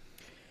discussion.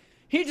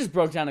 He just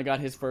broke down and got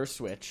his first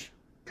Switch.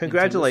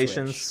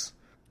 Congratulations!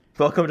 Switch.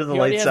 Welcome to the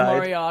light side. He already has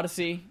Mario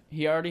Odyssey.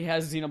 He already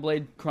has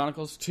Xenoblade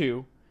Chronicles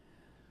 2.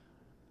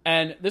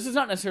 And this is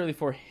not necessarily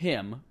for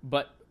him,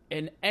 but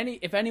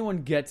if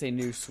anyone gets a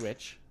new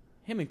Switch,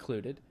 him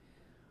included,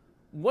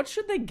 what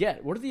should they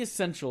get? What are the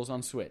essentials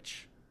on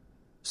Switch?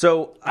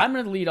 So I'm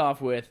going to lead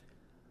off with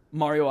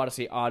Mario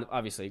Odyssey.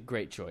 Obviously,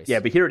 great choice. Yeah,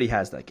 but he already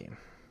has that game.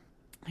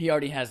 He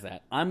already has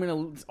that. I'm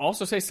going to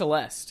also say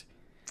Celeste.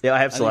 Yeah, I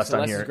have Celeste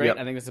on here. Is great. Yep.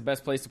 I think that's the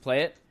best place to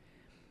play it.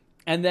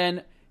 And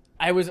then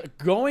I was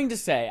going to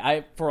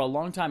say, for a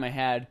long time I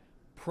had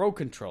Pro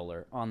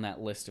Controller on that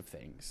list of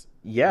things.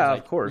 Yeah,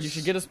 of course. You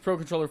should get a Pro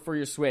Controller for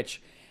your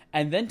Switch.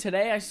 And then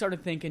today I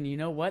started thinking, you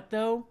know what,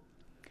 though?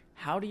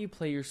 How do you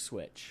play your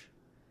Switch?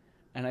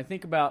 And I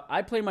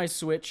play my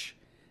Switch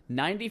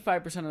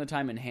 95% of the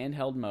time in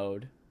handheld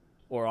mode,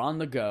 or on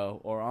the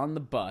go, or on the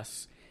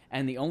bus.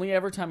 And the only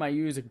ever time I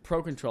use a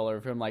Pro Controller,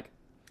 if I'm like,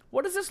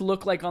 what does this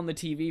look like on the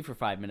TV for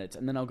 5 minutes?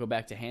 And then I'll go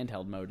back to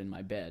handheld mode in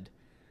my bed.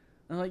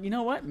 And I'm like, you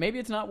know what? Maybe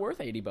it's not worth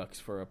 $80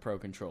 for a Pro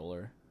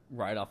Controller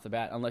right off the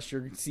bat, unless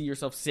you see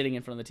yourself sitting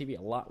in front of the TV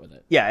a lot with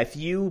it. Yeah, if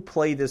you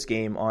play this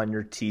game on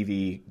your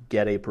TV,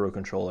 get a Pro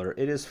Controller.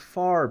 It is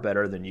far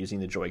better than using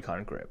the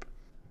Joy-Con grip.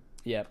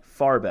 Yep.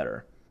 Far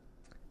better.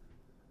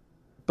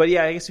 But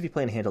yeah, I guess if you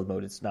play in handheld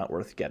mode, it's not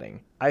worth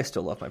getting. I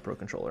still love my Pro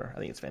Controller. I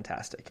think it's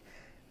fantastic.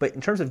 But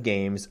in terms of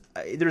games,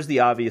 there's the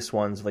obvious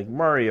ones like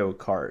Mario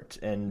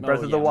Kart and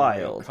Breath of the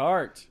Wild.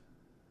 Mario Kart.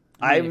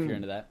 If you're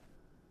into that.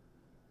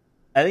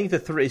 I think the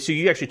three... So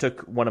you actually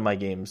took one of my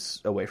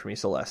games away from me,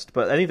 Celeste.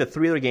 But I think the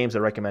three other games I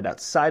recommend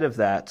outside of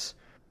that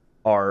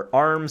are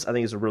ARMS. I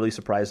think is a really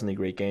surprisingly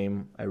great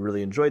game. I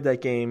really enjoyed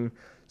that game.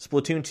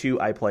 Splatoon 2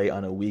 I play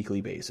on a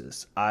weekly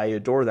basis. I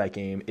adore that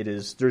game.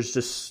 There's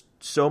just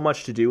so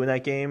much to do in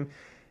that game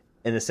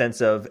in the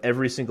sense of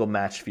every single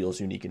match feels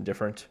unique and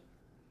different.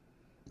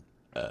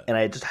 And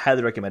I just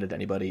highly recommend it to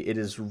anybody. It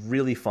is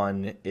really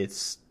fun.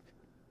 It's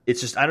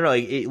just, I don't know,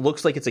 it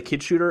looks like it's a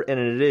kid shooter, and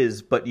it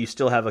is, but you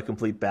still have a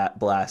complete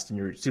blast, and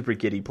you're super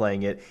giddy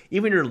playing it.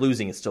 Even if you're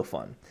losing, it's still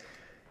fun.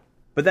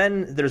 But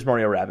then there's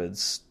Mario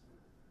Rabbids.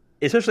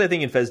 Especially, I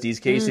think, in Fez D's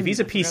case. If he's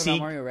a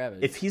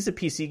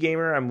PC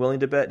gamer, I'm willing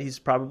to bet he's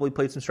probably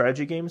played some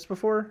strategy games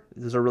before.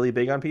 Those are really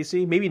big on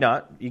PC. Maybe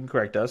not. You can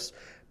correct us.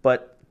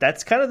 But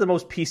that's kind of the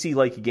most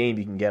PC-like game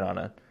you can get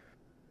on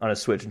a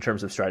Switch in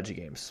terms of strategy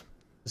games.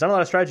 There's not a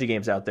lot of strategy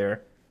games out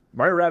there.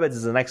 Mario Rabbids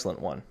is an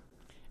excellent one.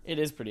 It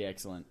is pretty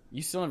excellent.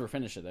 You still never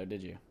finished it, though,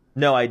 did you?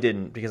 No, I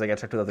didn't, because I got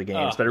checked with other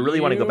games. But I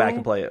really want to go back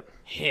and play it.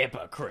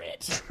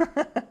 Hypocrite.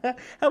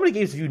 How many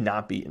games have you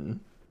not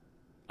beaten?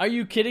 Are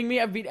you kidding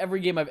me? I've beat every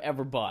game I've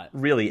ever bought.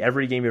 Really?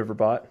 Every game you ever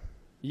bought?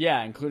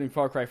 Yeah, including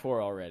Far Cry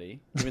 4 already,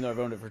 even though I've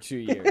owned it for 2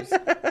 years.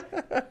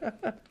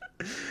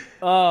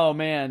 Oh,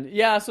 man.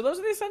 Yeah, so those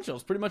are the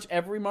essentials. Pretty much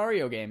every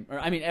Mario game.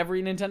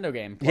 Every Nintendo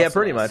game. Yeah,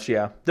 pretty much,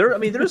 yeah. There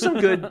are some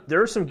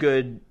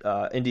good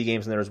indie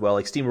games in there as well.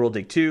 Like Steam World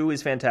Dig 2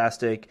 is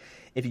fantastic.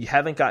 If you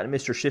haven't gotten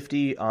Mr.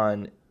 Shifty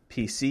on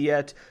PC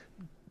yet,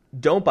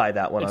 don't buy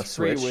that one on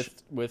Switch. It's free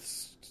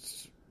with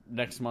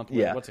next month.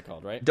 What's it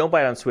called, right? Don't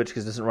buy it on Switch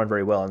because it doesn't run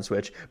very well on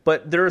Switch.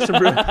 But there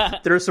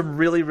are some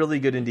really, really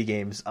good indie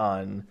games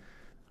on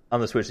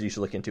the Switch that you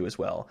should look into as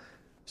well.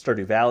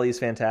 Stardew Valley is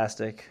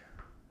fantastic.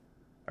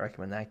 I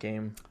recommend that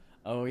game.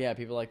 Oh, yeah,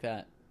 people like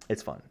that.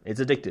 It's fun. It's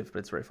addictive, but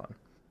it's very fun.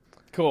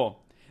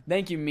 Cool.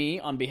 Thank you, me,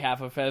 on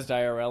behalf of Fez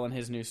IRL and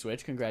his new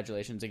Switch.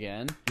 Congratulations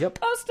again. Yep.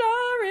 A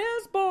Star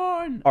is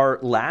Born. Our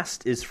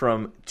last is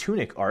from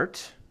Tunic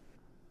Art.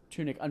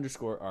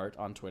 Tunic_art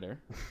on Twitter.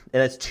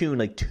 And that's Tune,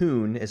 like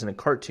Tune, as in a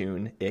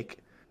cartoon. It's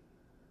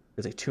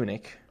like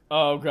Tunic.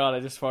 Oh, God,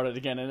 I just farted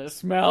again, and it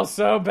smells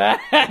so bad.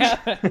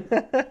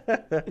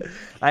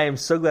 I am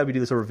so glad we do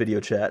this over video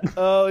chat.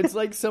 Oh, it's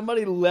like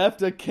somebody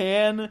left a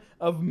can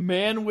of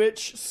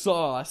Manwich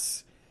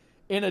sauce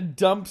in a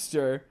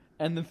dumpster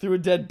and then threw a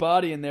dead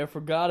body in there,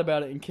 forgot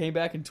about it, and came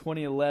back in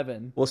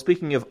 2011. Well,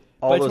 speaking of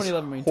all those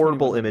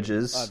horrible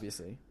images...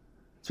 Obviously.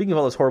 Speaking of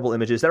all those horrible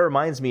images, that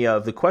reminds me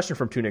of the question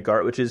from Tunic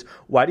Art, which is,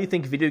 why do you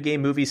think video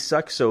game movies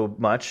suck so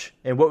much,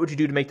 and what would you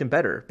do to make them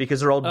better? Because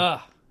they're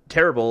all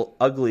terrible,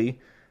 ugly,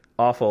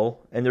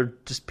 awful, and they're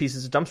just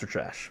pieces of dumpster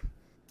trash.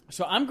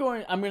 So I'm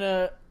going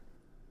to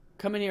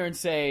come in here and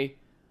say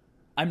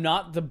I'm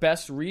not the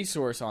best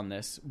resource on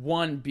this.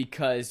 One,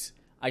 because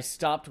I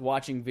stopped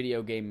watching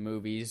video game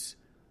movies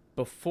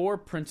before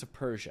Prince of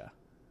Persia.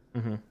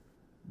 Mm-hmm.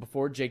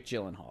 Before Jake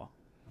Gyllenhaal.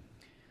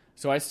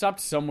 So I stopped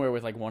somewhere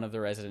with like one of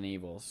the Resident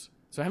Evils.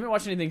 So I haven't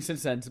watched anything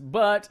since then,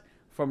 but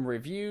from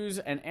reviews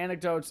and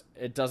anecdotes,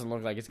 it doesn't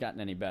look like it's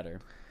gotten any better.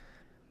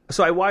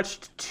 So I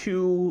watched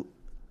 2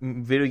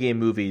 video game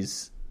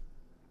movies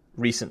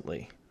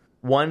recently.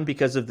 One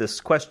because of this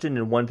question,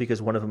 and one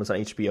because one of them is on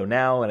HBO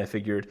now, and I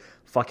figured,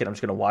 fuck it, I'm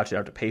just going to watch it. I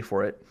have to pay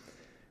for it.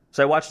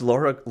 So I watched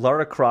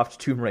Lara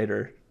Croft Tomb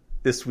Raider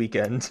this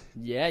weekend.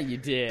 Yeah, you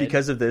did.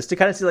 Because of this, to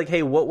kind of see like,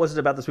 hey, what was it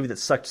about this movie that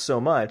sucked so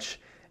much?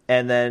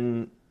 And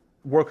then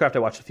Warcraft I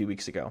watched a few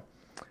weeks ago.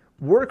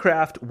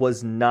 Warcraft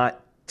was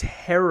not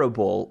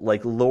terrible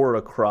like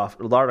Lara Croft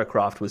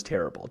was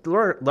terrible.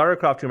 Lara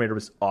Croft Tomb Raider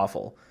was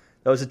awful.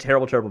 That was a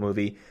terrible, terrible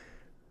movie.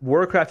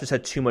 Warcraft just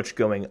had too much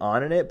going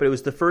on in it, but it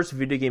was the first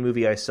video game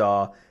movie I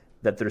saw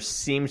that there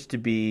seemed to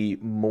be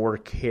more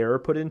care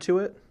put into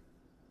it.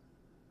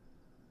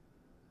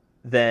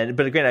 But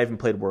again, I haven't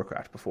played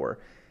Warcraft before.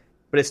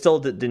 But it still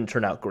didn't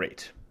turn out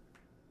great.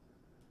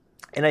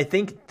 And I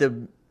think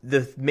the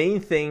main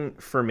thing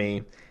for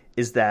me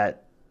is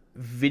that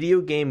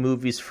video game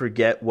movies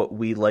forget what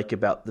we like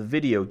about the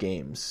video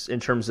games in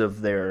terms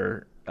of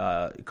their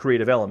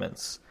creative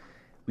elements.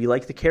 We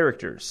like the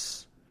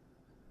characters.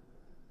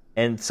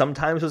 And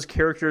sometimes those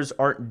characters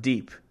aren't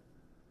deep.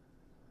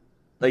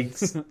 Like,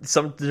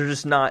 they're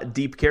just not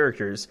deep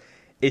characters.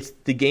 It's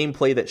the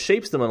gameplay that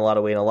shapes them in a lot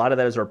of ways, and a lot of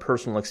that is our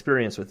personal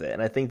experience with it.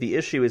 And I think the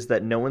issue is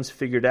that no one's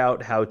figured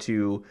out how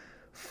to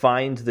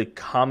find the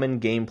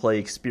common gameplay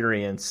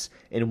experience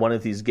in one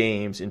of these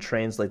games and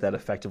translate that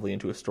effectively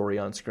into a story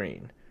on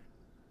screen.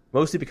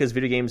 Mostly because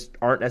video games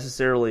aren't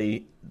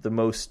necessarily the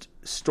most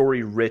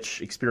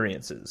story-rich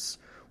experiences,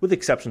 with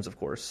exceptions, of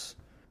course.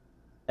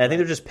 And I think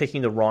they're just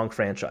picking the wrong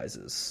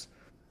franchises.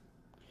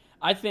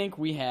 I think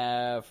we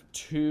have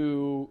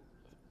two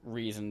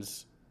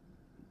reasons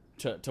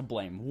to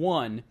blame.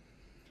 One,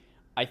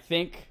 I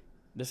think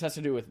this has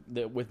to do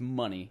with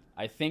money.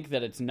 I think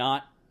that it's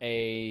not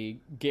a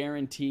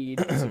guaranteed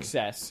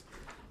success,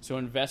 so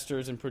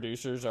investors and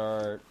producers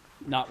are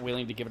not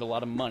willing to give it a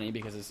lot of money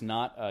because it's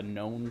not a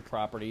known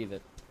property,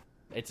 that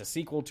it's a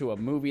sequel to a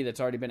movie that's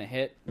already been a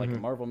hit, like a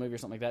Marvel movie or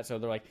something like that. So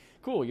they're like,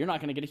 cool, you're not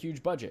going to get a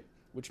huge budget,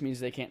 which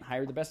means they can't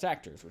hire the best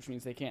actors, which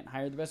means they can't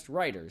hire the best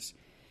writers.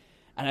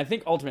 And I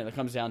think ultimately it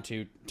comes down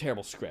to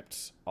terrible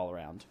scripts all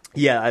around.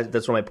 Yeah,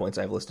 that's one of my points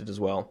I've listed as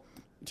well.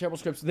 Terrible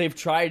scripts. They've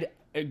tried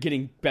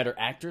getting better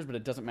actors, but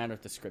it doesn't matter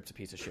if the script's a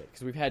piece of shit.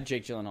 Because we've had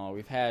Jake Gyllenhaal,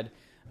 we've had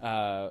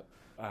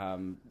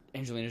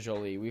Angelina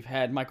Jolie, we've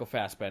had Michael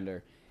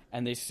Fassbender,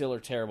 and they still are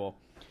terrible.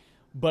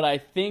 But I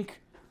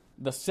think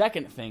the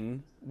second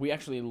thing we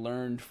actually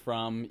learned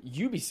from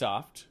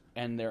Ubisoft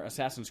and their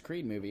Assassin's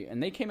Creed movie,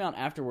 and they came out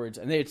afterwards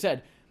and they had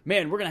said,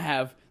 man, we're going to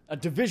have a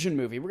Division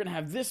movie, we're going to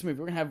have this movie,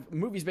 we're going to have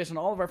movies based on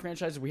all of our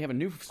franchises, we have a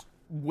new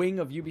wing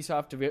of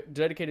Ubisoft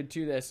dedicated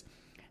to this.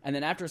 And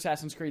then after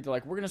Assassin's Creed, they're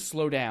like, we're going to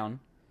slow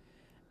down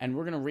and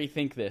we're going to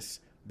rethink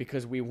this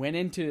because we went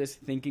into this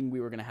thinking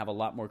we were going to have a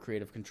lot more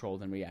creative control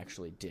than we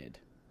actually did.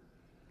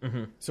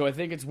 Mm-hmm. So I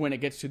think it's when it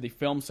gets to the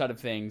film side of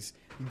things,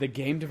 the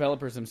game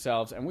developers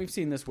themselves, and we've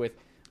seen this with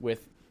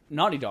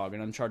Naughty Dog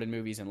and Uncharted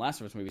movies and Last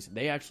of Us movies,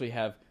 they actually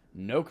have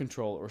no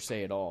control or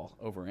say at all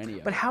over any of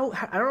it. But how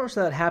I don't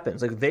understand how that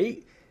happens. Like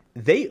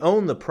they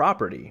own the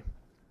property,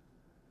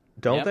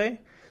 don't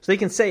they? So they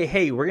can say,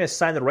 hey, we're going to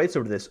sign the rights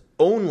over to this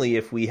only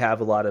if we have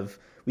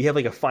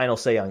like a final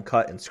say on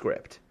cut and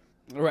script.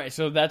 Right,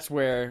 so that's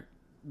where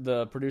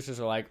the producers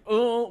are like,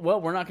 oh, well,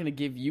 we're not going to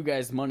give you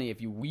guys money if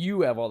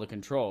you have all the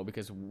control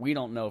because we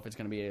don't know if it's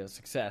going to be a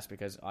success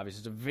because obviously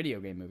it's a video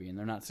game movie and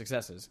they're not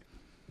successes.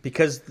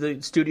 Because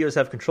the studios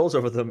have controls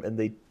over them and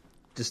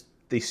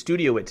they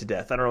studio it to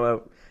death. I don't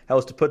know how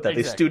else to put that.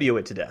 Exactly. They studio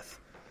it to death.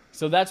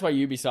 So that's why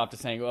Ubisoft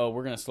is saying, oh,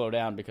 we're going to slow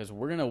down because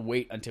we're going to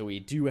wait until we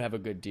do have a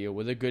good deal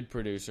with a good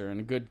producer and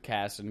a good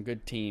cast and a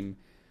good team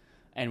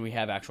and we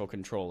have actual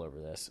control over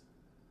this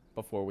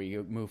before we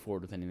move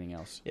forward with anything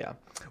else. Yeah.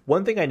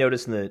 One thing I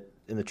noticed in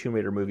the Tomb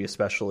Raider movie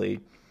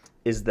especially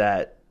is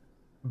that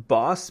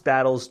boss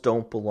battles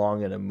don't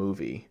belong in a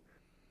movie.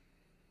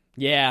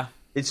 Yeah.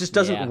 It just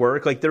doesn't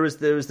work. Like there was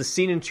the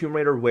scene in Tomb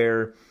Raider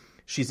where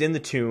she's in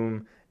the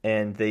tomb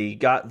and they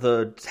got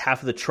the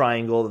half of the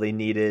triangle that they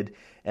needed,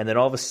 and then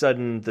all of a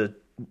sudden the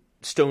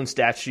stone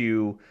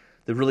statue,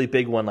 the really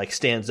big one, like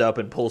stands up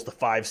and pulls the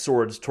 5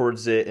 swords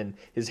towards it, and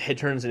his head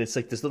turns, and it's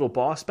like this little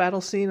boss battle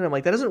scene. And I'm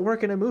like, that doesn't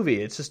work in a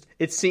movie. It's just,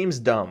 it seems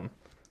dumb.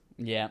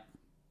 Yeah.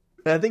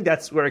 And I think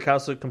that's where it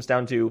also comes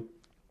down to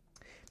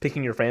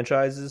picking your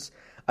franchises.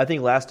 I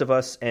think Last of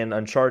Us and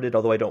Uncharted,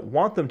 although I don't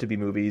want them to be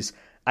movies,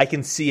 I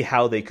can see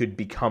how they could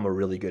become a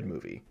really good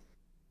movie.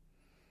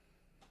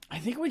 I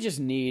think we just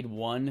need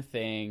one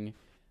thing,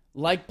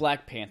 like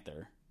Black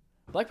Panther.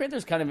 Black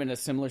Panther's kind of in a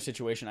similar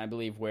situation, I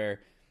believe, where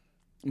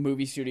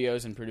movie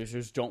studios and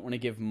producers don't want to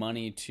give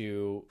money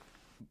to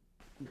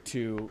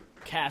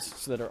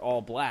casts that are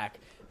all black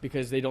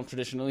because they don't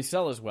traditionally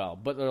sell as well.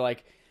 But they're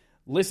like,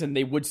 listen,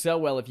 they would sell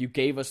well if you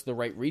gave us the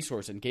right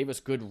resource and gave us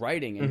good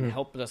writing and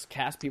helped us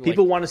cast people.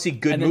 People want to see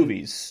good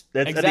movies.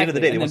 That's exactly. At the end of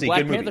the day, they want to see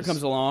good movies. Black Panther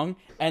comes along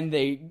and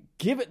they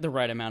give it the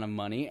right amount of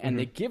money and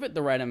they give it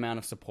the right amount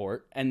of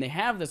support and they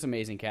have this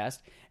amazing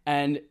cast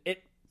and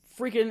it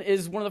freaking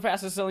is one of the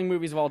fastest selling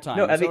movies of all time.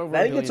 No, I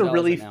think it's a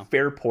really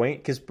fair point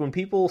because when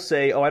people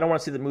say, "Oh, I don't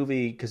want to see the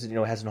movie because it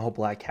has a whole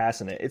black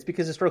cast in it," it's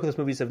because historically those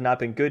movies have not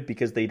been good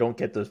because they don't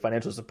get the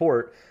financial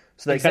support.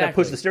 So they kind of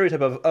push the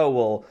stereotype of, "Oh,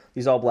 well,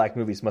 these all black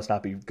movies must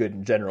not be good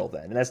in general."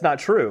 Then, and that's not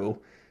true.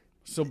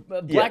 So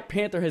Black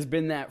Panther has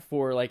been that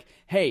for like,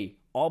 hey,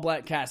 all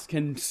black cast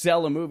can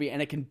sell a movie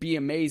and it can be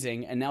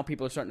amazing, and now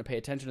people are starting to pay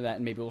attention to that,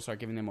 and maybe we'll start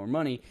giving them more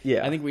money.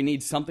 Yeah. I think we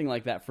need something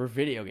like that for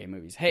video game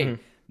movies. Hey,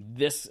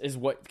 this is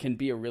what can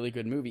be a really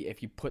good movie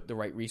if you put the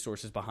right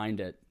resources behind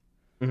it,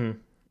 and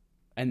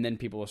then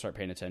people will start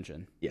paying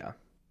attention. Yeah.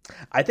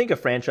 I think a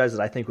franchise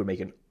that I think would make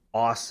an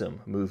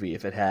awesome movie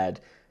if it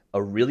had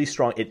a really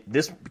strong...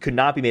 This could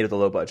not be made with a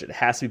low budget. It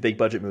has to be a big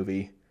budget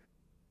movie.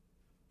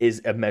 Is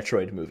a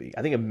Metroid movie.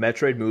 I think a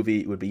Metroid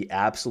movie would be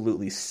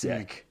absolutely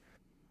sick.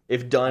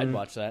 If done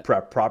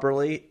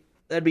properly,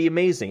 that'd be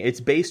amazing.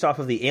 It's based off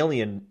of the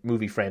Alien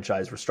movie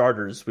franchise, for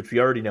starters, which we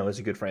already know is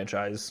a good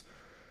franchise.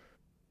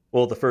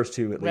 Well, the first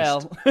two at least. Well,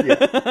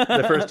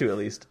 the first two at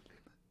least.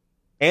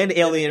 And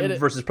Alien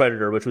versus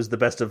Predator, which was the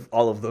best of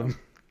all of them.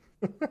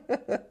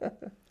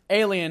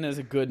 Alien is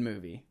a good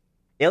movie.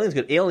 Alien's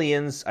good.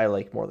 Aliens, I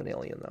like more than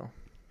Alien, though.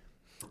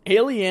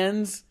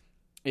 Aliens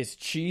is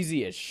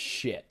cheesy as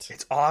shit.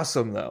 It's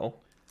awesome, though.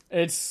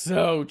 It's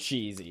so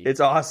cheesy. It's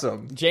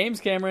awesome. James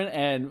Cameron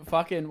and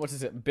fucking,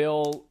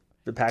 Bill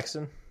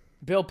Paxton?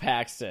 Bill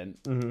Paxton.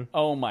 Mm-hmm.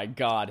 Oh my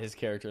god, his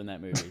character in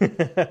that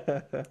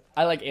movie.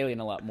 I like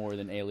Alien a lot more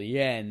than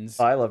Aliens.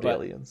 I love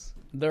Aliens.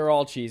 They're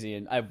all cheesy,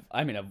 and I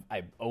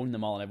own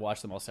them all, and I've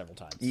watched them all several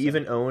times. You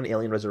even own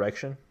Alien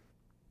Resurrection?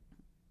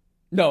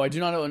 No, I do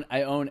not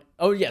own.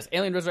 Oh yes,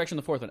 Alien Resurrection,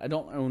 the fourth one. I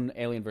don't own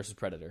Alien versus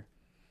Predator.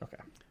 Okay,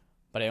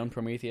 but I own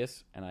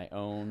Prometheus, and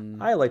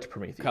I liked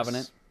Prometheus.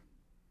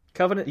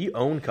 Covenant. You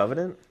own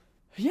Covenant?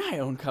 Yeah, I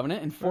own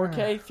Covenant in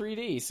 4K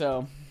 3D.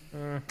 So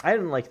I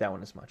didn't like that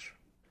one as much.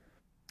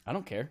 I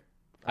don't care.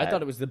 I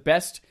thought it was the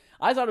best.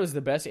 I thought it was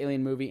the best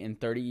Alien movie in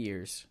 30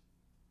 years.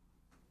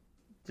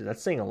 Dude,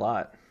 that's saying a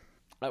lot.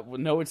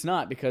 No, it's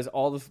not, because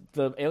all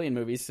the Alien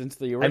movies since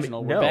the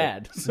original were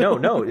bad. So.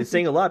 No, it's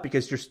saying a lot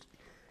because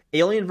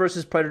Alien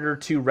vs. Predator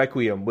 2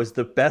 Requiem was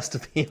the best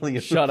of the Alien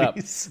movies. Shut up.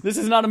 This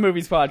is not a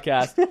movies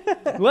podcast.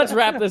 Let's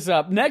wrap this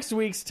up. Next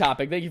week's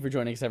topic, thank you for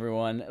joining us,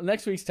 everyone.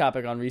 Next week's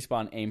topic on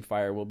Respawn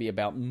Aimfire will be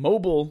about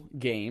mobile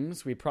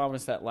games. We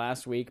promised that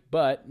last week,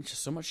 but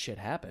just so much shit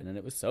happened, and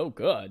it was so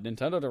good.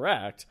 Nintendo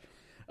Direct.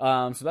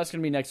 So that's going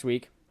to be next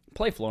week.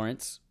 Play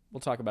Florence.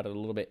 We'll talk about it a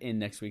little bit in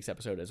next week's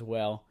episode as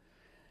well.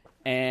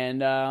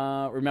 And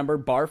remember,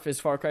 Barf is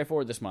Far Cry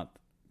 4 this month.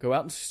 Go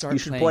out and start. You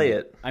should play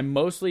it. I'm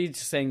mostly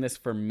saying this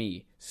for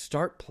me.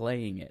 Start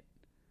playing it.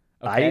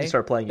 Okay? I need to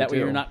start playing it too. That way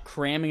you're not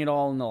cramming it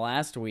all in the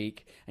last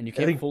week and you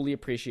can't fully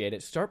appreciate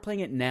it. Start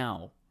playing it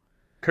now.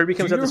 Kirby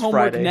comes out this Friday. Do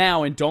your homework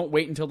now and don't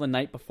wait until the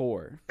night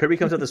before. Kirby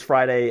comes out this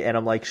Friday and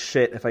I'm like,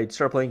 shit, if I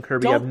start playing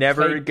Kirby, I'm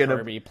never gonna...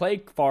 Kirby.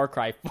 Play Far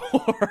Cry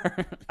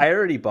 4. I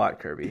already bought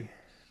Kirby.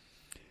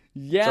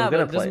 Yeah, so but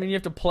it doesn't mean you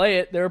have to play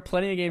it. There are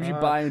plenty of games you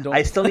buy and don't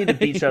I still need to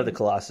beat Shadow of the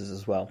Colossus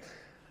as well.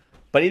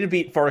 But I need to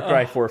beat Far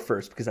Cry 4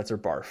 first, because that's our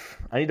barf.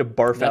 I need to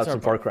barf out some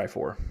Far Cry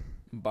 4.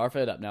 Barf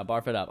it up now.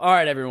 Barf it up. All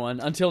right, everyone.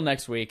 Until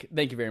next week,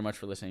 thank you very much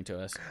for listening to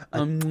us.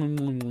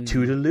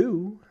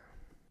 Toodaloo.